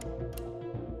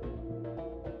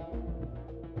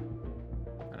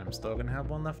 I'm still gonna have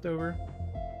one left over.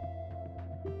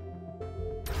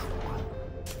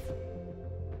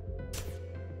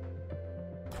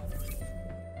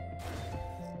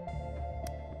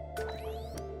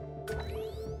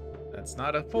 That's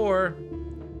not a 4.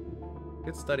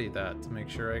 Could study that to make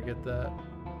sure I get that.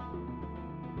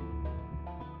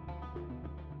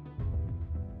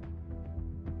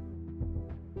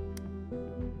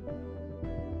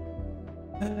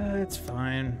 It's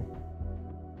fine.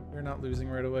 We're not losing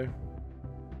right away.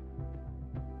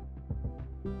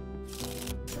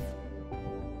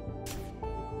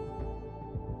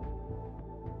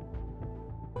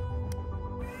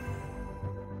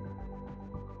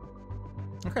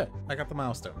 Okay, I got the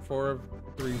milestone. 4 of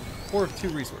 2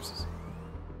 resources.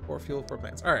 4 fuel, 4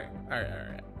 plants. Alright.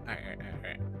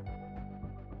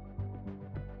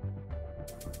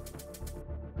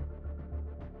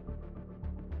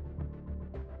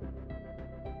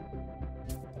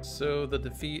 So the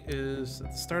defeat is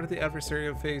at the start of the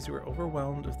adversarial phase. You are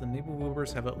overwhelmed if the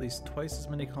Nibelwoobers have at least twice as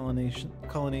many colonies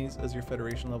as your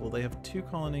Federation level. They have 2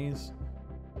 colonies.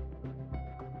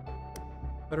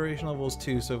 Federation level is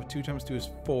 2, so 2 times 2 is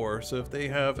 4. So if they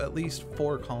have at least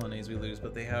 4 colonies, we lose,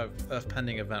 but they have a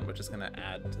pending event which is going to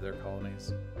add to their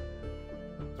colonies.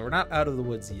 So we're not out of the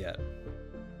woods yet.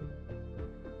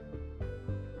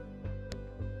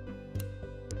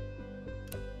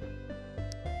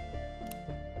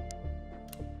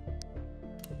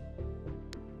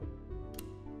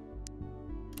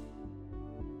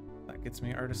 That gets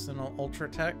me Artisanal Ultra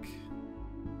Tech.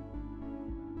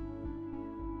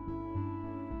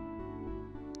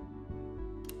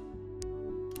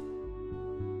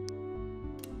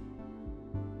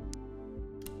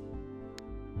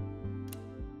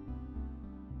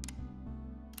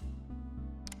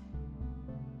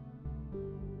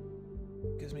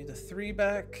 Gives me the 3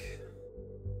 back.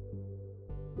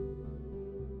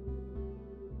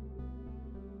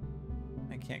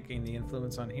 I can't gain the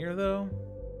influence on here though.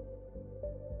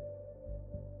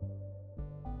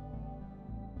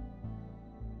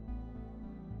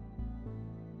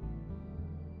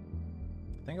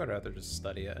 I think I'd rather just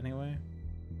study it anyway.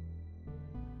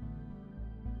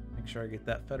 Make sure I get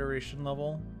that Federation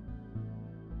level.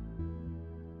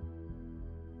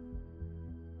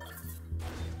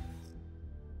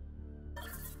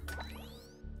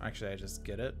 Actually, I just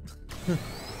get it.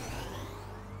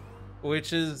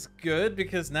 Which is good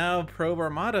because now Probe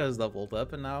Armada is leveled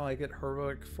up and now I get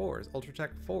Heroic 4s. Ultra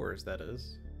Tech 4s, that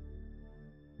is.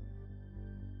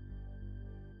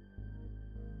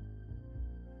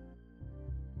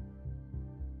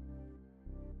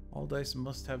 All dice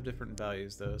must have different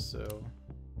values though, so...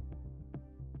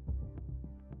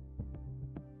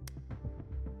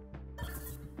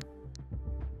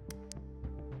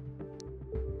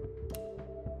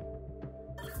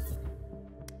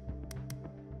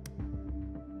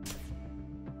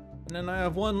 And then I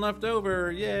have 1 left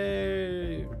over,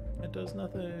 yay! It does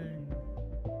nothing.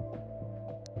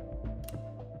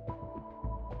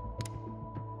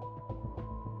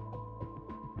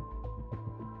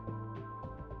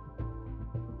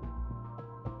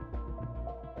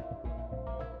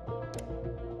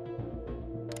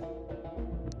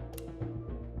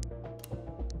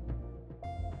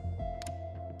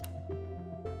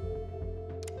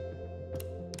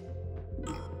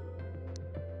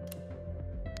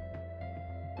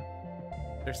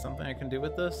 There's something I can do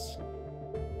with this?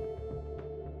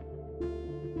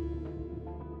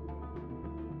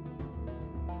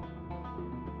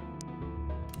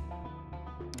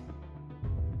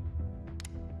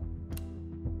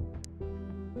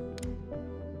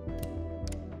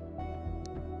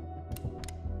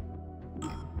 I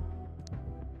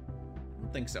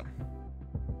don't think so.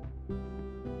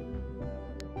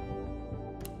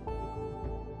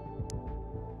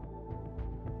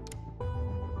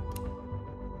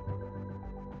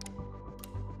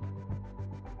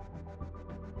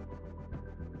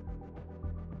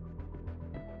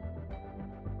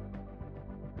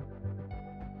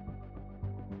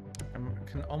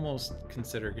 I can almost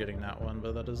consider getting that one,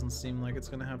 but that doesn't seem like it's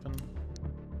gonna happen.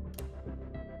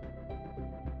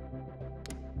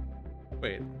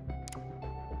 Wait.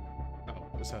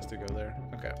 Oh, this has to go there.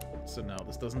 Okay, so no,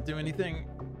 this doesn't do anything.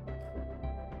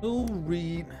 We'll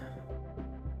read.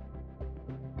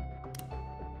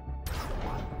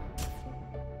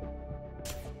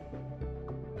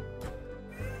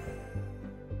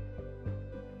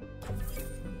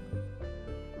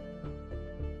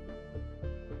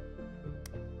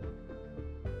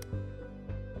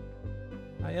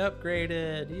 I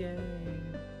upgraded, yay!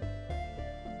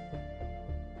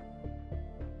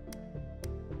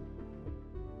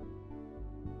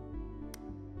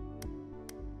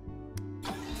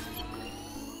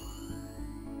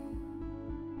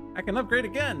 I can upgrade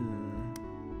again!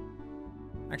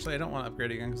 Actually, I don't want to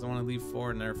upgrade again because I want to leave 4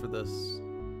 in there for this.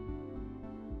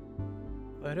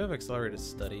 I do have accelerated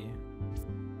study.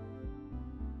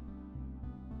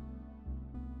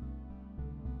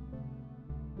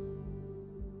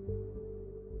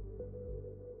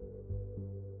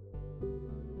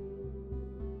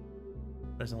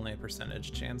 There's only a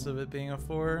percentage chance of it being a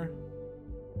 4.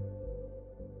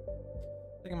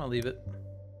 I think I'm gonna leave it.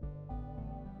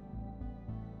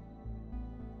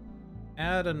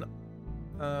 Add an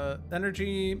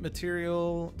energy,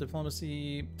 material,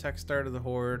 diplomacy, tech star to the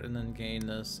horde, and then gain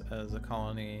this as a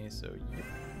colony. So yep.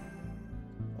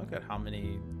 Look at how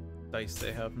many dice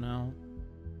they have now.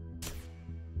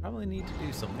 Probably need to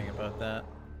do something about that.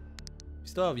 We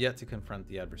still have yet to confront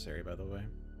the adversary, by the way.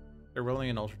 They're rolling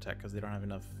in ultra tech because they don't have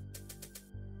enough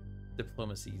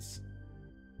diplomacies.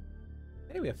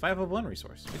 Hey, we have 5 of 1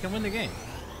 resource. We can win the game.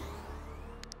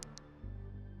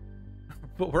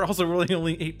 But we're also rolling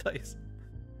only 8 dice.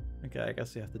 Okay, I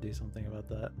guess we have to do something about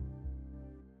that.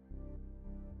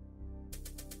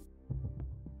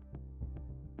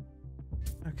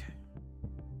 Okay.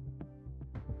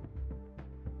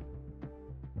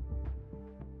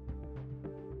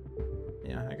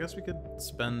 Yeah, I guess we could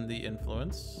spend the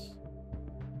influence.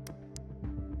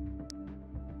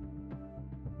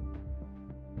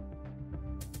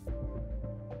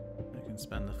 I can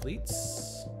spend the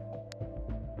fleets.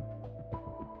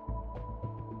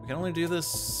 We can only do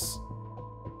this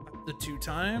up to 2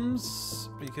 times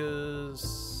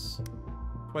because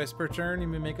twice per turn you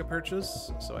may make a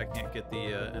purchase, so I can't get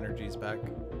the energies back.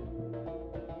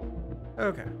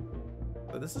 Okay,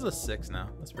 so this is a 6 now.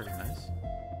 That's pretty nice.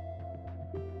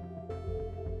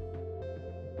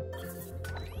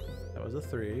 That was a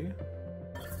 3.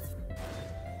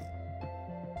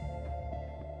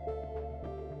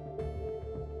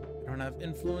 I don't have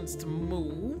influence to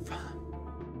move.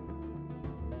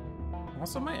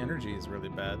 Also, my energy is really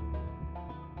bad.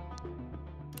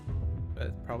 But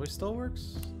it probably still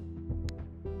works.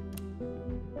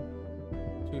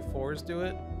 2 4s do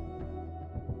it.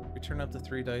 We turn up to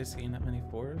 3 dice, gain that many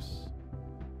 4s.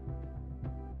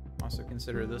 Also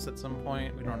consider this at some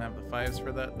point. We don't have the 5s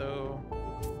for that though.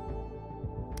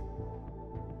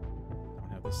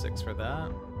 Don't have the 6 for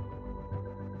that.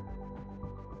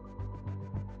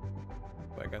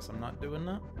 But I guess I'm not doing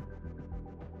that.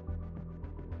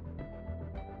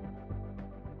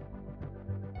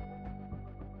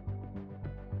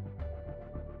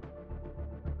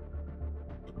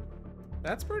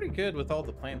 That's pretty good with all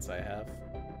the plants I have.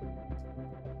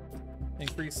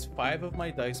 Increase 5 of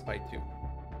my dice by 2.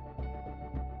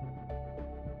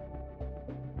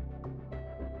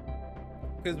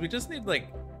 Because we just need, like,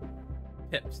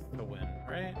 pips to win,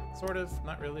 right? Sort of,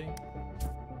 not really.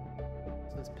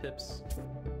 It says pips.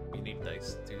 We need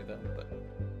dice to do that, but...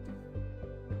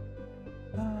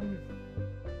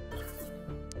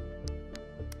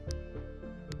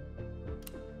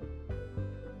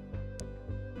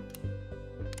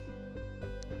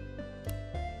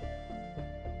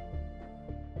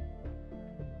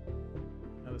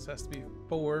 This has to be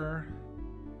 4.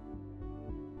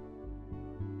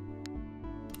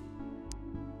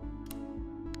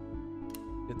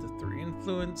 Get the 3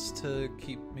 influence to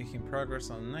keep making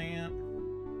progress on that.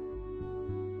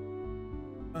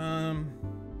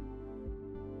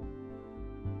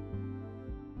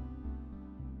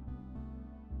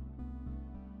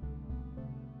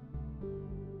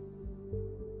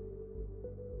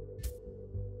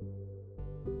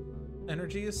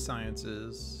 Energy is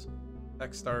sciences.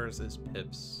 Tech stars is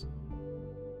pips.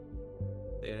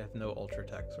 They have no ultra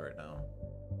techs right now.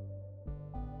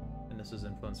 And this is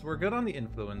influence. We're good on the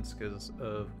influence because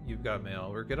of You've Got Mail.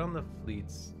 We're good on the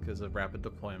fleets because of rapid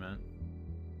deployment.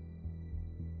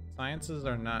 Sciences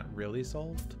are not really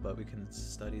solved, but we can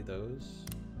study those.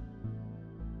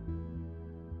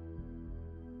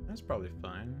 That's probably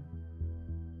fine.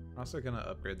 I'm also gonna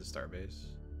upgrade the starbase.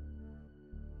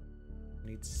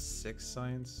 Need 6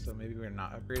 science, so maybe we're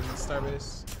not upgrading the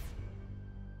starbase.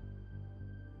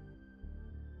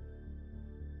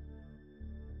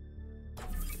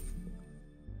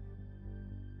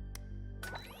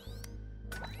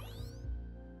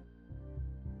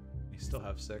 We still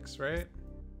have 6, right?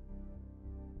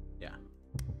 Yeah.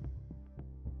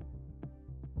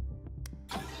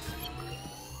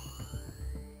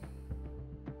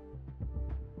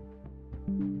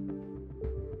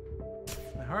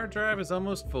 Hard drive is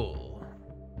almost full.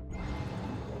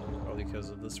 Probably because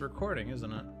of this recording,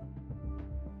 isn't it?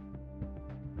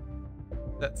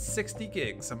 That's 60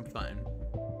 gigs, I'm fine.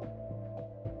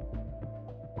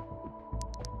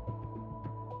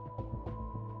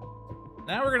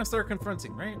 Now we're gonna start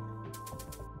confronting, right?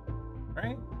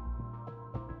 Right?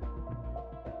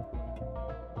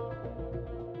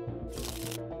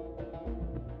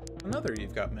 Another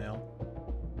You've Got Mail.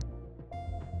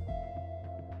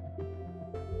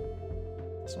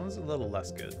 This one's a little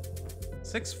less good.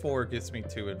 6-4 gets me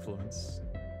 2 influence.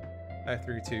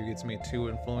 5-3-2 gets me 2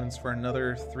 influence for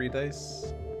another 3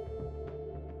 dice.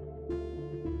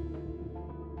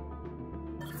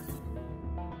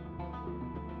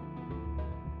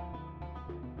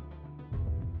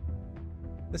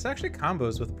 This actually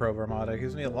combos with Probe Armada. It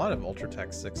gives me a lot of Ultra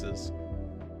Text 6s.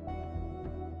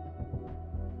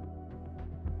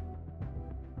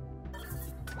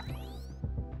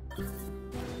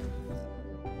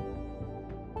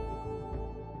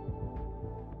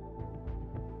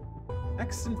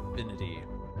 X Infinity.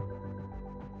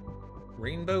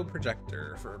 Rainbow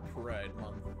Projector for Pride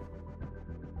Month.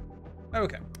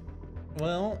 Okay.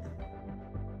 Well...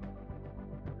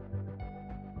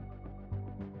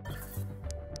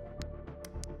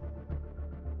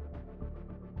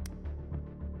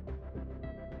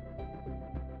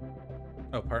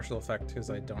 Oh, partial effect because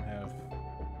I don't have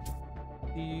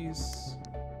these.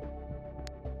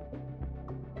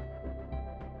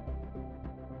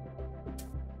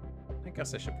 I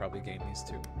guess I should probably gain these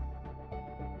two.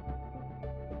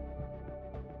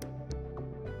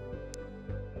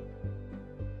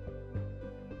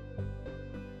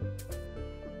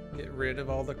 Get rid of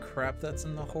all the crap that's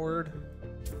in the Horde.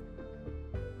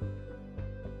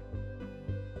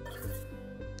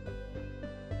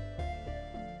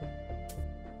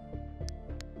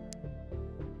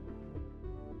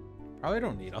 Probably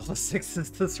don't need all the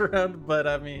 6s this round, but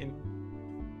I mean...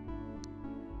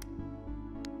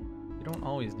 You don't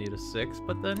always need a 6,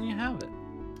 but then you have it.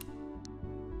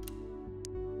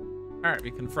 Alright, we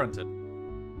confronted.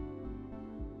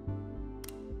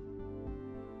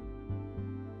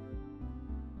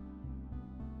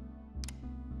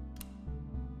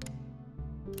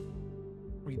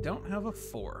 We don't have a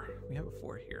 4. We have a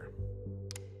 4 here.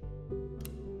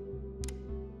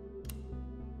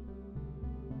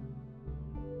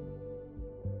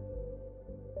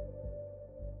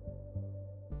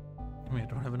 I mean, I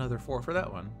don't have another 4 for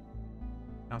that one.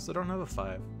 I also don't have a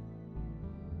 5.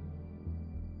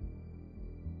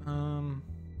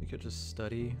 We could just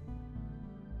study.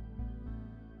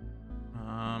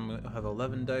 We'll have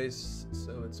 11 dice,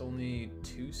 so it's only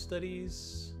 2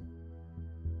 studies.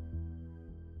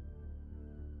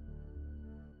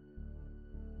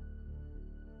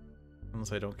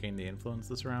 Unless I don't gain the influence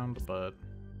this round, but...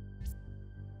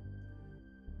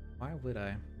 Why would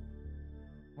I?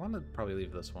 I want to probably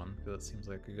leave this one, because it seems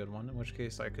like a good one, in which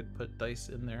case I could put dice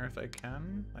in there if I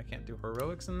can. I can't do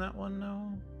heroics in that one,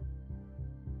 no.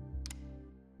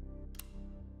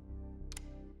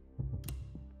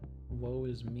 Woe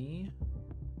is me.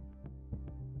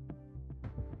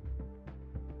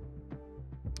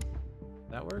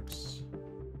 That works.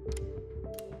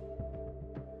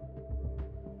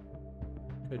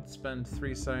 Could spend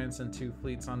 3 science and 2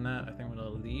 fleets on that. I think I'm gonna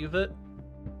leave it.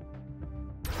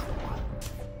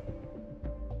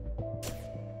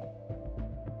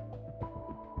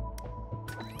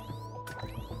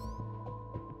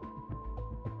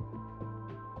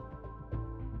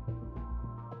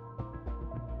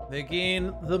 They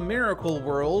gain the Miracle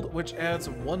World, which adds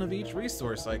 1 of each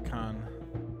resource icon.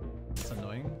 That's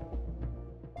annoying.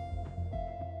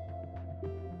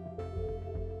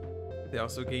 They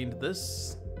also gained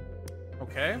this.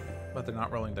 Okay, but they're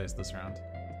not rolling dice this round.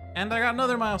 And I got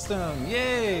another milestone,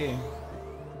 yay!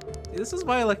 This is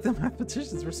why I like the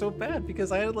mathematicians were so bad,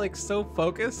 because I had like so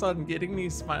focused on getting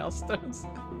these milestones.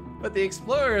 But the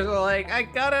explorers were like, I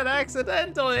got it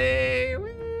accidentally!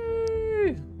 Whee!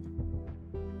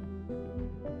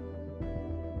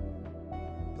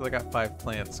 I got 5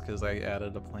 plants because I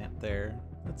added a plant there.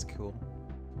 That's cool.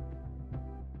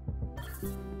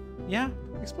 Yeah,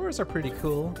 explorers are pretty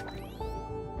cool.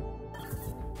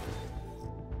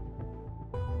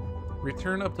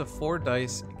 Return up to 4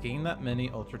 dice, gain that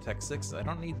many Ultra Tech 6s. I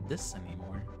don't need this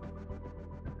anymore.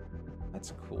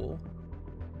 That's cool.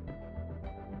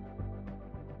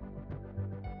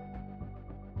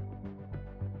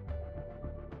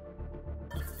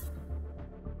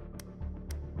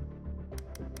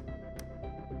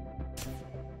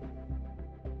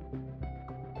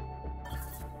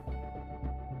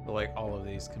 Like all of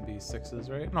these can be 6s,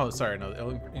 right? No, sorry, no,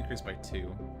 it'll increase by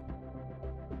 2.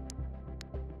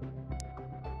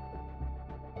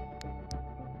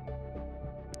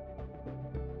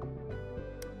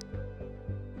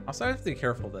 Also, I have to be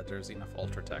careful that there's enough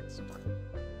ultra text.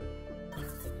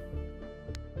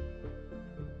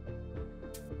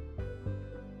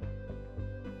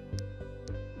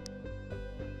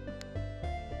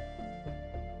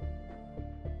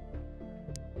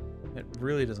 It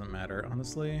really doesn't matter,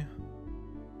 honestly.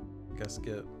 I guess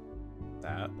get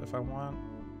that if I want.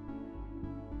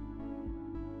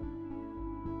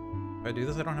 If I do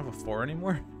this, I don't have a 4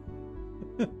 anymore.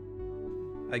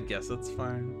 I guess that's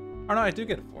fine. Oh no, I do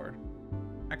get a 4.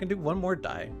 I can do one more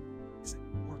die. It's like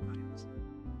 4 bios.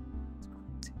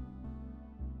 It's crazy.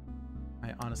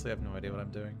 I honestly have no idea what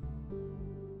I'm doing.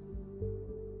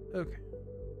 Okay.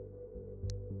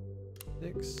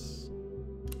 6,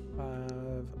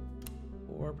 5,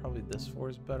 4. Probably this 4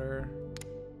 is better.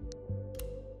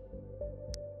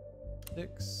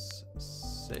 6,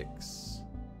 6,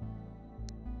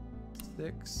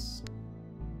 6,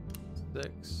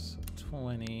 6,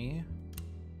 20.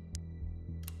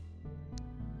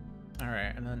 All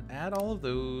right, and then add all of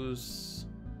those.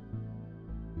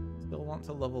 Still want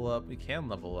to level up. We can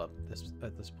level up this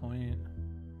at this point.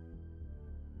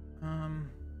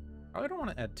 Probably don't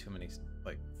want to add too many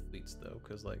like fleets though,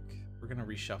 because like we're gonna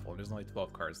reshuffle. There's only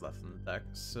 12 cards left in the deck,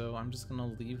 so I'm just gonna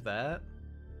leave that.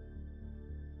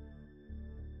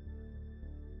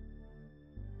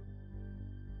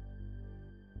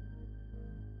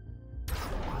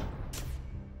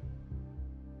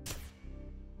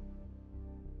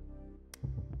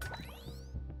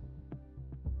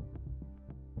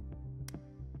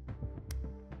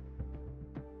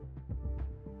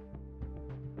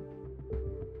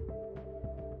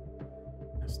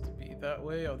 That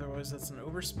way, otherwise that's an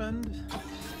overspend.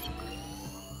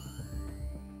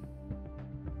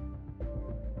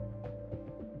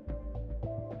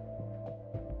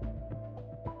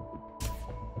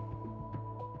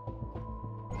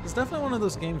 It's definitely one of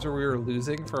those games where we were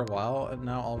losing for a while, and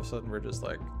now all of a sudden we're just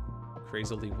like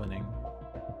crazily winning.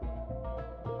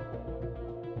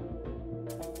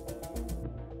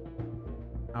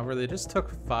 However, they just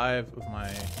took 5 of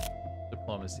my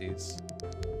diplomacies.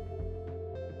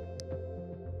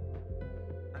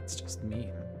 That's just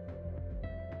mean.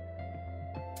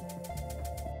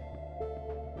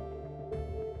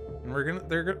 And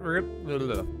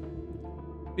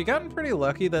we've gotten pretty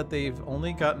lucky that they've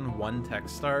only gotten 1 tech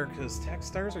star, because tech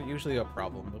stars are usually a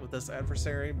problem with this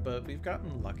adversary, but we've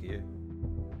gotten lucky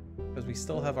because we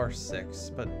still have our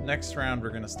 6, but next round we're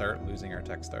gonna start losing our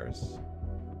tech stars.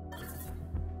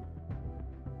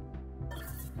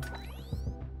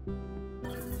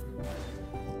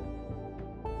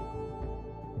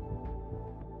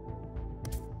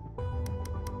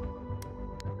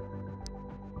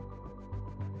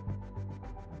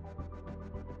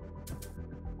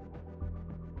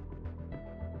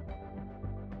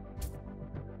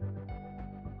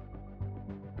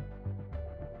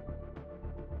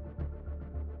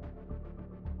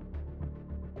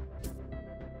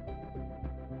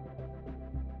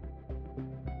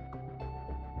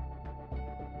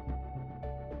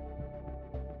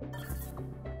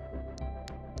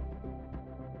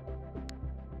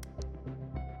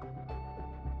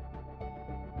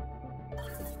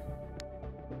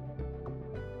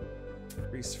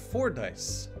 Increase 4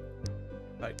 dice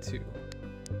by 2.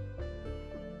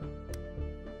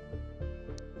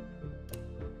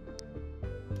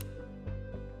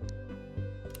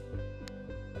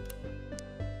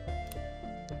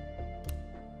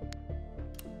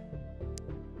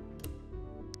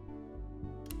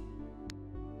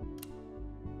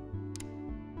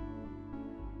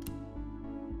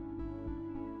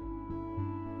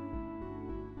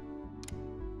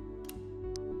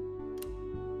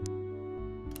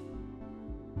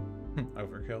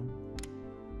 Overkill.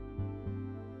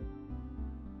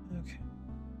 Okay.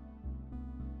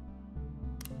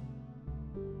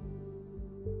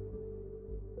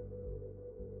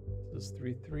 This is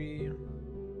 3/3.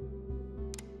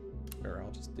 Sure,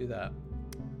 I'll just do that.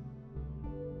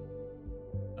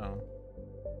 Oh.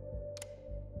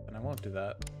 And I won't do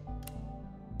that.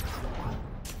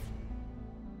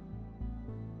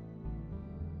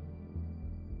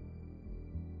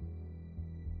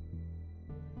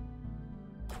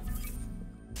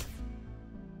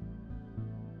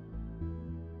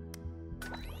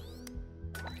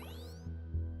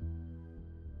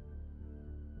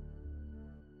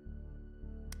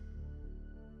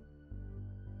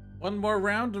 One more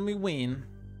round and we win.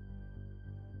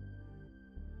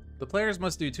 The players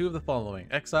must do 2 of the following: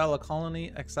 exile a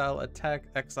colony, exile a tech,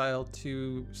 exile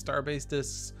 2 starbase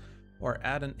discs, or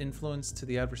add an influence to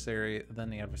the adversary. Then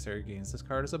the adversary gains this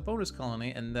card as a bonus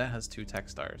colony, and that has 2 tech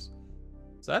stars.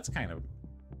 So that's kind of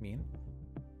mean.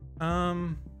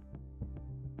 I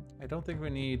don't think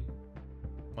we need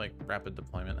like rapid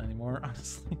deployment anymore,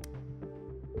 honestly.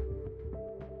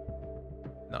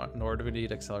 No, nor do we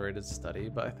need accelerated study,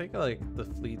 but I think like the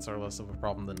fleets are less of a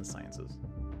problem than the sciences.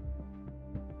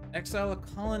 Exile a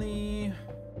colony.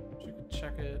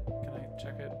 check it? Can I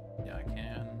check it? Yeah, I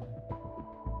can.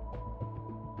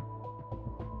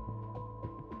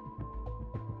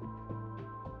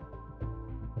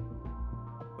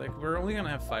 Like, we're only gonna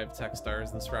have 5 tech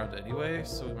stars this round anyway,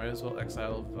 so we might as well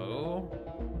exile Vo.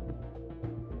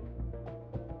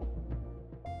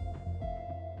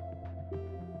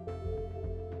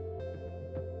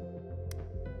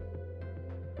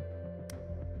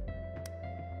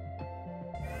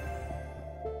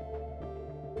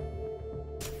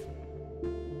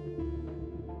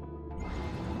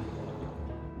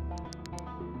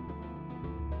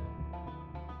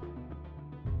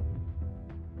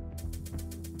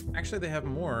 Actually, they have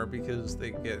more because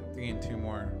they gain 2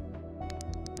 more.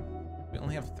 We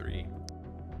only have 3.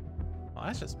 Well,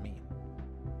 that's just mean.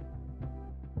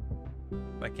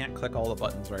 I can't click all the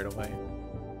buttons right away.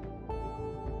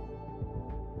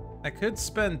 I could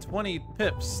spend 20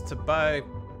 pips to buy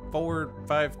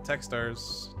 5 tech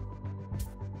stars.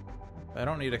 I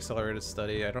don't need accelerated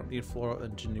study. I don't need floral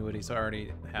ingenuity, so I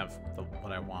already have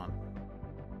what I want.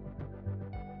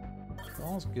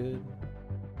 All's good.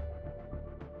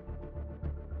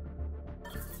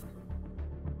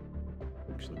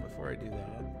 Actually, before I do that,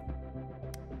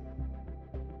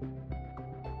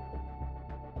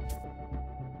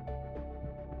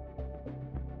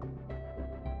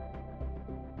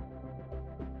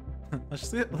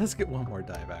 let's get one more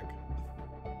die back.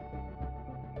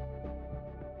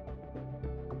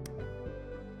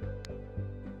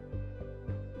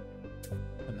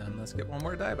 And then let's get one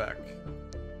more die back.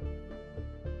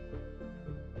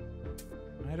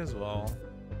 Might as well.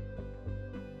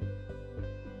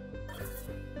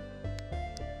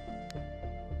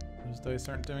 Those dice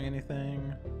aren't doing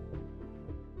anything.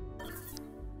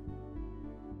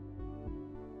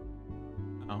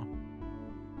 Oh.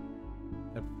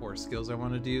 I have 4 skills I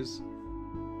wanted to use.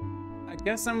 I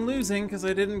guess I'm losing because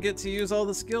I didn't get to use all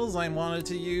the skills I wanted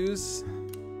to use.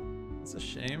 It's a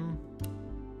shame.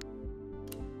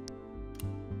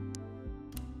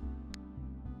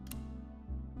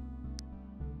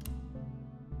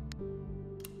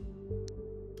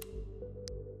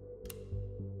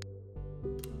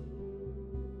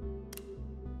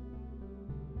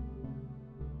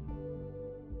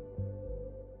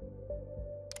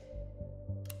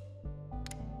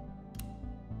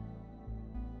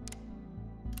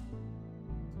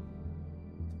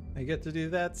 I get to do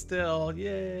that still,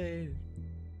 yay!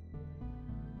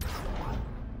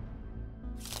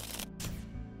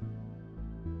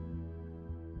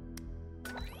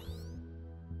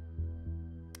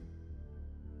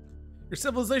 Your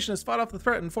civilization has fought off the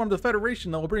threat and formed a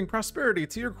federation that will bring prosperity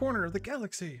to your corner of the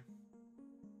galaxy.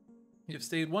 You've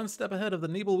stayed one step ahead of the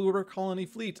Nibelungenliga colony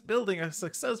fleet, building a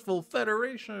successful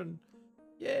federation.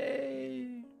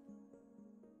 Yay!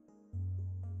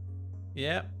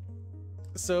 Yep.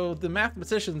 So the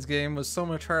mathematicians game was so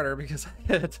much harder because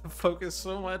I had to focus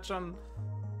so much on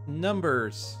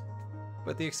numbers.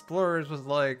 But the explorers was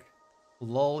like,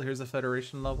 lol, here's a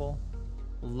federation level.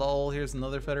 Lol, here's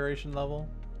another federation level.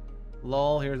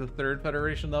 Lol, here's a 3rd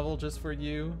federation level just for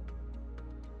you.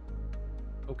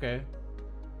 Okay.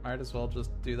 Might as well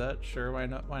just do that. Sure, why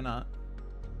not? Why not?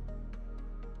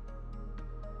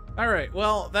 Alright,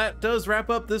 well, that does wrap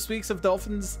up this week's of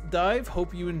Dolphin's Dive.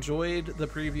 Hope you enjoyed the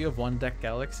preview of One Deck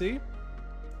Galaxy.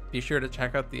 Be sure to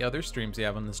check out the other streams you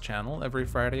have on this channel. Every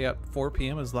Friday at 4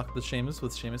 p.m. is Luck the Seamus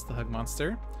with Seamus the Hug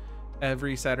Monster.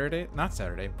 Every Sundays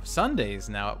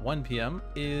now at 1 p.m.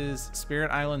 is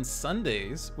Spirit Island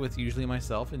Sundays with usually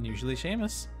myself and usually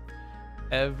Seamus.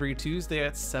 Every Tuesday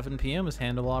at 7 p.m. is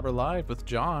Handelabra Live with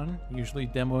John, usually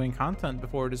demoing content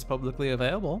before it is publicly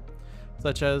available,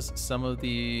 such as some of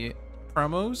the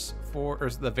promos or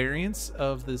the variants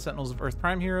of the Sentinels of Earth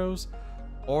Prime heroes,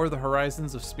 or the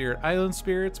Horizons of Spirit Island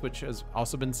spirits, which has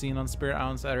also been seen on Spirit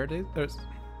Island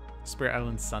Spirit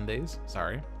Island Sundays,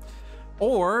 sorry.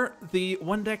 Or the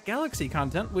One Deck Galaxy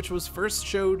content, which was first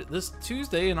showed this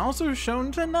Tuesday and also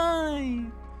shown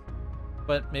tonight.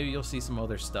 But maybe you'll see some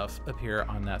other stuff appear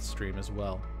on that stream as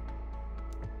well.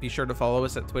 Be sure to follow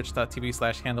us at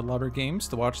twitch.tv/Handelabra Games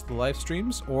to watch the live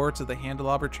streams, or to the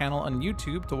Handelabra channel on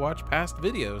YouTube to watch past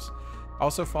videos.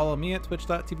 Also follow me at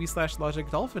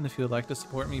twitch.tv/LogicDolphin if you would like to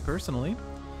support me personally.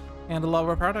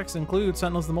 Handelabra products include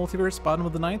Sentinels of the Multiverse, Bottom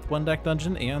of the Ninth, One Deck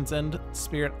Dungeon, Aeon's End,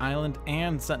 Spirit Island,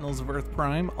 and Sentinels of Earth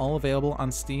Prime, all available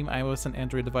on Steam, iOS, and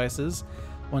Android devices.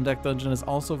 One Deck Dungeon is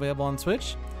also available on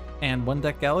Switch. And One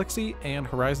Deck Galaxy and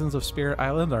Horizons of Spirit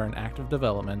Island are in active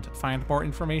development. Find more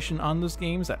information on those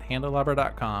games at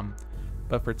handelabra.com.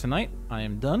 But for tonight, I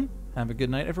am done. Have a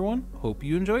good night, everyone. Hope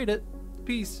you enjoyed it.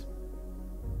 Peace.